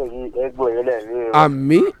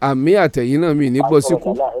 Àmì àtẹ̀yìn náà mi ní gbọ́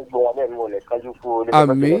síkú.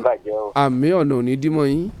 Àmì ọ̀nà ò ní dímọ̀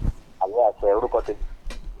yín.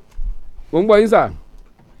 Mo ń gbọ́ yín sà.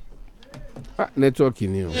 Nẹ́tíwọ́ọ̀kì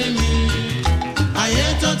ni o. ayé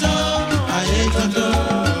tọ́tọ́ ayé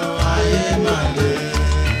máa lè.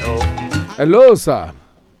 Hello sir.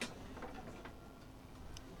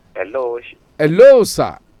 hello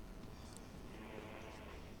sir.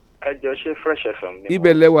 ẹ jọ ṣe Fresh FM ni.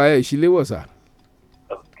 ibẹ̀ lẹ́wà ẹ̀ ṣíléwọ̀ sà.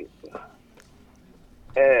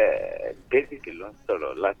 David ló ń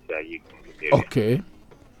sọ̀rọ̀ láti ayé gbòǹgbò. ok.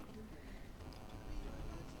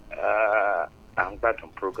 à ń gbádùn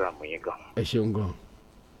programu yín gan. ẹ ṣeun gan.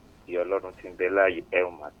 ìyá ọlọ́run ti ń bẹ láàyè ẹ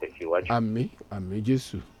ó máa tẹ̀síwájú. àmín àmín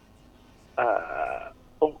Jésù.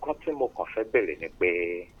 ohun kan tí mo kàn fẹ́ bẹ̀rẹ̀ ni pé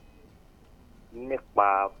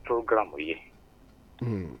nípa programu yìí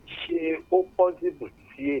ṣé ó possible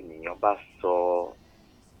tí ènìyàn bá sọ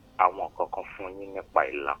àwọn kankan fún yín nípa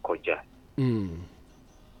ìlàkọjá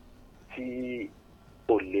tí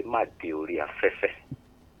o lè má dé orí afẹ́fẹ́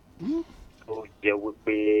tó jẹ́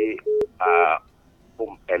wípé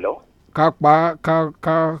hello.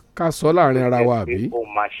 ká sọ láàrin ara wa àbí. ó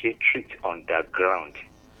máa ṣe treat underground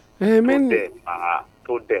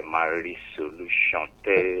tó dẹ̀ máa rí solution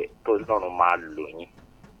tó lọ́run máa lò yín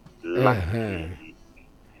láti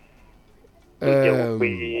tó jẹ́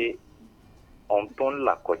wípé ohun tó ń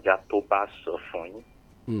là kọjá tó bá sọ fún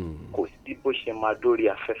yín kò sí bó ṣe máa dórí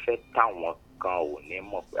afẹ́fẹ́ táwọn kan ò ní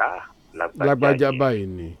mọ̀ pé lágbájá báyìí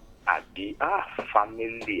ni àbí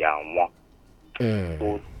fámìlì àwọn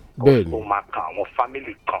bẹ́ẹ̀ni tó máa kan àwọn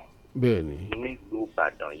fámìlì kan bẹ́ẹ̀ni nílùú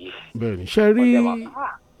Ìbàdàn yìí. bẹ́ẹ̀ni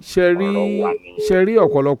ṣe rí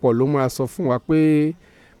ọ̀pọ̀lọpọ̀ ló máa sọ fún wa pé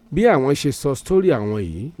bí àwọn ṣe sọ sítórì àwọn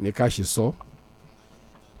yìí ní ká ṣe sọ.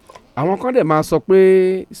 àwọn kan dẹ̀ máa sọ pé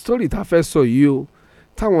sítórì tá a fẹ́ sọ yìí o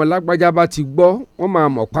táwọn lágbájá bá ti gbọ́ wọ́n máa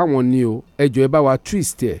mọ̀ páwọn ni o ẹjọ́ ẹ bá wa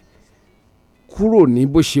twist ẹ̀ kúrò ní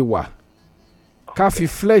bó ṣe wà ká fi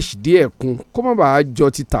flesh díẹ̀ kún kó má bàa jọ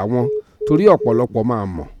ti tàwọn torí ọ̀pọ̀lọpọ̀ máa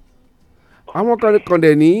mọ̀. àwọn kan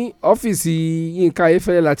dẹ̀ ní ọ́fíìsì Yínká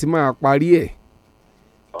Ayéfẹ́lẹ́ láti máa parí ẹ̀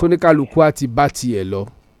tóníkàlùkù àti bá tiẹ̀ lọ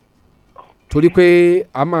torí pé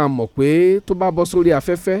a máa mọ̀ pé tó bá bọ́ sórí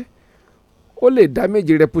afẹ́fẹ́ ó lè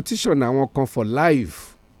damage reputation àwọn kan for life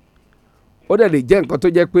ó dẹ̀ lè jẹ́ nǹkan tó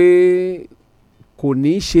jẹ́ pé kò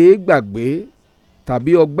ní ṣe é gbàgbé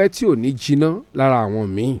tàbí ọgbẹ́ tí ò ní jiná lára àwọn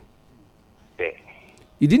míì.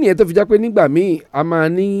 ìdí nìyẹn tó fi jẹ́ pé nígbà míì a máa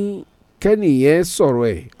ní kẹ́nìyẹn sọ̀rọ̀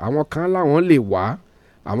ẹ̀ àwọn kan láwọn lè wá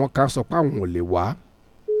àwọn kan sọ pé àwọn ò lè wá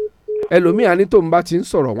ẹlòmíà ní tóun bá ti ń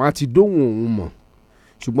sọ̀rọ̀ wọn á ti dóhùn òun mọ̀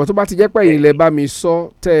ṣùgbọ́n tó bá ti jẹ́ pé ẹ̀yin lẹ bá mi sọ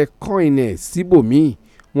tẹ́ ẹ kọ́ìn ẹ̀ síbòmíì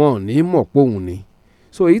wọn ò ní mọ̀ pé òun ni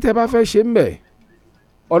so èyí tẹ́ bá fẹ́ ṣe ń bẹ̀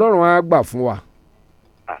Ọlọ́run á gbà fún wa.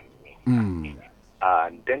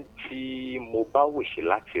 then tí mo bá wòṣe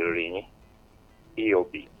láti rí yín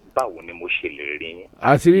eob báwo ni mo ṣe lè rí yín.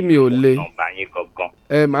 àṣírí mi ò le nọ́mbà yín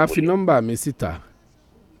gangan. máa fi nọ́mbà mi síta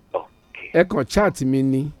ẹ kàn chat mi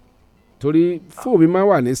ni torí fóònù mi máa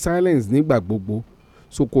wà ní silence nígbà gbogbo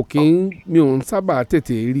so kò kí n mi ò ń sábà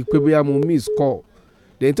tètè rí i pé bóyá mo miss call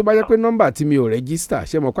lẹ́yìn tó bá jẹ́ pé nọ́mbà tí mi ò register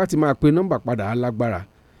ṣe mọ̀ pé àti máa pe nọ́mbà padà á lágbára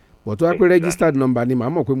bọ̀ tó wá pé registered number ni màá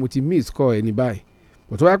mọ̀ pé mo ti miss call ẹni báyìí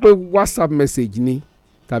bọ̀ tó wá pé WhatsApp message ni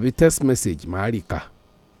tàbí text message màá rí ka.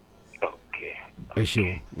 ẹ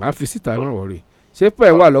ṣeun màá fi síta náà wọ̀rẹ́ ṣé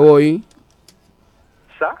pen wà lọ́wọ́ yín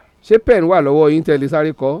ṣé pen wà lọ́wọ́ yín tẹ́lẹ̀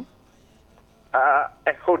sáré kọ́.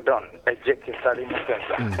 Hold on ẹ jẹ́ kí n sáré mú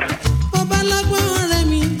fẹ́ǹsà. ọba lágbọ́n ọ̀rẹ́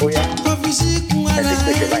mi ọ́fíìsì kún ara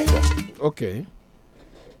ẹ̀. ok.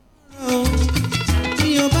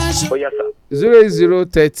 Oya sir.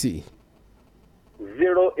 08030.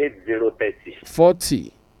 08030.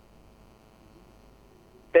 40.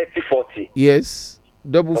 3040. Yes.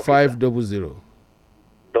 5500.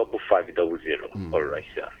 5500. All right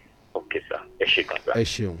sir. Okay sir. Ẹ ṣé gan sir. Ẹ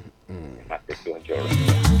ṣeun. Má tẹ̀sí ọjọ́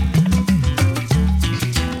rẹ̀.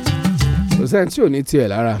 kò sẹ́ni tí ò ní tiẹ̀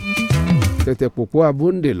lára tètè pòpò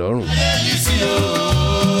abóńdè lọ́rùn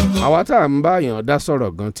àwa tá à ń bá èèyàn dá sọ̀rọ̀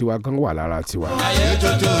gan tiwa gan wà lára tiwa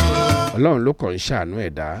Ọlọ́run ló kàn ń ṣàánú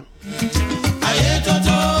ẹ̀dá.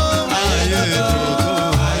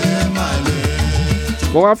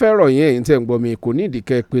 mo wá fẹ́ rọ̀ yín ẹ̀yin tẹ́ ń gbọ́ mi kò ní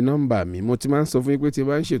ìdíkẹ́ pé nọ́mbà mi mo ti máa ń sọ fún yín pé tí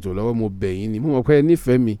bá ń ṣètò lọ́wọ́ mo bẹ̀ yín ni mo mọ̀ pé ẹ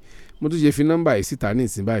nífẹ̀ẹ́ mi mo tún ṣe fi nọ́mbà yìí síta ní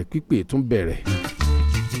ìsìn báyìí pípé tún bẹ̀rẹ̀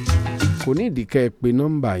kò ní ìdíkẹ́ pé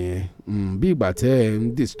nọ́mbà yẹn bí ìgbà tẹ́ ẹ ń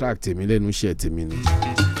distract èmi lẹ́nu iṣẹ́ tèmi ni.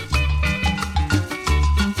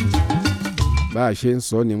 bá a ṣe ń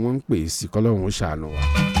sọ ni wọ́n ń pè é sí kọ́lọ́run ó ṣàánú wa.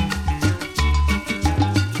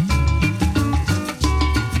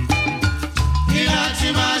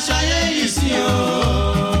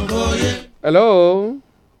 hello.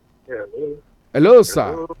 hello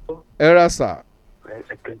sir. era sir.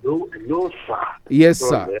 yes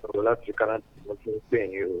sir.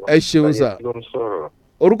 ẹ ṣeun sir.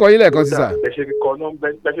 orúkọ yín lẹ́ẹ̀kan sí sà. ẹ ṣe kọ nọ́mbà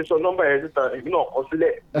ẹ ṣe sọ nọ́mbà yẹn síta èmi náà kọ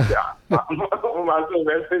sílẹ̀ mo máa tún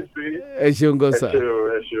mẹ́sẹ̀ sí. ẹ ṣeun gan sà. ẹ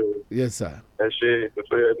ṣe o. yes sir. ẹ ṣe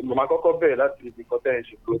mo máa kọ́kọ́ bẹ̀rẹ̀ láti ibi kan tẹ́ ẹ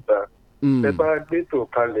ṣe tó ta. ẹ bá gbé tó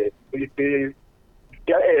kalẹ̀ pé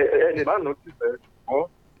ẹ lè má notice ẹ ṣùgbọ́n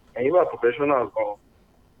ẹ̀yin wà professional gan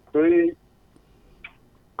torí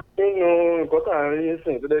nínú nǹkan tá à ń rí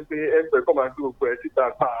sìn tó dẹ́ pé ẹgbẹ́ kọ́ máa gbé gbogbo ẹ̀ síta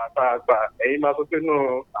gbà ẹ̀yin máa sọ pé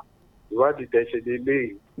náà ìwádìí tẹ̀ ṣe lélẹ̀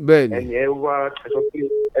bẹ́ẹ̀ni ẹ̀yin ẹ wá ẹ̀sọ́ pé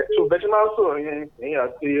ẹ̀sọ́ bẹ́ẹ̀ ṣe máa ń sọ̀rọ̀ yẹn ẹ̀yin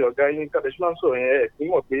àti ọ̀gá yín ká bẹ́ẹ̀ ṣe máa ń sọ̀rọ̀ yẹn ẹ̀ kí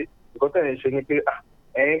mọ̀ pé nǹkan tẹ̀ ń ṣe ni pé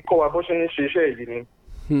ẹ̀yin kọ́ wa bó ṣe ń ṣe iṣẹ́ yìí ni.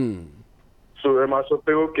 so ẹ máa sọ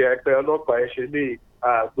pé ókè ẹgbẹ́ ọlọ́pàá ẹ ṣe lè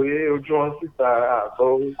àgbé ojú wọn síta àtọ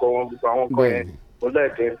orúkọ wọn gbogbo àwọn nǹkan yẹn mo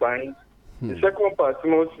lẹ́ẹ̀kẹ́ pa yín. the second part tí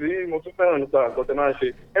mo tún fẹ́ràn nípa àgọ́ tẹ máa ṣe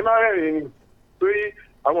ẹ máa rẹ́rìn-ín ni torí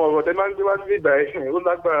àwọn ọ̀rọ̀ tẹ máa ń gbé wá sí ìgbà ẹ̀sìn ó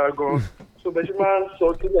lágbára gan-an so bẹ́ẹ̀ ṣe máa ń sọ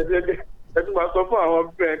sílẹ̀ dẹ́gbẹ́ ẹ tún máa sọ fún àwọn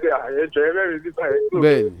bíbẹ̀ pé àyẹ̀jọ ẹ rẹ́rìn-ín síta ẹ̀ tó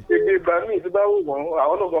gbégbé ìgbà míì tí bá wù wọ́n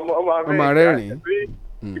àwọn náà ọmọ rẹ́rìn-ín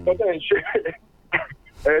ìkọ́ tẹ̀ ń ṣe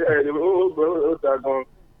ó dà gan-an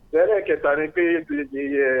lẹ́lẹ́kẹta ni pé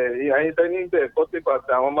àyíntẹ́ níbẹ̀ kọ́tẹ́pà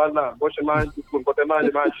àti àwọn málà bó ṣe máa ń dúpọ̀ nǹkan tẹ́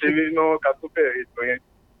máa ṣe rí náà ká tó bẹ̀rẹ̀ ètò yẹn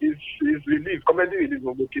is relief comedy relief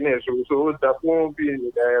gbogbo kìíní ẹ̀ so ó dà fún bí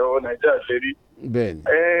ẹ̀rọ nàìjíríà ṣe rí.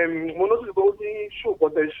 mo ló sì gbọ́ ní ṣòkò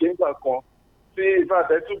tẹ ṣe ń gbà kan tí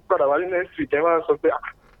ìfàtẹ́ tún padà wá ní next week ẹ máa sọ pé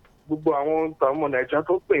gbogbo àwọn ọmọ nàìjíríà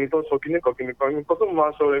tó pè yín tó sọ kíní kan nǹkan tó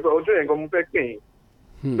máa sọ rẹ̀ ọjọ́ yẹn gan mo fẹ́ pè yín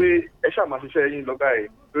pé ẹ ṣàmà ṣiṣẹ́ yín lọ́gà ẹ̀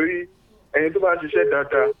torí ẹni tó bá ṣiṣẹ́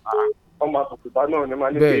dáadáa ọmọ àtòkùnbá náà ni máa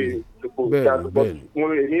ní pé ìdòkò ìdádùbọ̀ mo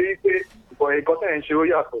rè ní rí pé nǹkan tẹ̀ ń ṣe ó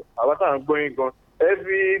yàtọ̀ àwa tá à ń gbọ́ yín gan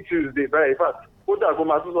every Tuesday báyìí fà ó dàgbọ́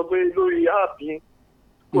máa tún sọ pé lórí app yín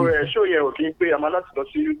kò rẹ̀ ṣó yẹn ò kí n pé a máa láti lọ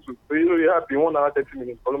sí YouTube pé lórí app yín 1 hour 30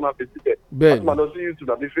 minutes kan ló máa fi síbẹ̀ láti máa lọ sí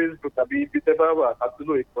YouTube àbí Facebook àbí ibi tẹ́ bá wà àti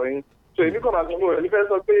lórí ìkọ́ yín so èmi kàn máa sọ pé ẹni fẹ́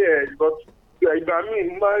sọ pé ìgbà míì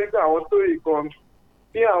mo máa rí pé àwọn tó ìkan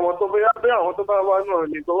bí àwọn tó bá wá náà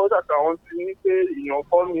ní tọwọ́ dàtà àwọn ti ní pé èèyàn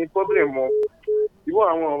kọ́ ní pọ́blẹ̀mù ìwọ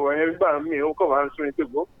àwọn ọ̀rọ̀ yẹn gbà mí ó kàn máa ń sún ètò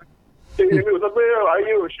ìgbó. èmi ò sọ pé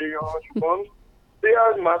ayé ò ṣe yan ṣùgbọ́n bí a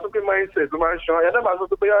máa sọ pé mindset ló máa ń ṣan ẹ̀yà náà máa sọ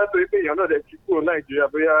pé bóyá torí pé èèyàn náà dẹ̀ ti kúrò nàìjíríà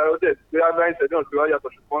bóyá ó dẹ̀ ti bóyá mindset náà ti wá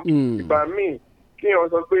yàtọ̀ ṣùgbọ́n ìgbà míì kí èèyàn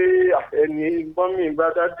sọ pé ẹni mọ́mì bá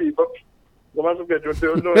dádì bọ́pì mo máa tún bẹ̀ tó ṣe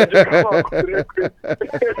olórin jẹ́ kí wọ́n kọ́ sílé pé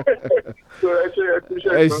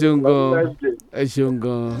ẹ ṣeun gan ẹ ṣeun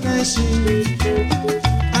gan.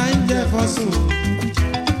 à ń jẹ fọ́sùn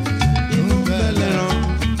inú bẹ̀lẹ̀ rán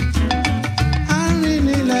à ń rìn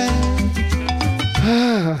nílẹ̀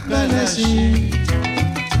bẹ̀lẹ̀ sí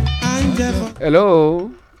à ń jẹ fọ́sùn. hello.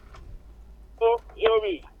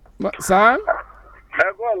 yomi. sá. ẹ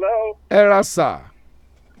kú ọ̀lẹ́ o. ẹ ra sà.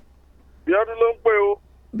 Bíọ́dún ló ń pè o.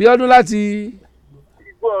 Bíọ́dún láti.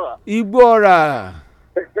 Igbó ọ̀rà.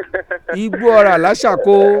 Igbó ọ̀rà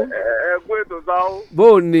láṣàkó. ẹ kú ètò sáà. bó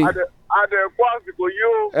o ní. adẹ̀kú àsìkò yìí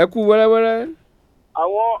o. ẹ kú wẹ́rẹ́wẹ́rẹ́.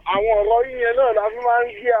 àwọn ọ̀rọ̀ yín yẹn náà la fi máa ń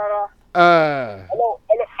gbé ara.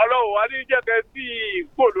 ọlọ́run wa ní jẹ́kẹ́ sí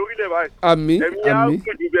ìkó lórílẹ̀ báyìí. àmín ẹ̀mí á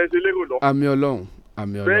kù ju bẹ́ẹ̀ ṣe lérò lọ. àmín ọlọ́run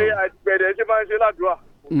àmín ọlọ́run. bẹ́ẹ̀ ṣe máa ń ṣe ládùúrà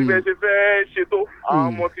bí bẹ́ẹ̀ ṣe fẹ́ ṣètò àwọn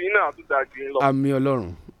ọmọ tí náà tún dáa jù yín lọ. àmín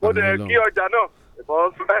ọlọ́run. ó dẹ̀ kí ọjà náà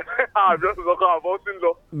àbọ̀ sí ń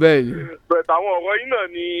lọ. bẹ́ẹ̀ni. bẹ̀ẹ̀ táwọn ọ̀rọ̀ yín náà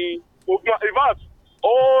ni ogun ivat ó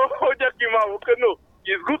jẹ́ kí n máa wò pé no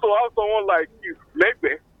it's good to have someone like you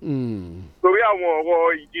lẹ́gbẹ̀ẹ́. torí àwọn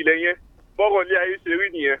ọ̀rọ̀ ìjìnlẹ̀ yẹn bọ́rọ̀ ilé ayé ṣe rí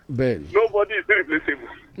nìyẹn. bẹ́ẹ̀ni. nobody is irreplaceable.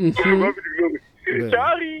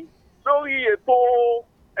 ṣáàrí lórí ètò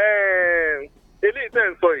eléyìí tẹ̀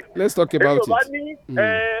ń sọ yìí. let's talk about it. èyí ò bá ní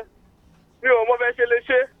mi ò mọ bẹ́ẹ̀ ṣe lè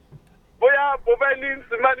ṣe bóyá mo fẹ́ ní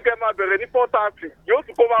sinimá máa bẹ̀rẹ̀ ní 4:30 yóò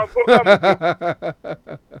tún kó máa program.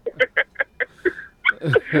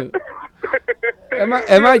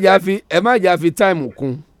 ẹ má jà fi táìmù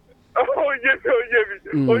kún.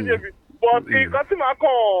 ó yé mi but nǹkan tí màá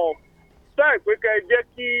kàn sáì pé kẹ́ ẹ jẹ́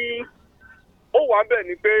kí ó wà bẹ́ẹ̀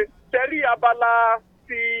ni pé tẹ́rí abala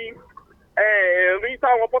ti rí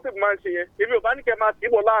táwọn pọ́tìbù máa ń ṣe yẹn èmi ò bá ní kẹ́ máa tì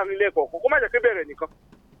í bọ̀ láàrin ilé ẹ̀kọ́ kó má jẹ́ pé bẹ̀rẹ̀ nìkan.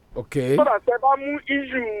 okay. sọ́dà tẹ bá mú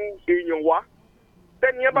issue èèyàn wá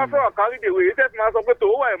tẹ́ni yẹn bá fẹ́ wà kárí dèwé yìí tẹ́sí máa sọ pé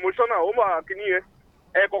tòun wà emotional ó máa kíní yẹn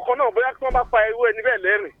ẹ̀kọ̀ọ̀kan náà bóyá kí wọ́n bá pa irú ẹni bẹ́ẹ̀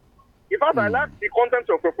lẹ́rìn. in fact I like the content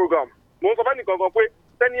of the program mo ń sọ fẹ́ nìkan kan pé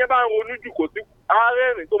tẹ́ni yẹn bá ń ronú jù kò sí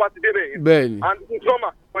arẹ́rìn tó bá ti débẹ̀ yẹn. bẹ́ẹ̀ni. and drama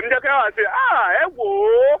kò ní jẹ́ kí wọ́n ṣe ẹ wò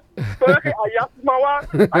ó tó yẹ kí àyà ti máa wá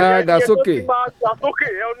àyà yẹn tó ti máa dà sókè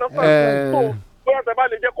ẹ̀ ọ̀nà fún tó bóyá tẹ bá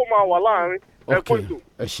lè jẹ́ kó máa wà láàrin ẹ̀kọ́ ètò.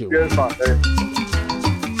 ẹ ṣeun.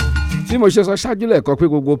 bí mo ṣe sọ ṣáájú lẹ́ẹ̀kan pé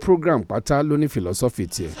gbogbo program pátá ló ní philosophy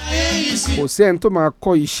tiẹ̀. kò sí ẹni tó máa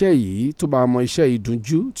kọ́ iṣẹ́ yìí tó máa mọ iṣẹ́ yìí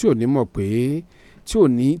dunjú tí ò ní mọ̀ pé tí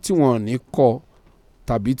wọ́n ò ní kọ́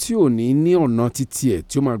tàbí tí ò ní ọ̀nà títí ẹ̀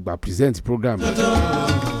tí ó máa gbà present program.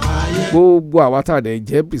 Gbogbo àwa tá a dẹ̀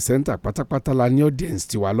jẹ́ presenter pátápátá la ní audience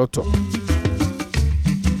tiwa lọ́tọ̀.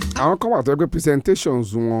 Àwọn kan wà tó yẹ pé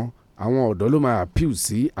presentations wọn àwọn ọ̀dọ́ ló máa appeal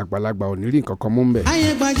sí, àgbàlagbà ò ní rí nǹkan kan mú ń bẹ̀.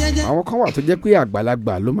 Àwọn kan wà tó jẹ́ pé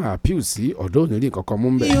àgbàlagbà ló máa appeal sí, ọ̀dọ́ ò ní rí nǹkan kan mú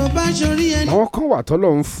ń bẹ̀. Àwọn kan wà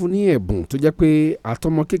tọ́lọ̀ ń fún ní ẹ̀bùn tó jẹ́ pé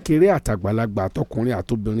àtọmọ kékeré àtàgbàlagbà àtọkùnrin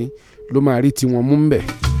àtobìnrin ló máa rí tiwọn mú ń bẹ̀.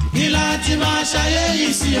 kí láti máa ṣayé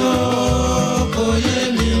yìí sí o kò yé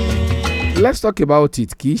mi o. Let's talk about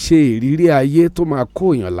it. Kì í ṣe ìrírí ayé tó máa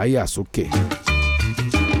kó èèyàn láyà sókè.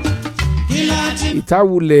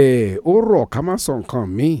 Ìtawulẹ̀ ó rọ̀ ká má sọ nǹkan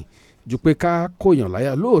míì ju pé ká kó èèyàn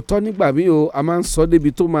láyà. Lóòótọ́ nígbà míì o a máa ń sọ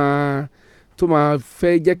débi tó máa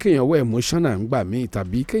fẹ́ jẹ́ kéèyàn wọ emotional ńgbà míì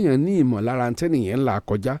tàbí kéèyàn ní ìmọ̀lára tẹ́nìyẹn ńlá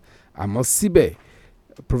kọjá. Àmọ́ síbẹ̀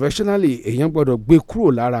professionally èèyàn gbọ́dọ̀ gbé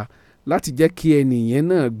kúrò lára láti jẹ́ kí ẹnìyẹn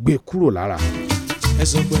náà gbé kúrò lára.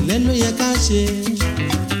 ẹ̀sùn pẹ̀lẹ́ ló yẹ ká ṣe.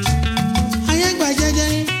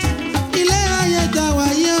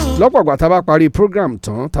 Lọ́pọ̀ ìgbà tá a bá parí program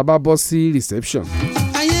tán tá a bá bọ́ sí reception.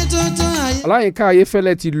 Ọláyínká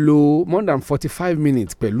Ayéfẹ́lẹ́ ti lò more than 45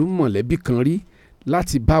 minutes pẹ̀lú mọ̀lẹ́bí kan rí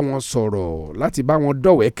láti bá wọn sọ̀rọ̀ láti bá wọn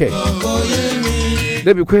dọ̀wẹ́kẹ̀.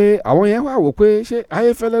 Débi pé àwọn yẹn wá wò pé ṣé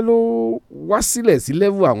Ayéfẹ́lẹ́ ló wá sílẹ̀ sí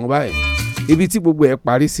level àwọn báyìí ibi tí gbogbo ẹ̀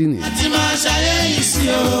parí sí nìyẹn. àti máa ṣayé yìí sí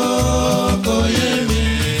o kò yé mi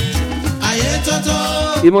ayé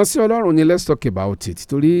tọ́tọ́. Ìmọ̀ sí Ọlọ́run ni let's talk about it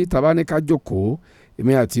torí tá bá ní ká jókòó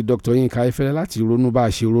èmi àti Dr. Yinka Ayéfẹ́lẹ́ láti ronú bá a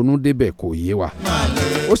ṣe ronú débẹ̀ kò yé wa.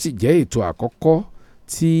 Ó sì jẹ́ ètò àkọ́kọ́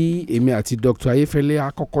tí èmi àti Dr. Ayéfẹ́lẹ́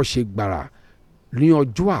àkọ́kọ́ ṣe gbàrà ní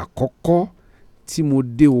ọjọ́ àkọ́kọ́ tí mo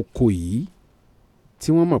dé oko yìí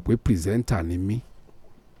tí wọ́n mọ̀ pé pírẹsẹ́ńtà ni mí.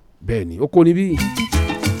 Bẹ́ẹ̀ ni oko ni bí.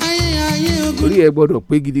 Orí ẹ gbọ́dọ̀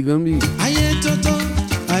pé gidi gan bí. ayé tọ́tọ́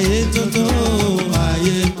ayé tọ́tọ́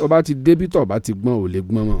ayé. Tó bá ti débí tó bá ti gbọ́n ò lè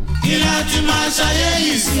gbọ́n mọ́. kí láti máa ṣayé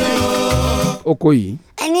yìí sí o. Oko yìí.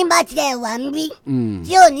 ẹni bá tiẹ̀ wà ń bí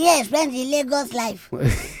tí ò ní experience Lagos life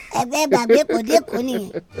ẹgbẹ́ gbàgbé kò dé kò nìyẹn.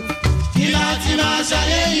 kí láti máa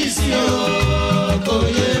ṣayé yìí sí o kò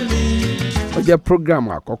yé mi. Ó jẹ́ program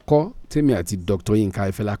àkọ́kọ́ tèmi àti Dr. Yinka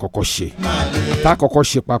Ayéfẹ́lẹ́ àkọ́kọ́ ṣe tá àkọ́kọ́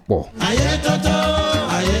ṣe papọ̀. ayé tọ́tọ́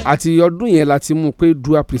ayé. Àti ọdún yẹn la ti mú pé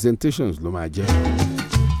dual presentations ló máa jẹ́.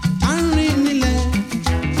 à ń rìn nílẹ̀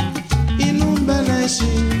inú bẹ̀rẹ̀ sí.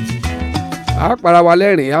 A para wa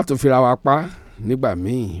lẹ́rìn á tún fira wa pa nígbà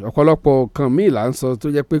míì ọ̀pọ̀lọpọ̀ kan míì là ń sọ tó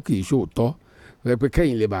jẹ́ pé kì í ṣòótọ́ tó jẹ́ pé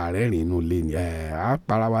kẹ́yìn lè máa rẹ́rìn inú ilé ni á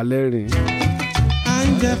para wa lẹ́rìn.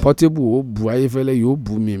 Portable ó bu Ayéfẹ́lẹ́ yóò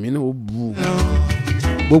bu mi èmi náà ó bu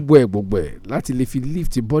gbogbo ẹ̀ láti lè fi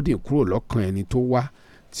lift body kúrò lọ́kàn ẹni tó wá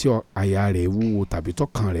tí àyà rẹ̀ wúwo tàbí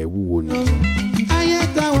tọkàn rẹ̀ wúwo ni. ayé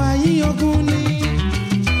tàwa yín ogún ni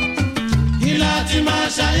kí láti máa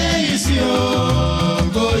ṣayé yìí sí o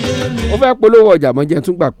kò yé mi. Ó fẹ́ polówó ọjà mọ́jẹ́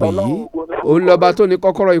tún gbà pé yìí òun lọ́ba tó ní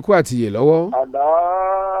kọ́kọ́rọ́ ikú àti ìyè lọ́wọ́.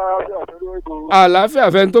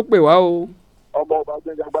 Àlàáfíà fẹ́ tó pè wá o. ọmọ ọba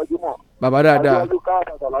gbẹ̀ngàn gbajúmọ̀. Bàbá dáadáa.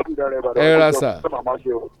 Ẹ ra sà.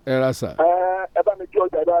 Ẹ ra sà. Ẹ bá mi kí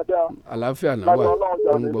ọjà dáadáa. Àlàáfíà náà wà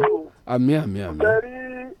ó ń gbọ́. Àmín. Ṣé rí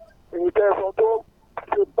ìrìntẹ́ ẹ̀sọ́ tó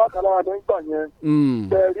ṣe bákan lára nígbà yẹn.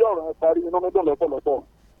 Ṣé rí ọ̀rọ̀ ẹ̀ parí iná mẹ́tọ̀ lọ́pọ̀lọpọ̀.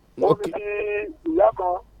 Ó ní bí ìyá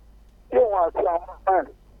kan tí òun àti àwọn ẹ̀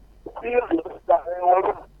tí ìgbà wọn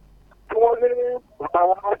rù tí wọ́n ní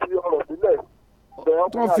àwọn á fi ọ̀rọ̀ sílẹ̀.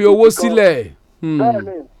 Wọ́n fi owó sílẹ̀.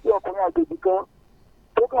 Bẹ́ẹ̀ni tí ọkùnrin àjèjì kan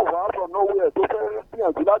tó kàn wá from nowhere tó fẹ́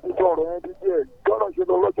gbìyànjú láti sọ ọ̀rọ̀ yẹn dídí ẹ̀ jọ́rọ̀ ṣe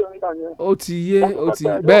lọ lọ́jọ́ nígbà yẹn. Ó ti yé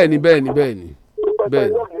bẹ́ẹ̀ni.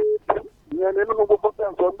 ìyẹn nínú gbogbo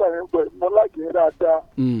tẹ̀sán nígbà yẹn pẹ̀ mo láìkì yín dáadáa.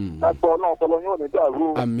 àgbọ̀ náà ọpọlọ yóò ní dàrú.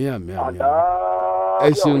 Àmín. Ẹ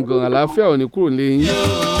ṣeun gan àlàáfíà ò ní kúrò lé yín.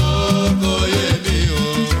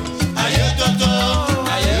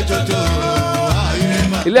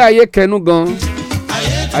 Ilé ayé kẹnu gan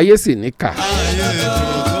ayé sì níkà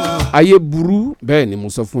ayé burú bẹ́ẹ̀ ni mo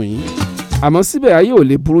sọ fún yín àmọ́ síbẹ̀ ayé ò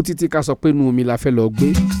lè burú títí ká sọ pé inú omi la fẹ́ lọ gbé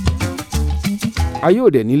ayé ò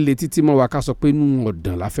dẹ̀ ní le títí mọ́ wa ká sọ pé inú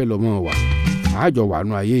ọ̀dàn la fẹ́ lọ mọ́ wa àjọ wà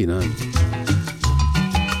nù ayé náà ni.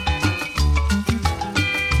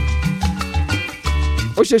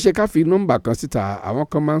 ó ṣeéṣe ká fi nọ́mbà kan síta àwọn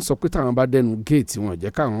kan máa ń sọ pé táwọn bá dẹnu géètì wọn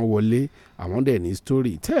jẹ́ káwọn wọlé àwọn dẹ̀ ní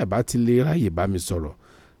sítórì tẹ́ ẹ̀ bá ti lè ráyè bá mi sọ̀rọ̀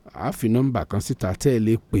àá fi nọ́mbà kan síta tẹ́ ẹ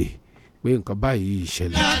lè pè pé nǹkan báyìí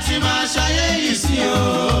ṣẹlẹ̀. láti máa ṣayé yìí sí o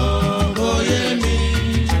kò yé mi.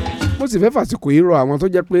 mo sì fẹ́ fàsìkò yìí rọ àwọn tó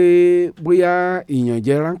jẹ́ pé bóyá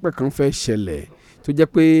ìyànjẹ ráńpẹ́ kan fẹ́ ṣẹlẹ̀ tó jẹ́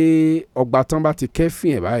pé ọgbà tán bá ti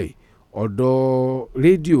kẹ́fìn ẹ̀ báyìí ọ̀dọ̀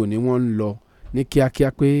rédíò ni wọ́n ń lọ ní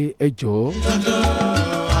kíákíá pé ẹ jọ̀ọ́.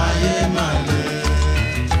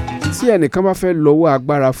 tí ẹnìkan bá fẹ́ lọ́wọ́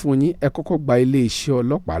agbára fún yín ẹ kọ́kọ́ gba iléeṣẹ́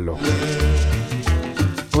ọlọ́pàá lọ.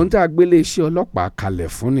 ohun tí a gbé iléeṣẹ́ ọlọ́pàá kalẹ̀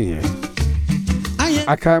fún nìyẹn.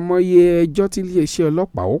 àkàìmọye ẹjọ́ tí iléeṣẹ́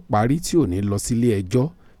ọlọ́pàá ó parí tí ò ní lọ sílé ẹjọ́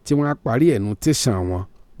tí wọ́n á parí ẹ̀nu tẹ̀sán wọn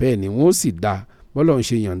bẹ́ẹ̀ ni wọ́n ó sì dá bọ́lọ̀ ń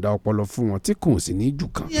ṣe yàǹda ọpọlọ fún wọn tí kò sì ní jù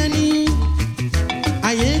kan.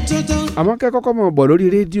 àmọ́ kẹ́ kọ́kọ́ mọ̀ bọ̀ lórí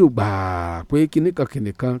rédíò gbàá pé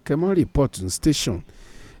kìnìkan kẹ́ mọ́ rìpọ́ọ̀tù station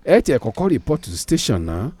ẹ̀ tiẹ̀ kọ́kọ́ rìpọ́ọ̀tù station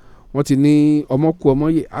náà wọ́n ti ní ọmọ kú ọmọ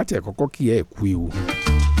yè àti ẹ̀ kọ́kọ́ kí ẹ̀ kú ewu.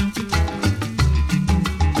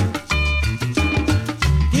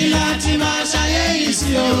 kí láti máa ṣayé yìí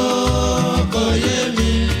sí o kò yé mi.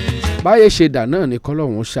 báyé ṣe dà náà ni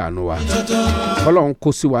kọ́lọ́hún ṣàánú wa kọ́lọ́hún kó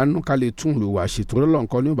sí wa nú ká lè tún lù wá ṣètò lọ́lọ́run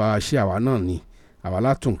kan ní ó bá wa ṣe àwa náà ni àwa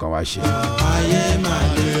látún nǹkan wa ṣe.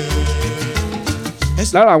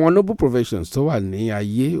 lára àwọn noble professions tó wà ní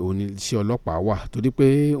ayé òní iṣẹ́ ọlọ́pàá wà torí pé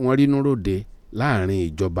wọ́n rí inú ròde láàrin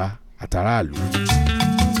ìjọba àtàràlù.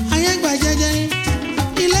 ayé gbà jẹ́jẹ́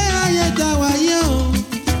ilé ayé ta wáyé o.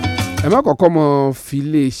 ẹ má kọ́kọ́ mọ fi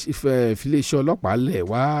iléeṣẹ́ ọlọ́pàá lẹ̀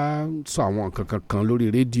wá sọ àwọn nǹkan kankan lórí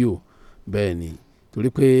rédíò bẹ́ẹ̀ ni torí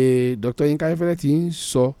pé Dr. Yinka Ayefẹ́lẹ́ ti ń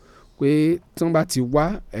sọ pé tí wọ́n bá ti wá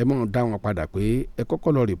ẹ mọ̀ dá wọn padà pé ẹ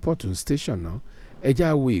kọ́kọ́ lọ rìpọ́ọ̀tù station náà ẹ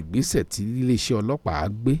já wo ìgbésẹ̀ tí iléeṣẹ́ ọlọ́pàá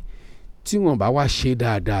gbé tí wọ́n bá wá ṣe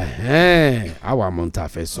dáadáa àwa mọ̀ ní ta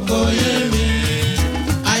fẹ́ sọ.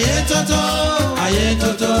 ayé tótó ayé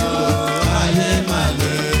tótó ayé máa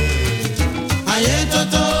lè ayé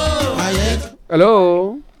tótó ayé. hello.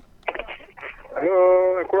 hello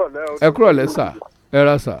ẹ kúrọ̀lẹ́ o. ẹ kúrọ̀lẹ́ sà ẹ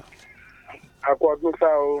ra sà. a kú ọdún sá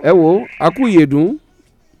o. ẹ wo a kú ìyèdún.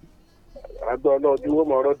 àgbọ̀ ọlọ́ọ̀dún ó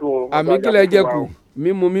mọ̀ ọ́rọ́dún o. àmì kílẹ̀ jẹ́ kù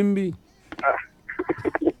mímu mi ń bì.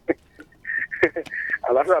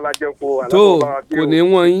 àlàáfíà la jẹ́ kó. tó kò ní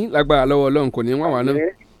wọ́n yín lágbára lọ́wọ́ Ọlọ́run kò ní wọ́n wà náà.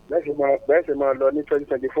 bẹ́ẹ̀ sì máa lọ ní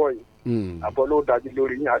 2024 yìí àbọ̀ ló dájú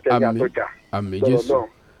lórí yín àtẹ̀yìn àtọ́jà. àmì Jésù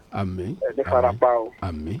àmì ẹni farapa o.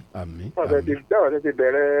 àmì àmì. bẹ́ẹ̀ ti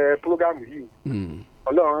bẹ̀rẹ̀ prógámù yìí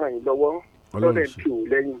Ọlọ́run ràn yín lọ́wọ́ lọ́dẹ̀ tí ò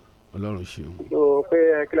lẹ́yìn. Ọlọ́run ṣeun. so pé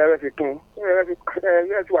kílẹ̀ rẹ̀ fi kún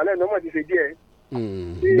ẹ ti wà lẹ́nu ọmọ ti ṣe díẹ̀.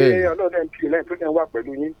 bí Ọlọ́run tí lẹ́yìn tó ń wà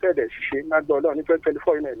pẹ̀lú yín tẹ̀lẹ̀ ṣiṣẹ́ lágbọ́ Ọlọ́run ní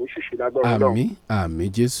 2024 yìí náà ní ṣiṣẹ́ lágbọ́ Ọlọ́run. àmì àmì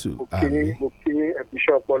Jésù àmì. mo kí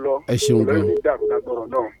ẹ̀fíṣẹ́ ọpọlọ. ẹ ṣeun gan. olóyè dàrú lágbọ́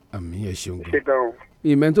Ọlọ́run. àmì ẹ ṣeun gan. ṣe gan.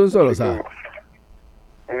 ìmẹ̀ tó ń sọ̀rọ̀ sáà.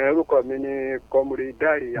 orúkọ mi ni kọmúrí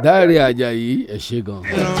Dáre Àjàyí ẹ ṣé gan.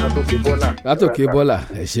 látòkè bọ́là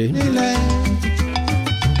ẹ ṣé.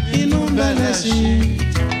 inú bẹ̀rẹ̀ sí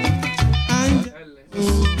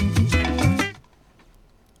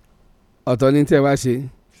ọ̀tọ̀ ní tẹ́ wá ṣe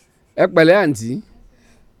ẹ pẹ̀lẹ́ àǹtí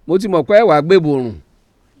mo ti mọ̀ pé ẹ wàá gbé borùn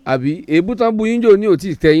àbí èébú tán bu yín jò ní òtí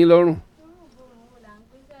tẹ́yìn lọ́rùn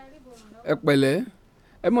ẹ pẹ̀lẹ́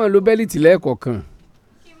ẹ máa lo bẹ́lìtì lẹ́ẹ̀kọ̀ọ̀kan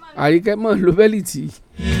àríkẹ́ máa lo bẹ́lìtì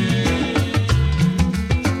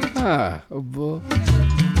ọ̀bọ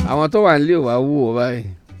àwọn tó wà nílé wàá wò ó báyìí.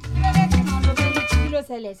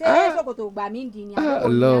 ṣẹlẹ̀ ṣé ṣòkòtò gbà mí dì ní àwọn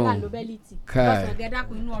olùyàrá ló bẹ́lìtì lọ́sàn-án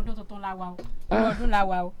gẹ́dàkùn inú ọdún tuntun la wà o inú ọdún la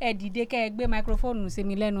wà o ẹ dìde kẹ́ ẹ gbé máikrófóònù sí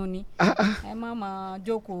mi lẹ́nu ni ẹ mọ̀ mọ̀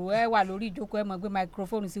jókòó ẹ wà lórí ìjókòó ẹ mọ̀ gbé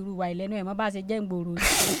máikrófóònù sí irú wa ìlẹ́nu ẹ mọ̀ bá ṣe jẹ́ ìgboro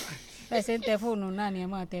bẹ́ẹ̀ ṣe ń tẹ fóònù náà ni ẹ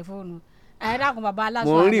mọ̀ tẹ fóònù ẹ dákun bàbá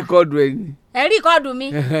aláṣọ àlà mo ń rìkọ́dù ẹ ni. ẹ rìkọ́dù mi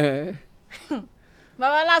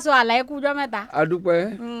bàbá aláṣọ àlà ẹ kújọ́ mẹ́ta. adúpẹ́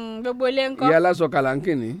gbogbo ilé ńkọ́. ìyá aláṣọ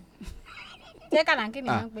kàlánkìnì ṣé kàlánkìnì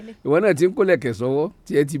máa ń pele. ìwọ náà ti ń kólẹ̀kẹ̀ sọ́wọ́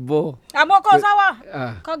tí ẹ ti bọ́. àmọ́ kó sọ́wọ́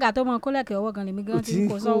kọ́gà tó mọ kólẹ̀kẹ̀ ọwọ́ gan lèmi gan ti ń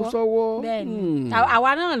kó sọ́wọ́ bẹ́ẹ̀ ni àwa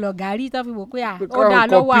náà lọ gàrí tó fi wò pé ó dáa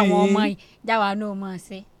lọ́wọ́ àwọn ọmọ yìí jáwa náà mọ̀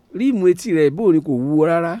ṣe. ríìmù etí rẹ̀ bó ni kò wúwo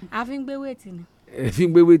rárá. a fi ń gbé wéètì ni. ẹ fi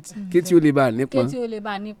ń gbé wéètì kétí ó lè bá a nípọn. kétí ó lè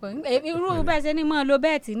bá a nípọn irú bẹ́ẹ̀ ṣe ni mọ́ lo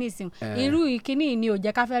bẹ́ẹ̀tì nísìn irú ìkíní ni ò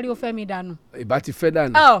jẹ́ káfẹ́ rí ó fẹ́ mi dànù. ìbá ti fẹ́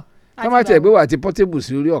dànù. tọ́mátì ẹ̀gbẹ́ wà ti pọ́tébù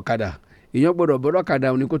sí orí ọ̀kadà èèyàn gbọ́dọ̀ bọ́dọ̀ ọ̀kadà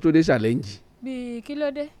òní kó tó dé ṣàlẹ́ǹjì. bíi kí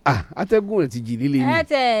ló dé. atẹ́gùn rẹ̀ ti jì líle ni. ẹ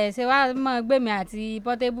tẹ ṣe wá mọ gbẹmí àti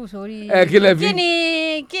pọ́tébù sórí.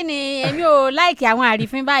 kí ni èmi ò láìkì àwọn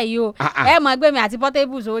àrífín báyìí o ẹ mọ gbẹmí àti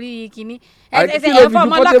pọ́tébù sórí kíní. ẹ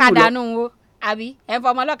fọmọ lọ́kadà nù o àbí ẹ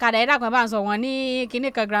fọmọ ọlọ́kadà ẹ dàpọ̀ bá ń sọ wọn ní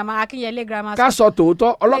kíní kan girama Akínyẹlé girama. ká sọ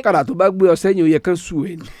tòótọ́ ọlọ́kadà tó bá gbé ọ sẹ́yìn ó yẹ kán sùn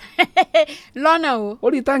ẹ̀ ni. lọ́nà o.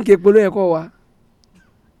 orí táǹkì epo ló yẹ kó wà.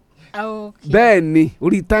 bẹ́ẹ̀ ni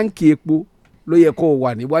orí táǹkì epo ló yẹ kó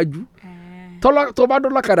wà níwájú tó bá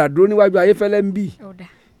dọ́lọ́kadà dúró níwájú Ayéfẹ́lẹ́ ń bì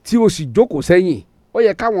tí o sì jókòó sẹ́yìn ó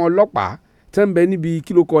yẹ káwọn ọlọ́pàá tẹ́ ń bẹ níbi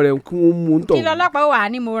kílókọ rẹ̀ kí wọ́n mú un tọ̀. kí lọ́lọ́pàá wà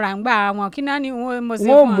ní mo rà ń gbà wọn kí náà ni mo ṣe fún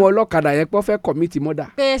wọn. wọ́n mú ọlọ́kadà yẹn pé ó fẹ́ commit murder.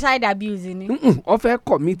 pé side abuse ni. ó fẹ́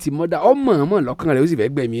commit murder ọmọ lọ́kàn rẹ̀ ó sì fẹ́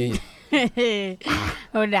gbẹ̀mí èèyàn.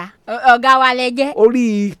 ọ̀gá wa lẹ jẹ́.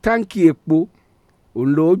 orí táǹkì epo òun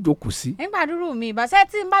ló jókòó sí. nígbà dúró mi ìbá ṣé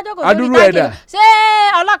tí n bá jókòó lórí táǹkì ṣé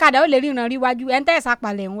ọlọ́kadà ó lè ríran rí wájú ẹ̀ ń tẹ́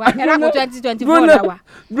ìsapàlẹ̀ ń wá ẹ̀rọ kó 2024 la wà.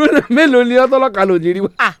 dúró mélòó ni ọtọ́lọ́kadà ò ní rí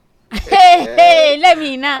wá. lẹ́mi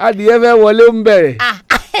iná. adìyẹ fẹ́ wọlé ń bẹ̀rẹ̀.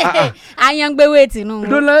 ayangbéwé tìǹbù.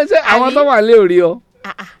 dúró ṣé àwọn tó wà lé òrí ọ.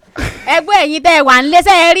 ẹgbẹ́ ẹ̀yin tẹ́ ẹ wà ń lé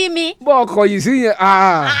sẹ́ ẹ rí mi. bọ́ ọkọ̀ yìí sí yẹn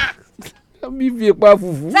bí fi ipa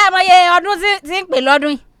fùfú. sáà mo ye ọdún tí ń pè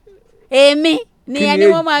lọ́dún yìí èmi ni ẹni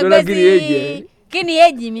wọ́n máa gbé sí kí ni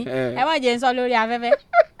èjì mi ẹ má jẹ́ ń sọ lórí afẹ́fẹ́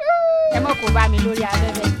ẹ mọ̀ kó bá mi lórí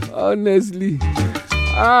afẹ́fẹ́. honestly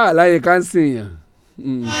láyé ká ń sìn yàn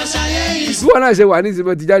bí wọn náà ṣe wà ní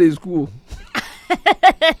ìsinmi ti jáde school o.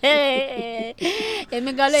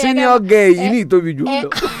 èmi gan ló yẹ senior girl yìí ní ìtóbi jù ọ lọ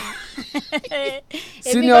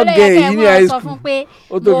senior girl yìí ní high school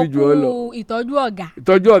ó tóbi jù ọ lọ. ìtọ́jú ọ̀gá.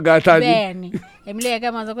 ìtọ́jú ọ̀gá ta ni. bẹ́ẹ̀ni èmi ló yẹ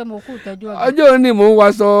kẹ́ máa sọ pé mo kú ìtọ́jú ọ̀gá. ọjọ́ òní mò ń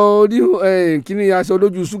waṣọ kíní aṣọ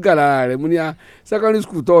olójú ṣúgà lára rẹ̀ mo ní secondary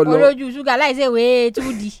school tó lọ. olójú ṣúgà láì ṣe ìwé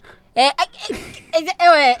 2D.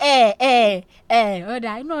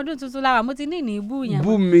 ọ̀dà inú ọdún tuntun láwa mo ti ní ìní bú yẹn.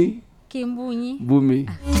 bú mi. kí n bú yín. bú mi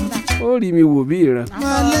ó rí mi wò bí ìran.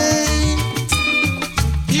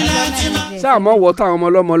 sáà mọ̀ wọ́ táwọn ọmọ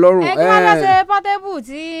ọlọ́mọ lọ́rùn. ẹ kí wọ́n lọ ṣe pọ́tébù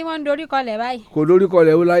tí wọ́n ń dorí kọlẹ̀ báyìí. kò dorí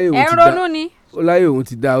kọlẹ̀ ó láyé òun ti dá. ẹ ń ronú ni. ó láyé òun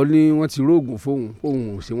ti dá ó ní wọ́n ti róògùn fóun ò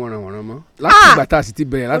ṣe wọ́n ran wọ̀nrán mọ́. láti ìgbà tá a sì ti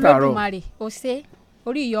bẹ̀rẹ̀ látàárọ̀. Olódùmarè ó ṣe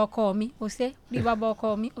orí ìyá ọkọ mi ó ṣe orí bàbá ọkọ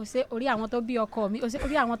mi ó ṣe orí àwọn tó bí ọkọ mi ó ṣe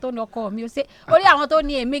orí àwọn tó ní ọkọ mi ó ṣe orí àwọn tó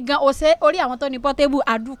ní èmi gan ó ṣe orí àwọn tó ní pọ́tébù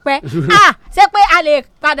àdúpẹ́. ṣé pé a lè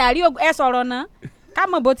padà rí ẹ sọ̀rọ̀ náà ká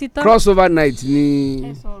mọ̀ bó ti tán. crossover night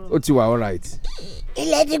ni ó ti wà all right.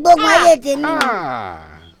 ilẹ̀ ti gbógun ayé tèmi.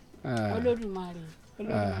 Olódùmarè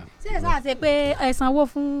ṣé ẹ sáà ṣe pé ẹ sanwó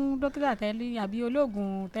fún dókítà tẹ́lẹ̀ àbí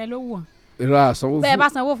olóògùn tẹ́lẹ̀ wò. ìrọ̀ àsanwó fún bẹ́ẹ̀ bá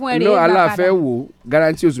sanwó fún ẹ̀rẹ́ ìlú aláfẹ́ wò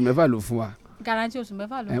garanti oṣù mẹ́fà ló fún wa. garanti oṣù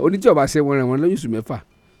mẹ́fà ló. oní tí ọba ṣe wọn rẹ̀ wọ́n lóyún oṣù mẹ́fà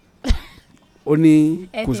ó ní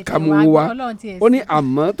kò ká mú owó wa ó ní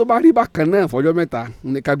àmọ́ tó bá rí bákan náà fọjọ́ mẹ́ta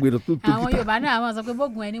ní ká gbèrò tó tó. àwọn Yorùbá náà àwọn sọ pé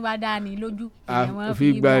bóògùn ẹni wá dáa ní lójú èèyàn fi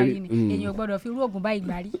gbárí ni èèyàn gbọ́dọ̀ fi irú oògùn báyìí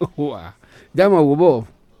gbárí. jámọ̀ wò bọ̀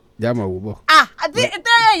jámọ̀ wò bọ̀. àti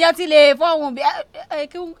èèyàn ti lè fọhùn bí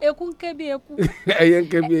eku ń ké bí eku. ẹyẹ ń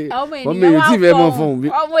ké bí ọmọ èèyàn tí ìfẹ́ mọ̀ fọhùn bí.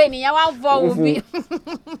 ọmọ ènìyàn wá ń fọhùn bí.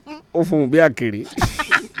 ó fọhùn bí àkèrè.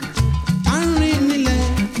 à ń rìn nílẹ̀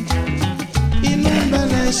inú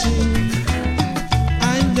bẹ̀rẹ̀ sí à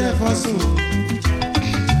ń jẹ fọ́sùn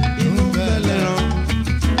inú bẹ̀rẹ̀ rán.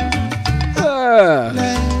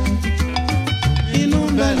 inú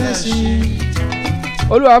bẹ̀rẹ̀ sí.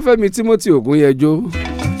 Olúwafẹ́mi Timothy Ogunyẹjọ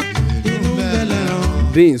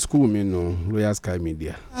dean school mi nù Royal Sky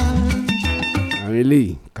Media àwọn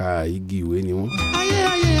eléyìí ka igi ìwé ni wọ́n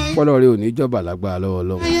pọ́lọ́ rẹ ò ní jọba lágbára lọ́wọ́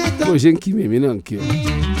lọ́wọ́ bó ṣe ń kí mèmí náà ń kí ọ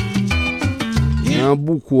àwọn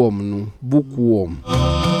bookworm nu bookworm.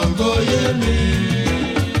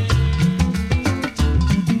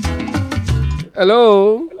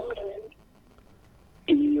 hello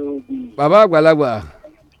bàbá àgbàlagbà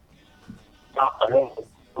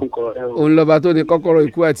òun lọ́ba tó ní kọ́kọ́rọ́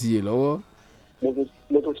ikú àtìyè lọ́wọ́.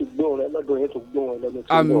 mo tún ti gbóhùn rẹ lọ́dún yẹn tó gbóhùn rẹ lọ́dún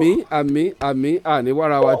tó ń bọ̀. àmì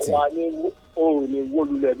àníwára wa tì. ọ̀wá ní òun ní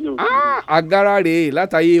wólulẹ̀ bí òun. agara rèé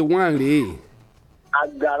látàyè wọn rèé.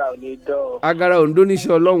 agara ò ní dán. agara ò ń dún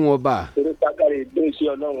níṣẹ́ ọlọ́run ọba. torí pàgàrà èdè iṣẹ́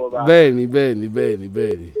ọlọ́run ọba. bẹ́ẹ̀ni.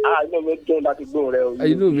 inú mi dùn láti gbóhùn rẹ o.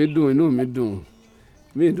 inú mi dùn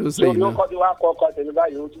mí ìdó sẹ́yìn náà. yóò kọ́ ti wá kọ́ ọkọ tèmi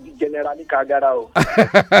báyìí ó ti di general ní kagara o.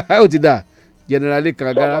 ó ti dà general ní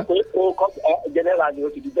kagara. general ni ó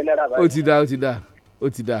ti di general báyìí. ó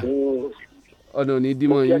ti dà ọ̀nà òní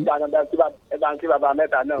dímọ̀ yín. ẹ bá ń kí bàbá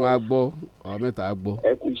mẹ́ta náà. wọ́n á gbọ́ àwọn mẹ́ta á gbọ́.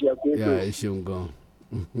 ẹ kú iṣẹ́ kú ètò. ẹ ṣeun gan.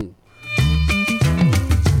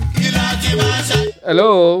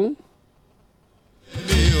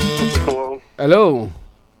 hello.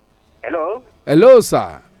 hello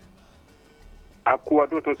sir. a kú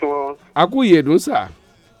ọdún tuntun. a kú ìyèdún sir.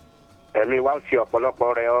 ẹ̀mí wa ń fi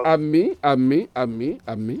ọ̀pọ̀lọpọ̀ rẹ̀ ọ́. àmín.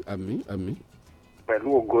 pẹ̀lú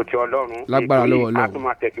ògo ti Ọlọ́run. lágbára lọ́wọ́ Ọlọ́run. a tún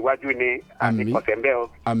máa tẹ̀síwájú ní àtìkọ̀sẹ̀ ń bẹ́ ọ.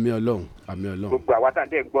 àmín Ọlọ́run. gbogbo àwa tá à ń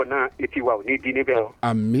dẹ̀ gbọ́ náà etí wa ò ní di níbẹ̀ ọ.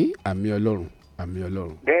 àmín Ọlọ́run.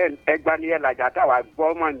 bẹ́ẹ̀ ẹgbà ní ẹ̀làjà táwa gbọ́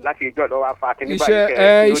mọ̀ láti ìjọ lọ́wọ́ fa kí ní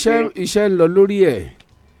báyìí iṣẹ́ ń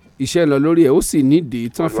lọ lórí ẹ̀ ó sì nídìí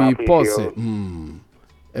tán fi pọ́ọ̀sì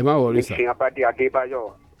ẹ má wọrí sá. ìṣìn abadé Adébáyọ̀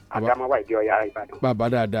Àdámáwá ìdí Ọ̀yá Ìbàdàn. bàbá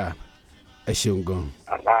dáadáa ẹ ṣeun gan.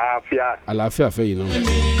 àlàáfíà fẹ́yìn náà.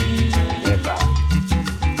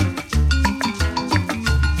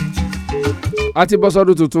 a ti bọ́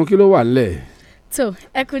sọ́dún tuntun kí ló wà nílẹ̀. tó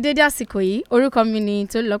ẹ kú dédé àsìkò yìí orúkọ mi ni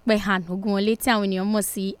Tolúlọpẹ́ Han Ògúnwọlé tí àwọn ènìyàn mọ̀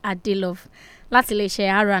sí Adelove láti lè ṣe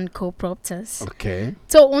R&Co Properties.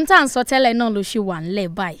 tó ohun tá à ń sọ tẹ́lẹ̀ náà ló ṣì wà nílẹ̀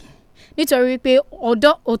báyìí nítorí wípé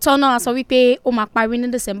òótọ́ náà a sọ wípé ó máa parí ní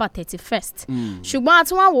December 31st ṣùgbọ́n a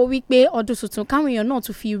tún wá wò wípé ọdún tuntun káwọn èèyàn náà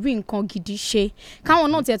tún fi rí nǹkan gidi ṣe káwọn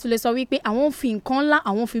náà tiẹ̀ tún lè sọ wípé àwọn fi nǹkan ńlá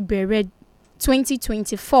àwọn fi bẹ̀rẹ̀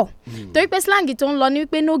 2024 torí pé slang tó ń lọ ní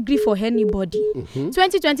wípé no gree for anybody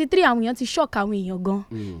 2023 àwọn èèyàn ti shock àwọn èèyàn gan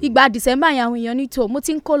ìgbà December yẹn àwọn èèyàn ní tó mo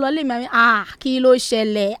ti ń kó lọ lé mi kí ló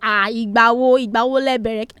ṣẹlẹ̀ ìgbà wo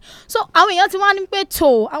lẹ́bẹ̀rẹ̀ so àwọn èèyàn ti wá ní pé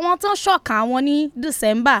tó àwọn tó ń shock àwọn ní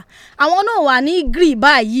December àwọn náà wà ní gree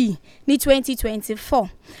báyìí ní 2024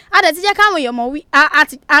 a dẹ̀ ti jẹ́ káwọn èèyàn mọ̀ wí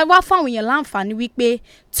a wá fún àwọn èèyàn láǹfààní wípé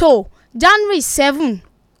tó January 7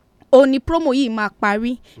 òní promo yìí máa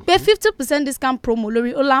parí pé 50% discount promo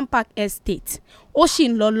lórí Holland Park Estate ó sì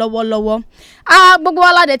ń lọ lọ́wọ́lọ́wọ́ gbogbo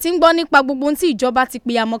aládẹ tí ń gbọ́ nípa gbogbo ohun tí ìjọba ti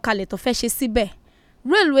pe àmọ́kalẹ̀ tó fẹ́ ṣe síbẹ̀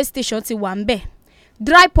railway station ti wà ń bẹ̀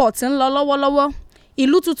dry port ń lọ lọ́wọ́lọ́wọ́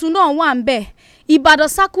ìlú tuntun náà wà ń bẹ̀ Ìbàdàn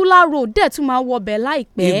circular road dẹ̀ tún máa wọbẹ̀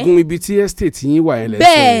láìpẹ́. igun ibi tí estate yín wà ẹlẹ́sẹ̀.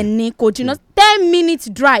 bẹ́ẹ̀ ni kò jìnnà 10-minute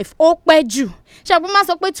drive ó pẹ́ jù ṣàpọ̀ máa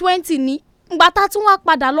sọ pé 20 ni ìgbà tá a tún wá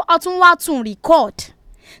padà lọ a tún wá tún record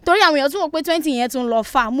torí àwọn èèyàn tún wò pé 20 yẹn tún lọ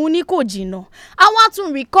fà mú ní kò jìnnà àwọn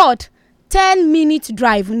tún record 10-minute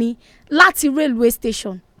drive ni láti railway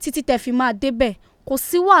station títí tẹ́ fi máa débẹ̀ kò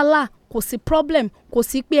sí wàhálà kò sí problem kò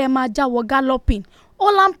sí pé ẹ máa jáwọ́ galloping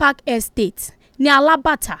Holland Park Estate ní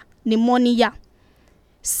Alábàtà ní Mọ́níyà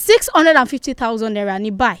 650,000 naira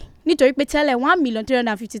ní báyìí nítorí pé tẹ́lẹ̀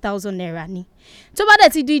 1,350,000 naira ni tó bá dẹ̀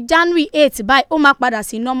ti di January 8 báyìí ó máa padà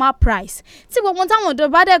sí normal price tí gbogbo táwọn ọ̀dọ́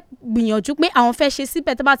bá dẹ̀ gbìyànjú pé àwọn fẹ́ ṣe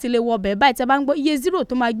síbẹ̀ tó bá ti lè wọ ọbẹ̀ báyìí tẹ́ bá ń gbọ́ iye zero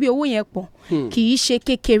tó máa gbé owó yẹn pọ̀ kì í ṣe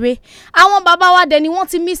kékeré àwọn bàbá wa dẹ̀ ni wọ́n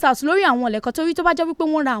ti miss out lórí àwọn ọ̀lẹ́kọ̀ torí tó bá jẹ́ wípé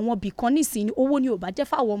wọ́n ra àwọn bìkan nísìnyí owó ni ò bá jẹ́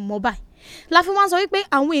fáwọn ọmọ báyìí la fi wá sọ wípé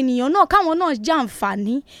àwọn ènìyàn náà káwọn náà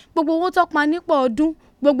jàǹfààní gbogbo owó tó pa nípa ọdún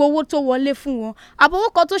gbogbo owó tó wọlé fún wọn àbówó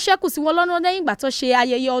kan tó ṣẹ́kù sí wọn lọ́nà lẹ́yìn ìgbà tó ṣe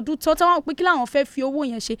ayẹyẹ ọdún tó táwọn pé kí làwọn fẹ́ fi owó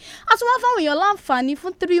yẹn ṣe a tún wá fáwọn èèyàn láǹfààní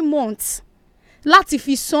fún 3 months láti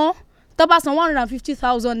fi san tó bá san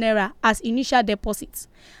 150,000 naira as initial deposit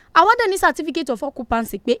àwọn dẹ̀ ní certificate of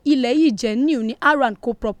occupancy pé ilẹ̀ yìí jẹ́ new ní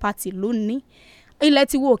R&Co Property lónìí ilẹ̀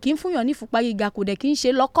tí wo kì í fúnyàn ní ìfúnpá gíga kò dẹ̀ kì í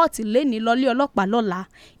ṣe lọ́kọ̀tì lẹ́ni lọ́lé ọlọ́pàá lọ́la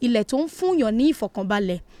ilẹ̀ tó ń fúnyàn ní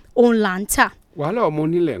ìfọ̀kànbalẹ̀ òun là ń tà. wàhálà ọmọ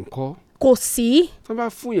onílẹ̀ ńkọ́. kò sí. tó bá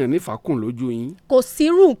fúnyàn ní fàákùn lójú yín. kò sí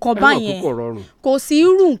irú nǹkan báyẹn kò sí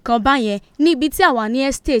irú nǹkan báyẹn níbi tí àwa ní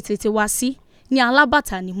estate ti wá sí ní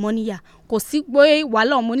Alábàtà ní Mọ́níyà kò sí pé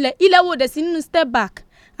wàhálà ọmọ onílẹ̀ ilẹ̀ wo dẹ̀ sí nínú step back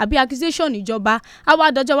àbí accusation ìjọba àwa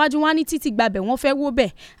àdọ́jọ́ wájú wọn ní títì gbàbẹ̀ wọ́n fẹ́ wó bẹ̀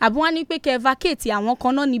àbí wọ́n ní pé kẹ́ vacate àwọn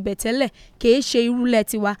kan náà níbẹ̀ tẹ́lẹ̀ kìí ṣe irúlẹ̀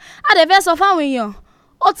tiwa a dẹ̀ fẹ́ sọ fáwọn èèyàn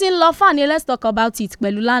ó ti ń lọ fàní let's talk about it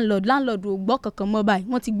pẹ̀lú landlord ò gbọ́ kankan mọ́ báyìí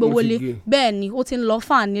wọ́n ti gbowó lé bẹ́ẹ̀ ni ó ti ń lọ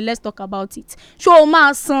fàní let's talk about it ṣó o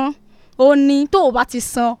máa san ó ní tó o bá ti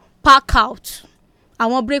san pack out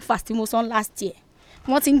àwọn breakfast tí mo san last year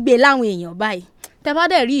wọ́n ti ń gbé láwọn èèyàn báyìí tẹ́ bá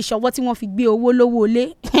dẹ̀ rí ìṣọwọ́ tí wọ́n fi gbé owó lówó lé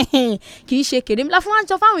kì í ṣe kéré la fún wa ń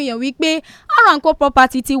sọ fáwọn èèyàn wípé R&Co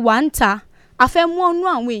Property ti wà ń ta a fẹ́ mú ọ̀nù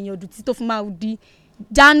àwọn èèyàn dùn tí tó fi máa di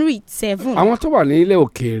January 7. àwọn tó wà ní ilẹ̀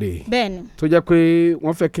òkèèrè bẹ́ẹ̀ni tó jẹ́ pé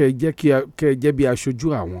wọ́n fẹ́ kẹ́ ẹ jẹ́ bí aṣojú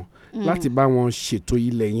àwọn láti bá wọn ṣètò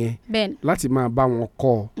ilẹ̀ yẹn láti máa bá wọn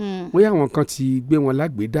kọ́ bóyá àwọn kan ti gbé wọn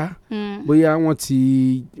lágbèédá bóyá wọ́n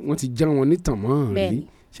ti já wọn nítàn mọ́ rí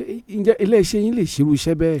ǹjẹ́ ilé-iṣẹ́ yín lè ṣerú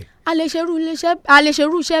iṣẹ́ bẹ́ẹ̀. a lè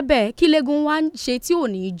ṣerú iṣẹ́ bẹ́ẹ̀ kí lẹ́gùn wá ṣe tí ò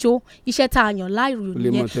ní í jó iṣẹ́ tá a yàn láìrò nìyẹn. o lè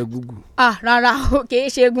mọ tẹ gúgù. rárá o kì í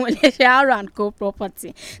ṣẹ́gun iléeṣẹ́ R&Co Property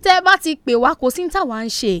tẹ́ ẹ bá ti pè wá kò sí ní tàwa ń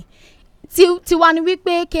ṣe tiwa ni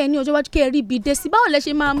wípé kẹ́ ẹ ní ọjọ́ iwájú kẹ́ ẹ rí ibi dé sí báwo lẹ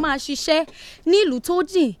ṣe máa ṣiṣẹ́ ní ìlú tó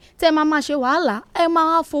jìn tẹ́ ẹ máa ṣe wàhálà ẹ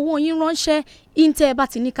máa fowó yín ránṣẹ́ ìntẹ́ ẹ bá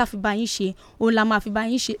ti ní ká fi bá yín ṣe òun la máa fi bá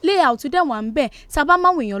yín ṣe layout dẹ̀ wà ń bẹ̀ tá a bá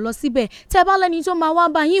máa wèèyàn lọ síbẹ̀ tẹ́ ẹ bá lẹ́ni tó máa wá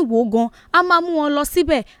bá yín wò gan a máa mú wọn lọ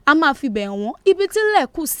síbẹ̀ a máa fi bẹ̀ wọ́n ibi tí lẹ̀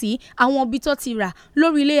kù sí àwọn ibi tó ti rà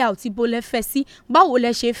lórí layout ibo lẹ fẹ́ sí báwo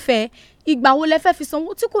lẹ ṣe fẹ́ ìgbà wo lẹ fẹ́ fi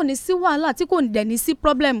sanwó tí kò ní sí wàhálà tí kò dẹ̀ ní sí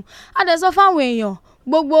problem a dẹ̀ sọ fáwọn èèyàn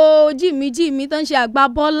gbogbo jìmí tó ń ṣe àgbà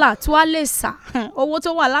bọ́ọ̀là tó wá lè sà owó tó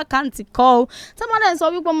wà lákàntì kọ́ o tó má dẹ̀ sọ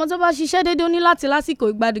wípé ọmọ tó bá ṣiṣẹ́ déédéé ó ní láti lásìkò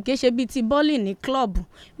ìgbàdùn kì í ṣe bíi ti bọ́ọ̀lì ní club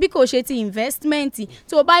bí kò ṣe ti investment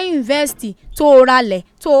tó o bá invest tó o ralẹ̀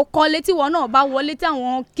tó o kọ́lé tí wọ́n náà bá wọlé tí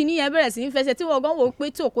àwọn kinní yẹn bẹ̀rẹ̀ sí í fẹsẹ̀ tí wọ́n gan wò pé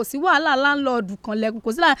tó kò sí wàhálà láńlọ́ọ̀dù kan lẹ́kùn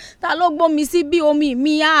kò sí ta ló gbómi sí bí omi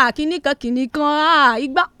mi kinní kan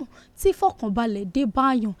igbá tí ìfọ̀kànbalẹ̀ dé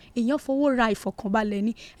báyàn èèyàn fowó ra ìfọ̀kànbalẹ̀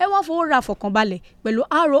ni ẹ wá fowó ra ìfọ̀kànbalẹ̀ pẹ̀lú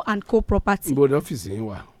R&Co Property. ibo ni ọ́fíìsì yín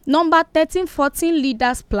wà. number 1314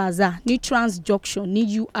 Leaders Plaza ní Trans Junction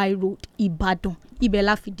ní UI Road Ìbàdàn ibẹ̀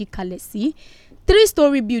la fìdí kalẹ̀ sí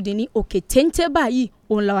 3-story building ní òkè téńté báyìí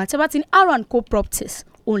òun làwọn àti bá ti ní R&Co Properties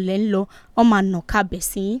òun lẹ́ ń lọ ọmọ àná kábẹ̀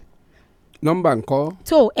sí. nọ́mbà ńkọ́.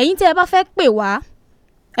 tó ẹ̀yin tẹ́ ẹ bá fẹ́ pè wá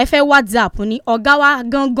ẹ fẹ́ WhatsApp ní ọ̀gá wa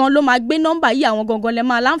gangan ló máa gbé nọ́mbà yìí àwọn gangan lẹ́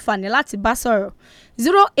máa láǹfààní láti bá sọ̀rọ̀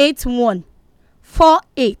 081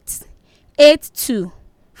 48 82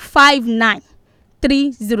 59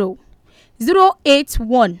 30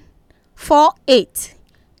 081 48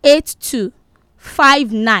 82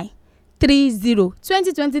 59 30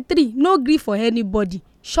 2023 no gree for anybody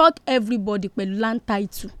shock everybody pẹ̀lú land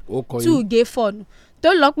title 2 gay fọ́ọ̀nù tó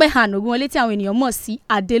lọ pé hàn ogun wọlé tí àwọn ènìyàn mọ̀ sí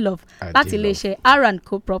Adelove láti iléeṣẹ́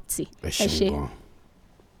R&Co Property ẹ ṣé.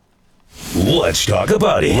 Let's talk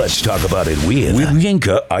about it. Let's talk about it with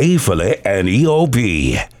Yinka, Aifale, and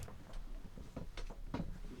EOB.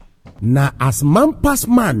 Na as man pass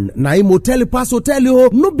man, na im hotel pass hotel o.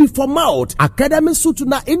 No be for mouth. Academy Suit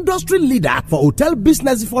na industry leader for hotel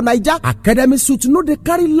business for Naija. Academy Suit no dey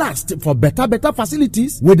carry last for better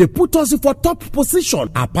facilities wey dey put us for top position.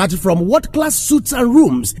 Apart from world class suites and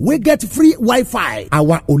rooms wey get free Wi-Fi,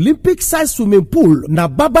 our Olympic size swimming pool na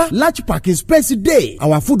baba large parking space dey.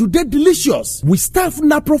 Our food dey delicious. We staff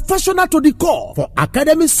na professional to the core for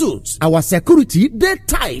Academy Suits. Our security dey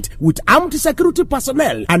tight with armed security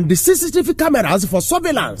personnel and the CCTV cameras for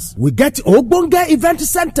surveillance. We get ogbonge event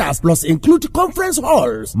centers plus include conference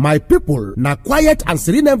halls. My people, na quiet and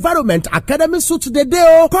serene environment Academy Suit dey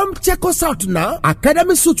dey. Come check us out now.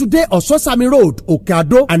 Academy Suit dey Ososami Road,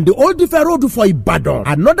 Okeado, and the Old Ife Road for Ibadan.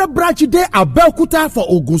 Another branch dey Abeokuta for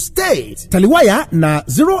Ogun State. Taliwaya na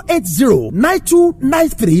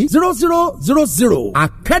 080-9293-0000.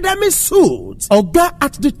 Academy Suit. Oga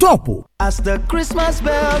at the top. As the Christmas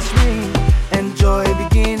bells ring and joy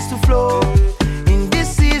begins to flow. In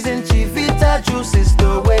this season, Chivita juice is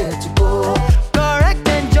the way to go. Correct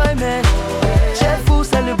enjoyment, cheerful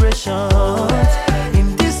celebrations.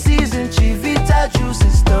 In this season, Chivita juice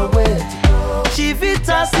is the way to go.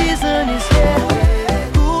 Chivita season is here.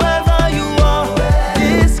 Whoever you are,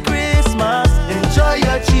 this Christmas, enjoy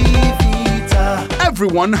your Chivita.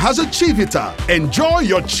 Everyone has a Chivita. Enjoy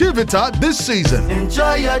your Chivita this season.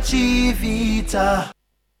 Enjoy your Chivita.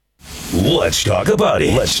 Let's talk about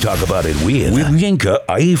it. Let's talk about it with Yinka,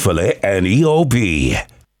 Aifale, and EOB.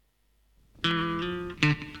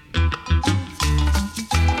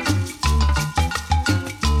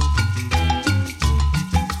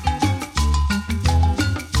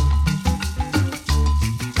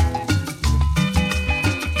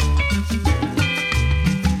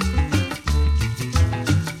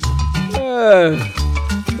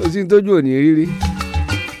 ó sì ń tójú òní rírí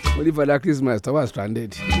mo ní Father Christmas tó wà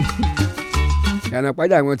stranded yànnà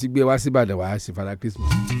pàjá wọn ti gbé wá sí Ìbàdàn wá sí Father Christmas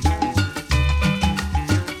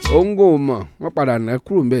òǹgò mọ̀ wọ́n padà ná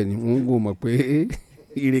kúrò ńbẹ̀ ni òǹgò mọ̀ pé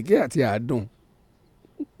ìrèké àti àádùn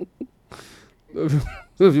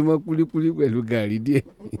tó fi mọ́ kúlíkúlí pẹ̀lú gàrí díẹ̀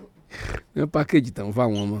ní pákéjì tán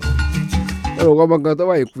fáwọn ọmọ ẹ̀rọ ọmọ kan tó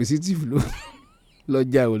wà inquisitive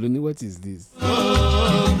lọ́jà ò ló ní what is this.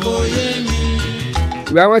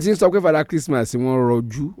 ìgbà wọn ti ń sọ pé Father Christmas wọ́n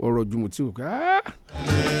rọjú mo tí ò ká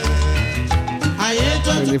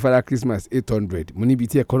wọ́n ní Father Christmas 800 mo níbi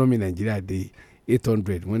tí economy Nàìjíríà dé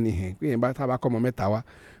 800 wọ́n ní hẹ́n pé yẹn bá tábà kọ́ ọmọ mẹ́ta wá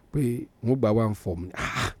pé wọ́n gba one form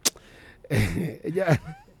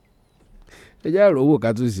ẹjẹ́ àròwò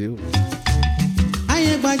ká tó ṣe o.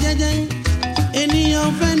 ayé gba jẹ́jẹ́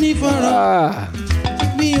ènìyàn fẹ́ ní fọ̀rọ̀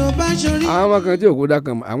mi ò bá ṣorí. àwọn ọmọ kan tí òkú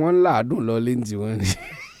dákan àwọn ńlá àdùn lọ lé ní tiwọn ni.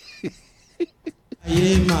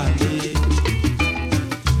 ayé máa dé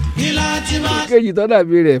ilá tí máa. kejì tó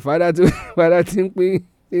dàbí rẹ̀ fada tí ń pín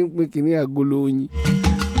kínní agolo oyin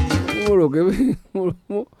mo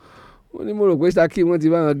rò pé Ṣakí wọ́n ti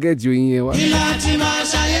bá wọn gẹ́ẹ̀tì oyin yẹn wá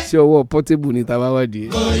sí ọwọ́ portable ní tàbá wádìí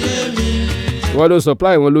wọ́n ló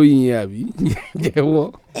supply wọn lóyin yẹn àbí jẹ́wọ́.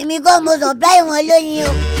 èmi kọ́ mo supply wọn lóyin o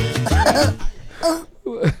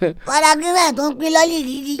Father Christmas tó ń pín lọ́lì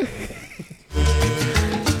rírí.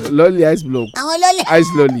 lọ́lì ice block àwọn lọ́lì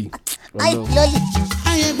ice lọ́lì. ice lọ́lì.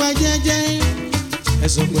 ayé gba jẹ́jẹ́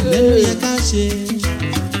ẹ̀sùn pẹ̀lẹ́ ló yẹ ká ṣe.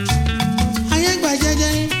 ayé gba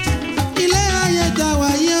jẹ́jẹ́ ilé ayé ta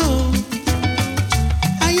wáyé o.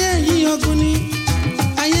 ayé yìí ogun ni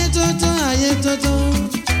ayé tótó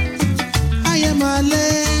ayé máa lé.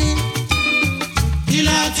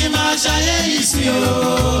 ilá tí máa ṣayé yìí sí o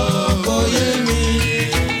kò yé mi.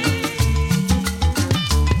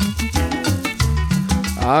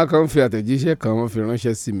 àwọn kan fi àtẹ̀jíṣẹ́ kan wọ́n fi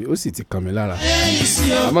ránṣẹ́ sí mi ó sì ti kàn mí lára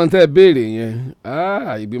àmọ́ tẹ́ ẹ béèrè yẹn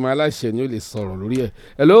ìgbìmọ̀ aláṣẹ ni ó lè sọ̀rọ̀ lórí ẹ̀.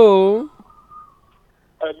 hello.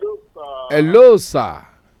 hello hello sir.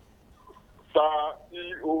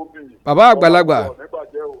 bàbá àgbàlagbà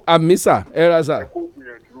àmì sà ẹ ra sà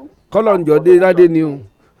kọ́lọ́njọ́ dé ládé ni o.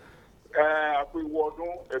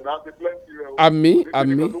 àmì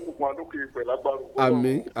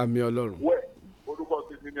ọlọ́run. orúkọ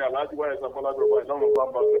ti ní aláàjì wáyé sàmúlàgbẹ̀ wáyé lọ́rùn bá ń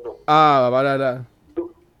bá ṣẹ̀dọ̀. bàbá dáadáa.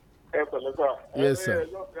 ẹ pẹ̀lẹ́ sà. yes sir. ẹ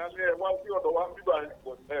wá sí ọ̀dọ̀ wa ń bíbá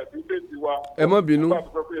ẹ̀ bí lè ti wa. ẹ má bínú.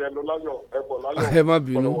 ẹ má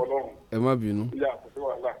bínú. ẹ má bínú. ìyá kò sí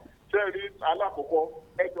wàhálà. sẹ́ẹ̀rí alákọ̀ọ́kọ́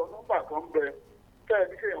ẹjọ́ nọ́mbà kan bẹ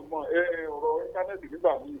kẹ́ẹ̀ni kéèyàn mọ ọ̀rọ̀ íńtánẹ́ẹ̀tì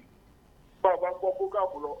nígbà míì bá a bá gbọ́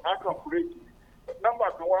bókàbù lọ á kàn búrẹ́kì nọ́mbà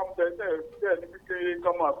kan wá ń bẹ tẹ́ẹ̀ ní pípé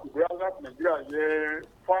kọ́mọ àkùrẹ́ aláàbò nàìjíríà yẹ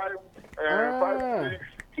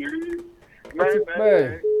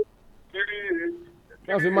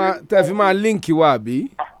 56399 tẹ́ fi máa líǹkì wa àbí.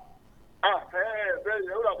 bẹ́ẹ̀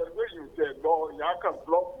yẹn ó dàbẹ̀ pé yìí tẹ̀ lọ ìyá kan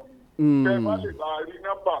búlọ́ọ̀kù tẹ́ bá lè máa rí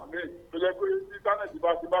nọ́mbà míì tó yẹ pé íńtánẹ́ẹ̀tì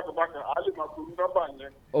bá ti bákan á lè máa torí nọ́mbà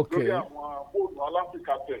yẹn lórí àwọn fóònù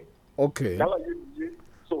aláfíkà tẹ̀. yálà yé mi yé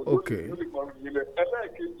so lórí lè mọ ìyẹlẹ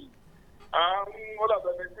ẹlẹ́ẹ̀kejì wọ́n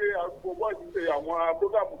dàbẹ̀ ni pé gbogbo ìdíje àwọn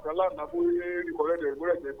prógámù kan lánàá bóyá ìkọ̀rẹ́dẹ̀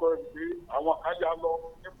ìgbọ́rẹ̀dẹ̀ kọ́ ẹ̀ pé àwọn kan yá lọ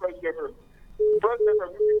ní fresh fm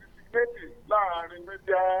ní méjì láàrin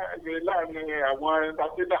méjì láàrin àwọn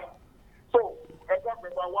ẹ̀ńtàtẹ́nà so ẹgbẹ́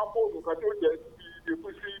pẹ̀lú àwọn fóònù kan tó jẹ́ ibi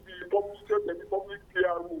public tó jẹ́ public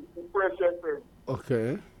pr fún fresh fm.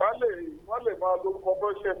 wọ́n lè máa lórúkọ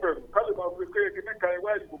fresh fm ká lè máa fi kéèké níka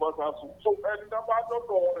ìwé ìdìbò bá sá sùn so ẹni náà bá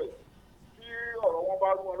dọ́dọ̀ rẹ̀ tí ọ̀rọ̀ wọn bá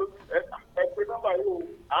rú wọn lójú ẹgbẹ́ nọ́mbà yìí o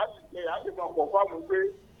á lè máa pọ̀ fáwọn pé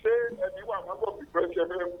ṣé ẹni wà máa gbọ́ fi fresh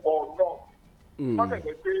fm or not.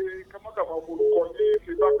 mákàtà pé kámákàmá olùkọ́ ní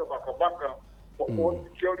ṣe bákàbàkàbàkà for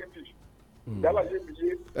security yálà yé mi yé.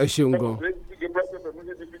 ẹ ṣeun gan.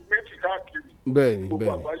 bẹ́ẹ̀ni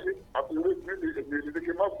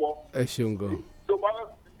ẹ ṣeun gan. tó bá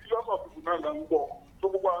yọ̀sọ̀ fìfún náà là ń gbọ́ tó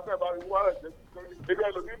gbogbo àwọn tẹ̀ bá rí wàhálà jẹ́ ebi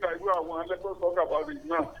ẹlòmíì náà irú àwọn ẹlẹ́gbẹ́sọ̀ kàbárì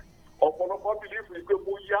náà ọ̀pọ̀lọpọ̀ bìlífù pé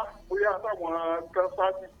bóyá táwọn kan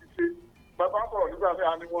sáàtì ti ṣe bàbá sọ̀rọ̀ nígbà tí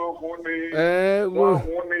a ní wọ́n hún ni wọ́n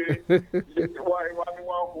hún ni ìwà ni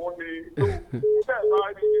wọ́n hún ni tó bẹ́ẹ̀ bá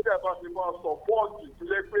rí bẹ́ẹ̀ bá ti máa sọ̀pọ́ọ̀tì tó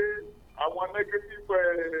yẹ pé àwọn negative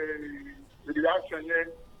reaction yẹn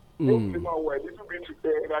yóò fi máa wẹ̀ nínú mi ti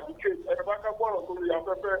bẹ̀ eradicate ẹni bá ká gbọ́rọ̀ tó rí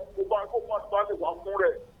afẹ́fẹ́ kó bá bá lè wá fún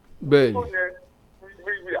rẹ̀ bẹ́ẹ̀ni tó yẹn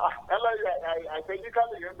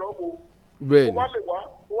àtẹ̀yíkálẹ̀ yẹn lọ́wọ́ bẹ́ẹ̀ni kó bá lè wá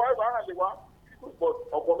kó wá ìbára lè wá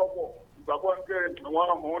ọ̀pọ̀lọpọ̀ ìgbàgbọ́ ń kẹ́ wọ́n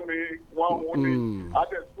hún ni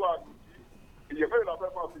adẹ̀tú àdùjí ìyẹ̀fẹ́ ìlàfẹ́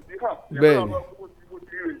máa fi dí hàn bẹ́ẹ̀ni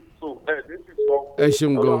ẹ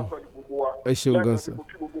ṣeun gan ẹ ṣeun gan sir.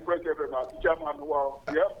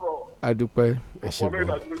 adúpẹ́ ẹ ṣe gan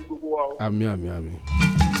àmì.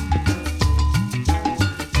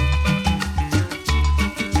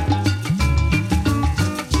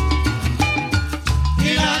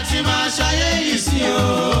 kí láti máa ṣayé yìí sí o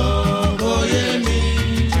òye mi.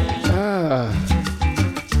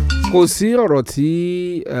 kò sí ọ̀rọ̀ tí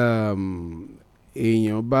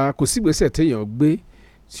èèyàn bá kò sí ìgbésẹ̀ téèyàn gbé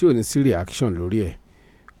tí ò ní sí reaction lórí ẹ̀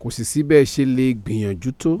kò sì sí bẹ́ẹ̀ ṣe lè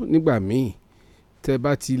gbìyànjú tó nígbà míì tẹ́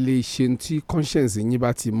bá ti lè ṣe tí conscience yín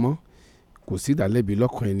bá ti mọ́ kò sí ìdálẹ́bi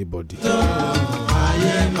lọ́kàn anybody.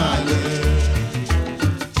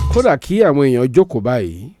 kódà kí àwọn èèyàn jókòó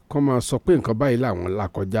báyìí kọ́ máa sọ pé nǹkan báyìí làwọn là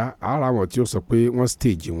kọjá ara wọn tí ó sọ pé wọ́n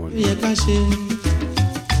stage wọn ni.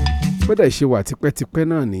 gbọ́dọ̀ ṣe wà tipẹ́tipẹ́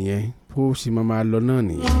náà nìyẹn bó ṣe máa lọ náà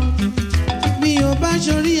nìyẹn. mi ò bá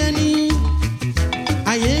ṣorí ẹni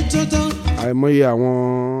ayé tó tán. àìmọye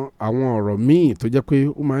àwọn ọ̀rọ̀ míì tó jẹ́ pé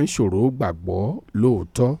ó máa ń ṣòro gbàgbọ́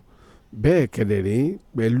lóòótọ́ bẹ́ẹ̀ kẹ̀dẹ̀rẹ́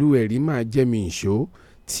pẹ̀lú ẹ̀rí máa jẹ́ mi ìṣó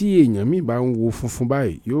tí èèyàn míì bá ń wo funfun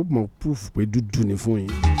báyìí yóò mọ proof pé dúdú ni fún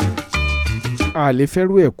yín. a lè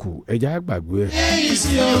fẹ́rù ẹ̀ kù ẹja àgbàgbé ẹ̀. èyí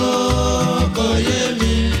sí ọkọ̀ yé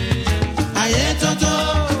mi ayé tọ́tọ́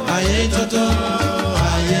ayé tọ́tọ́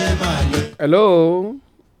ayé máa lè. hello.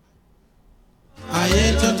 ayé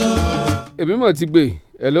tọ́tọ́. èmi mọ̀ ti gbé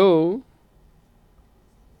hello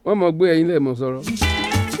wọ́n mọ̀ gbé ẹyin lẹ́ẹ̀mọ̀ sọ̀rọ̀.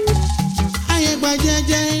 ayé gba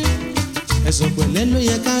jẹ́jẹ́ ẹ̀sùn pẹ̀lẹ́ ló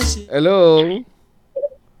yẹ ká ṣe. hello.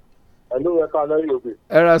 hello ẹ ká lẹ́yìn òbí.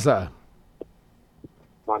 ẹ ra sà.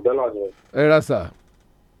 Mandela ni. ẹ ra sà.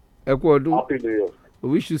 ẹ kú ọdún. happy new year. we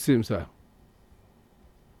wish you same sir.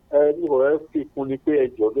 ní ìwọ̀n fi kún ni pé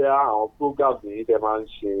ẹjọ́ bí àwọn program yìí tẹ máa ń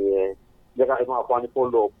ṣe jẹ́ká ẹ máa fọ́ ní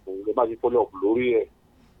follow-up ẹ máa ṣe follow-up lórí ẹ̀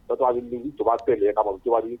lọ́tọ́ wá ní tó bá tẹ̀lé ẹ̀ka mọ̀ tó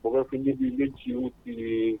wá ní mo fẹ́ fi níbi méjì ti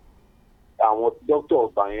àwọn dókítà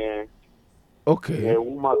ọ̀gbà yẹn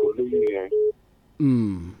wúmà tó lóyún yẹn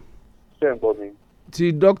ṣé ń gbọ́ mi. ti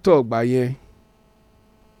dókítà ọ̀gbà yẹn.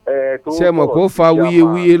 ṣe mọ̀ kó fa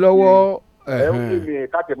wuyewuye lọ́wọ́. ẹ ń gbé mi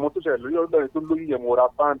káàkiri mọ́tò ṣẹlẹ̀ lórí ọ̀dọ́ yìí tó lóyún yẹn mo ra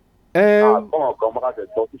fan. àgbọ̀n ọ̀kan mọ́ káàkiri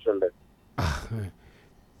tó ṣẹlẹ̀.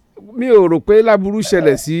 mi ò rò pé láburú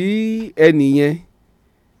ṣẹlẹ̀ sí ẹnì yẹn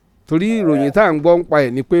torí ìròyìn tá à ń gbọ́ ń pa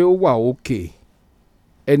ẹ̀ ni pé ó wà òkè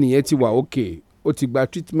ẹnì yẹn ti wà òkè ó ti gba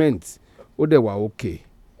treatment ó dẹ̀ wà òkè.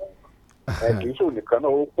 kì í ṣòwò nìkan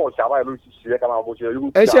náà ó pọ̀ ṣàwáyé ló ti ṣe é ká máa bó ṣe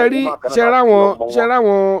irú. ẹ ṣe rí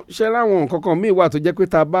ṣe ráwọn nǹkan kan míì wà tó jẹ́ pé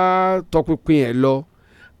tá a bá tọpinpin ẹ̀ lọ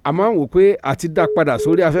a máa ń wò pé àti dá padà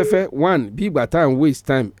sórí afẹ́fẹ́ one bí ìgbà tá à ń waste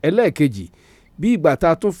time ẹlẹ́ẹ̀kejì bí ìgbà tá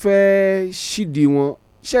a tún fẹ́ ṣídìí wọn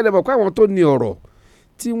ṣẹlẹ̀ bọ̀ pé àwọn tó ní ọ̀rọ̀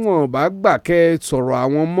tí wọ́n bá gbà kẹ́ sọ̀rọ̀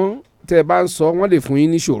àwọn mọ́ tẹ́ ẹ bá ń sọ wọ́n lè fún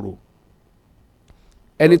yín níṣòro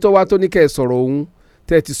ẹni tó wá tó ní kẹ́ ẹ sọ̀rọ̀ òun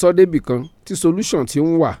tẹ́ ẹ ti sọ débì kan tí solution ti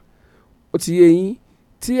ń wà ó ti yé yín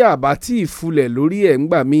tí àbá tí ìfulẹ̀ lórí ẹ̀ ń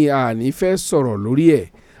gbà mí àní fẹ́ sọ̀rọ̀ lórí ẹ̀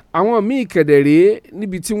àwọn míì kẹ̀dẹ̀rẹ́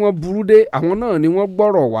níbi tí wọ́n burú dé àwọn náà ni wọ́n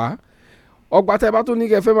gbọ́rọ̀ wá ọgbà tẹ́ bá tó ní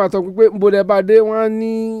kẹ́ fẹ́ máa tọ́ pé nbọdẹ bá dé wọ́n á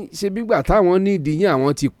ní ṣe bígbà táwọn ní ìdíyìn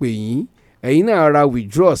àwọn ti pè yín ẹ̀yin náà ra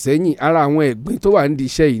withdraw sẹ́yìn ara àwọn ẹ̀gbin tó wà nídìí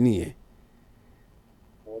iṣẹ́ yìí nìyẹn.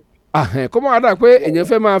 kó máa dà pé èèyàn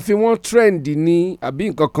fẹ́ máa fi wọ́n trend ní àbí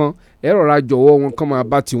nǹkan kan ẹ rọra jọ̀wọ́ wọn kán máa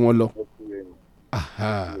bá tiwọn lọ.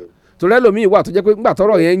 torí ẹlòmíì wà tó jẹ́ pé nígbà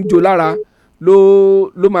tọ́rọ̀ yẹn ń jó lára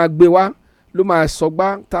ló máa gbé wá ló máa sọgbá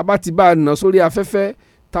tá a bá ti bá a nà sórí afẹ́fẹ́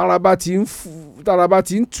tára bá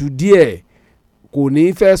ti ń tù díẹ̀ kò ní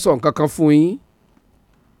fẹ́ sọ nǹkan kan fún yín.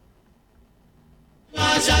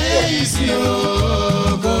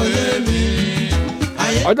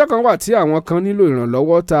 ọjọ́ kan wà tí àwọn kan nílò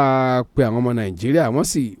ìrànlọ́wọ́ tá a pe àwọn ọmọ Nàìjíríà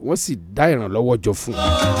wọ́n sì dá ìrànlọ́wọ́ jọ fún un.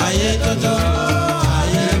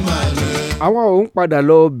 àwọn òun padà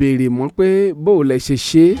lọ béèrè mọ́ pé bó o lẹ ṣe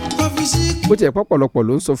ṣe bó tiẹ̀ pọ̀pọ̀lọpọ̀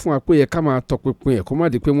ló ń sọ fún wa pé yẹ ká máa tọpinpin ẹ̀ kó má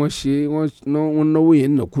di pé wọ́n náwó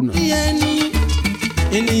yẹn nàkúnà.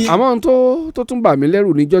 àmọ́ ohun tó tún bà mí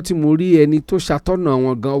lẹ́rù níjọ́ tí mo rí ẹni tó ṣàtọ́nà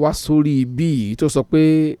wọn gan wá sórí ibi yìí tó sọ pé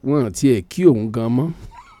wọ́n tiẹ̀ kí òun gan mọ́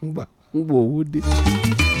ń gbọ́ owó dé.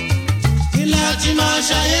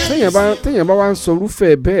 téèyàn bá wá ń sọ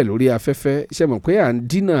irúfẹ́ bẹ́ẹ̀ lórí afẹ́fẹ́ ṣe mọ̀ pé à ń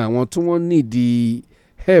dínà àwọn tí wọ́n nídìí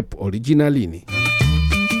help originally ni.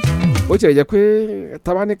 ó tiẹ̀ jẹ́ pé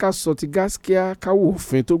tabaníkà sọ ti gáskíá káwọ́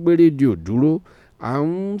òfin tó gbé rédíò dúró à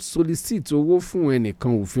ń solicit owó fún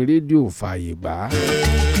ẹnìkan òfin rédíò fààyè gbà á.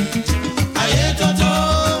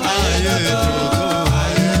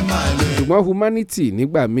 ṣùgbọ́n humanity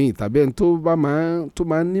nígbà míì tàbí ẹni tó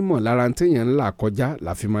máa ń nímọ̀ lára téèyàn ńlá kọjá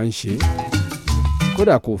la fi máa ń ṣe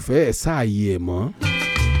kódà kò fẹ́ ẹ̀ sáàyè ẹ̀ mọ́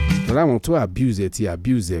tọ́lá àwọn tó abuse ẹ̀ ti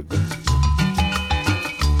abuse ẹ̀ gan.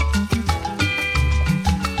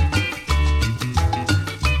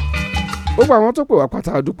 gbogbo àwọn tó pè wá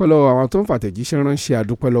pátá àdúpẹ́ lọ́wọ́ àwọn tó ń fàtẹ̀jíṣẹ́ ránṣẹ́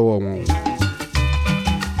àdúpẹ́ lọ́wọ́ wọn.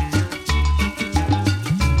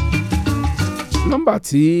 nọ́mbà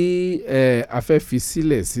tí a fẹ́ fi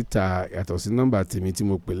sílẹ̀ síta yàtọ̀ sí nọ́mbà tèmi tí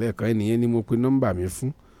mo pè lẹ́ẹ̀kan ẹnìyẹn ni mo pe nọ́mbà mi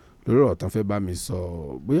fún lórí ọ̀tán fẹ́ bá mi sọ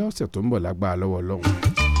bóyá ọ̀sẹ̀ tó ń bọ̀ lágbára lọ́wọ́ Ọlọ́run.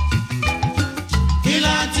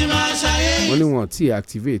 wọ́n ní wọn tí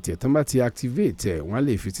activate ẹ̀ tán bá ti activate ẹ̀ wọ́n á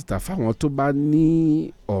lè fi síta fáwọn tó bá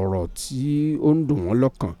ní ọ̀rọ̀ tí ó ń dùn wọ́n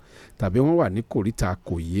lọ́kàn tàbí wọ́n wà ní kòríta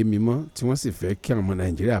kò yé mi mọ́ tí wọ́n sì fẹ́ kí àwọn ọmọ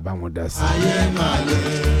Nàìjíríà bá wọn dá sí.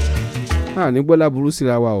 ní gbọ́lá burú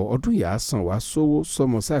síra wa o ọdún yà á sàn wá sówó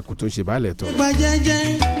sọmọ sáìkù tó ń ṣe báàlẹ̀ tọ́.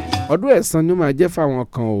 ọdún ẹ̀san ni ó máa jẹ́ fáwọn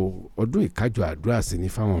kan o ọdún ìkájọ àdúrà sí ni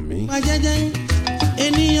fáwọn míì.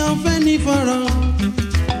 ènìyàn fẹ́ ní fọ̀rọ̀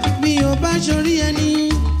mi ò bá sórí ẹni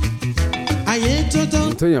ayé tó tán.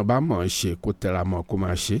 tóyàn bá mọ̀ ọ́n ṣe kó tẹra mọ́ kó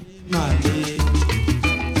máa ṣe.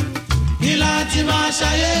 ní láti máa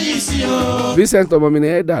ṣayé yìí sí o. Vincent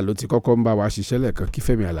ọmọmìnira ẹ̀dà ló ti kọ́kọ́ ń bá wa ṣiṣẹ́ lẹ́ẹ̀kan kí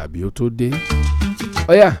Fẹ́mi Alábí ó tó dé.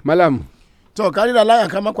 ọ̀yà malam. tó kárìíra láyà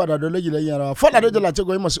ká má padà dọ́lé jìlẹ̀ yàrá wa fọ́lá dọ́jọ́ láti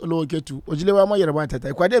ẹgbẹ́ ìmọ̀sí olówó kẹtù òjìlẹ̀ wa mọ̀ yẹ̀rẹ̀ bá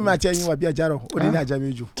tẹ̀tẹ̀ ìpàdé mi àti ẹ̀yin wà bí Àjàrò ó ní àjà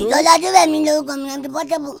méjì. ìjọba dúró mi lórúkọ mi ẹni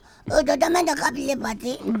pọ́tẹ́bù òjòjọ́ mẹ́ta kábílẹ̀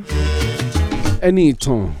pàtí. ẹni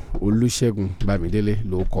ìtàn Olúṣẹ́gun Bámidélé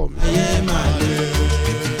ló kọ mi.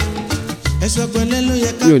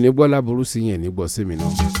 mi ò ní gbọ́ láburú sí yẹn ní gbọ́ sí mi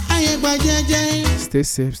náà. Stay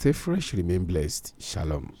safe, stay fresh, remain blessed.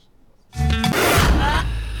 Shalom.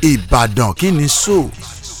 Ìbàdàn kí ni so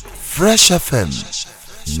Fresh FM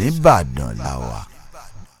nìbàdàn la wà.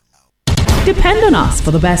 Depend on us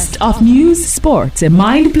for the best of news, sports, and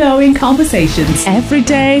mind-blowing conversations every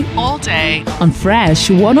day, all day on Fresh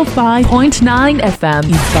 105.9 FM.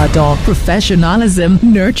 Ibadan. Professionalism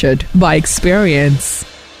nurtured by experience.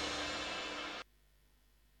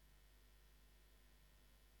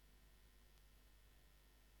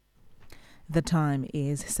 The time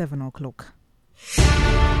is 7 o'clock.